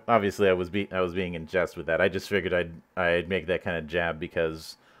obviously I was being in jest with that. I just figured I'd make that kind of jab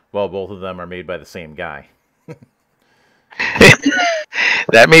because, well, both of them are made by the same guy.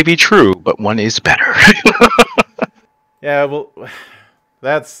 That may be true, but one is better. Yeah, well,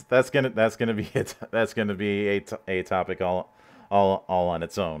 that's gonna be a topic all on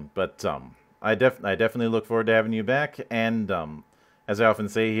its own. But I definitely look forward to having you back. And as I often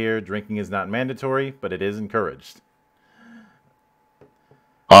say here, drinking is not mandatory, but it is encouraged.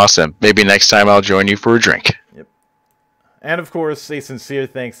 Awesome. Maybe next time I'll join you for a drink. Yep. And of course, a sincere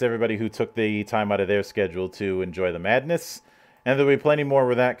thanks to everybody who took the time out of their schedule to enjoy the madness. And there'll be plenty more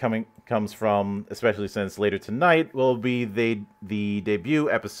where that comes from, especially since later tonight will be the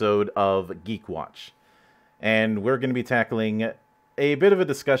debut episode of Geek Watch. And we're going to be tackling a bit of a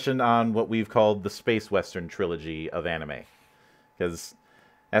discussion on what we've called the Space Western trilogy of anime. Because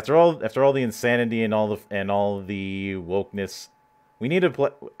after all the insanity and all the wokeness, I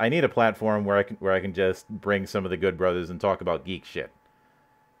need a platform where I can just bring some of the good brothers and talk about geek shit.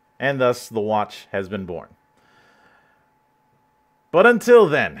 And thus the Watch has been born. But until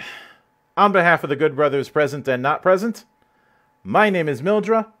then, on behalf of the good brothers present and not present, my name is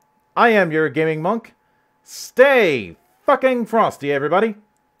Mildra, I am your gaming monk. Stay fucking frosty, everybody.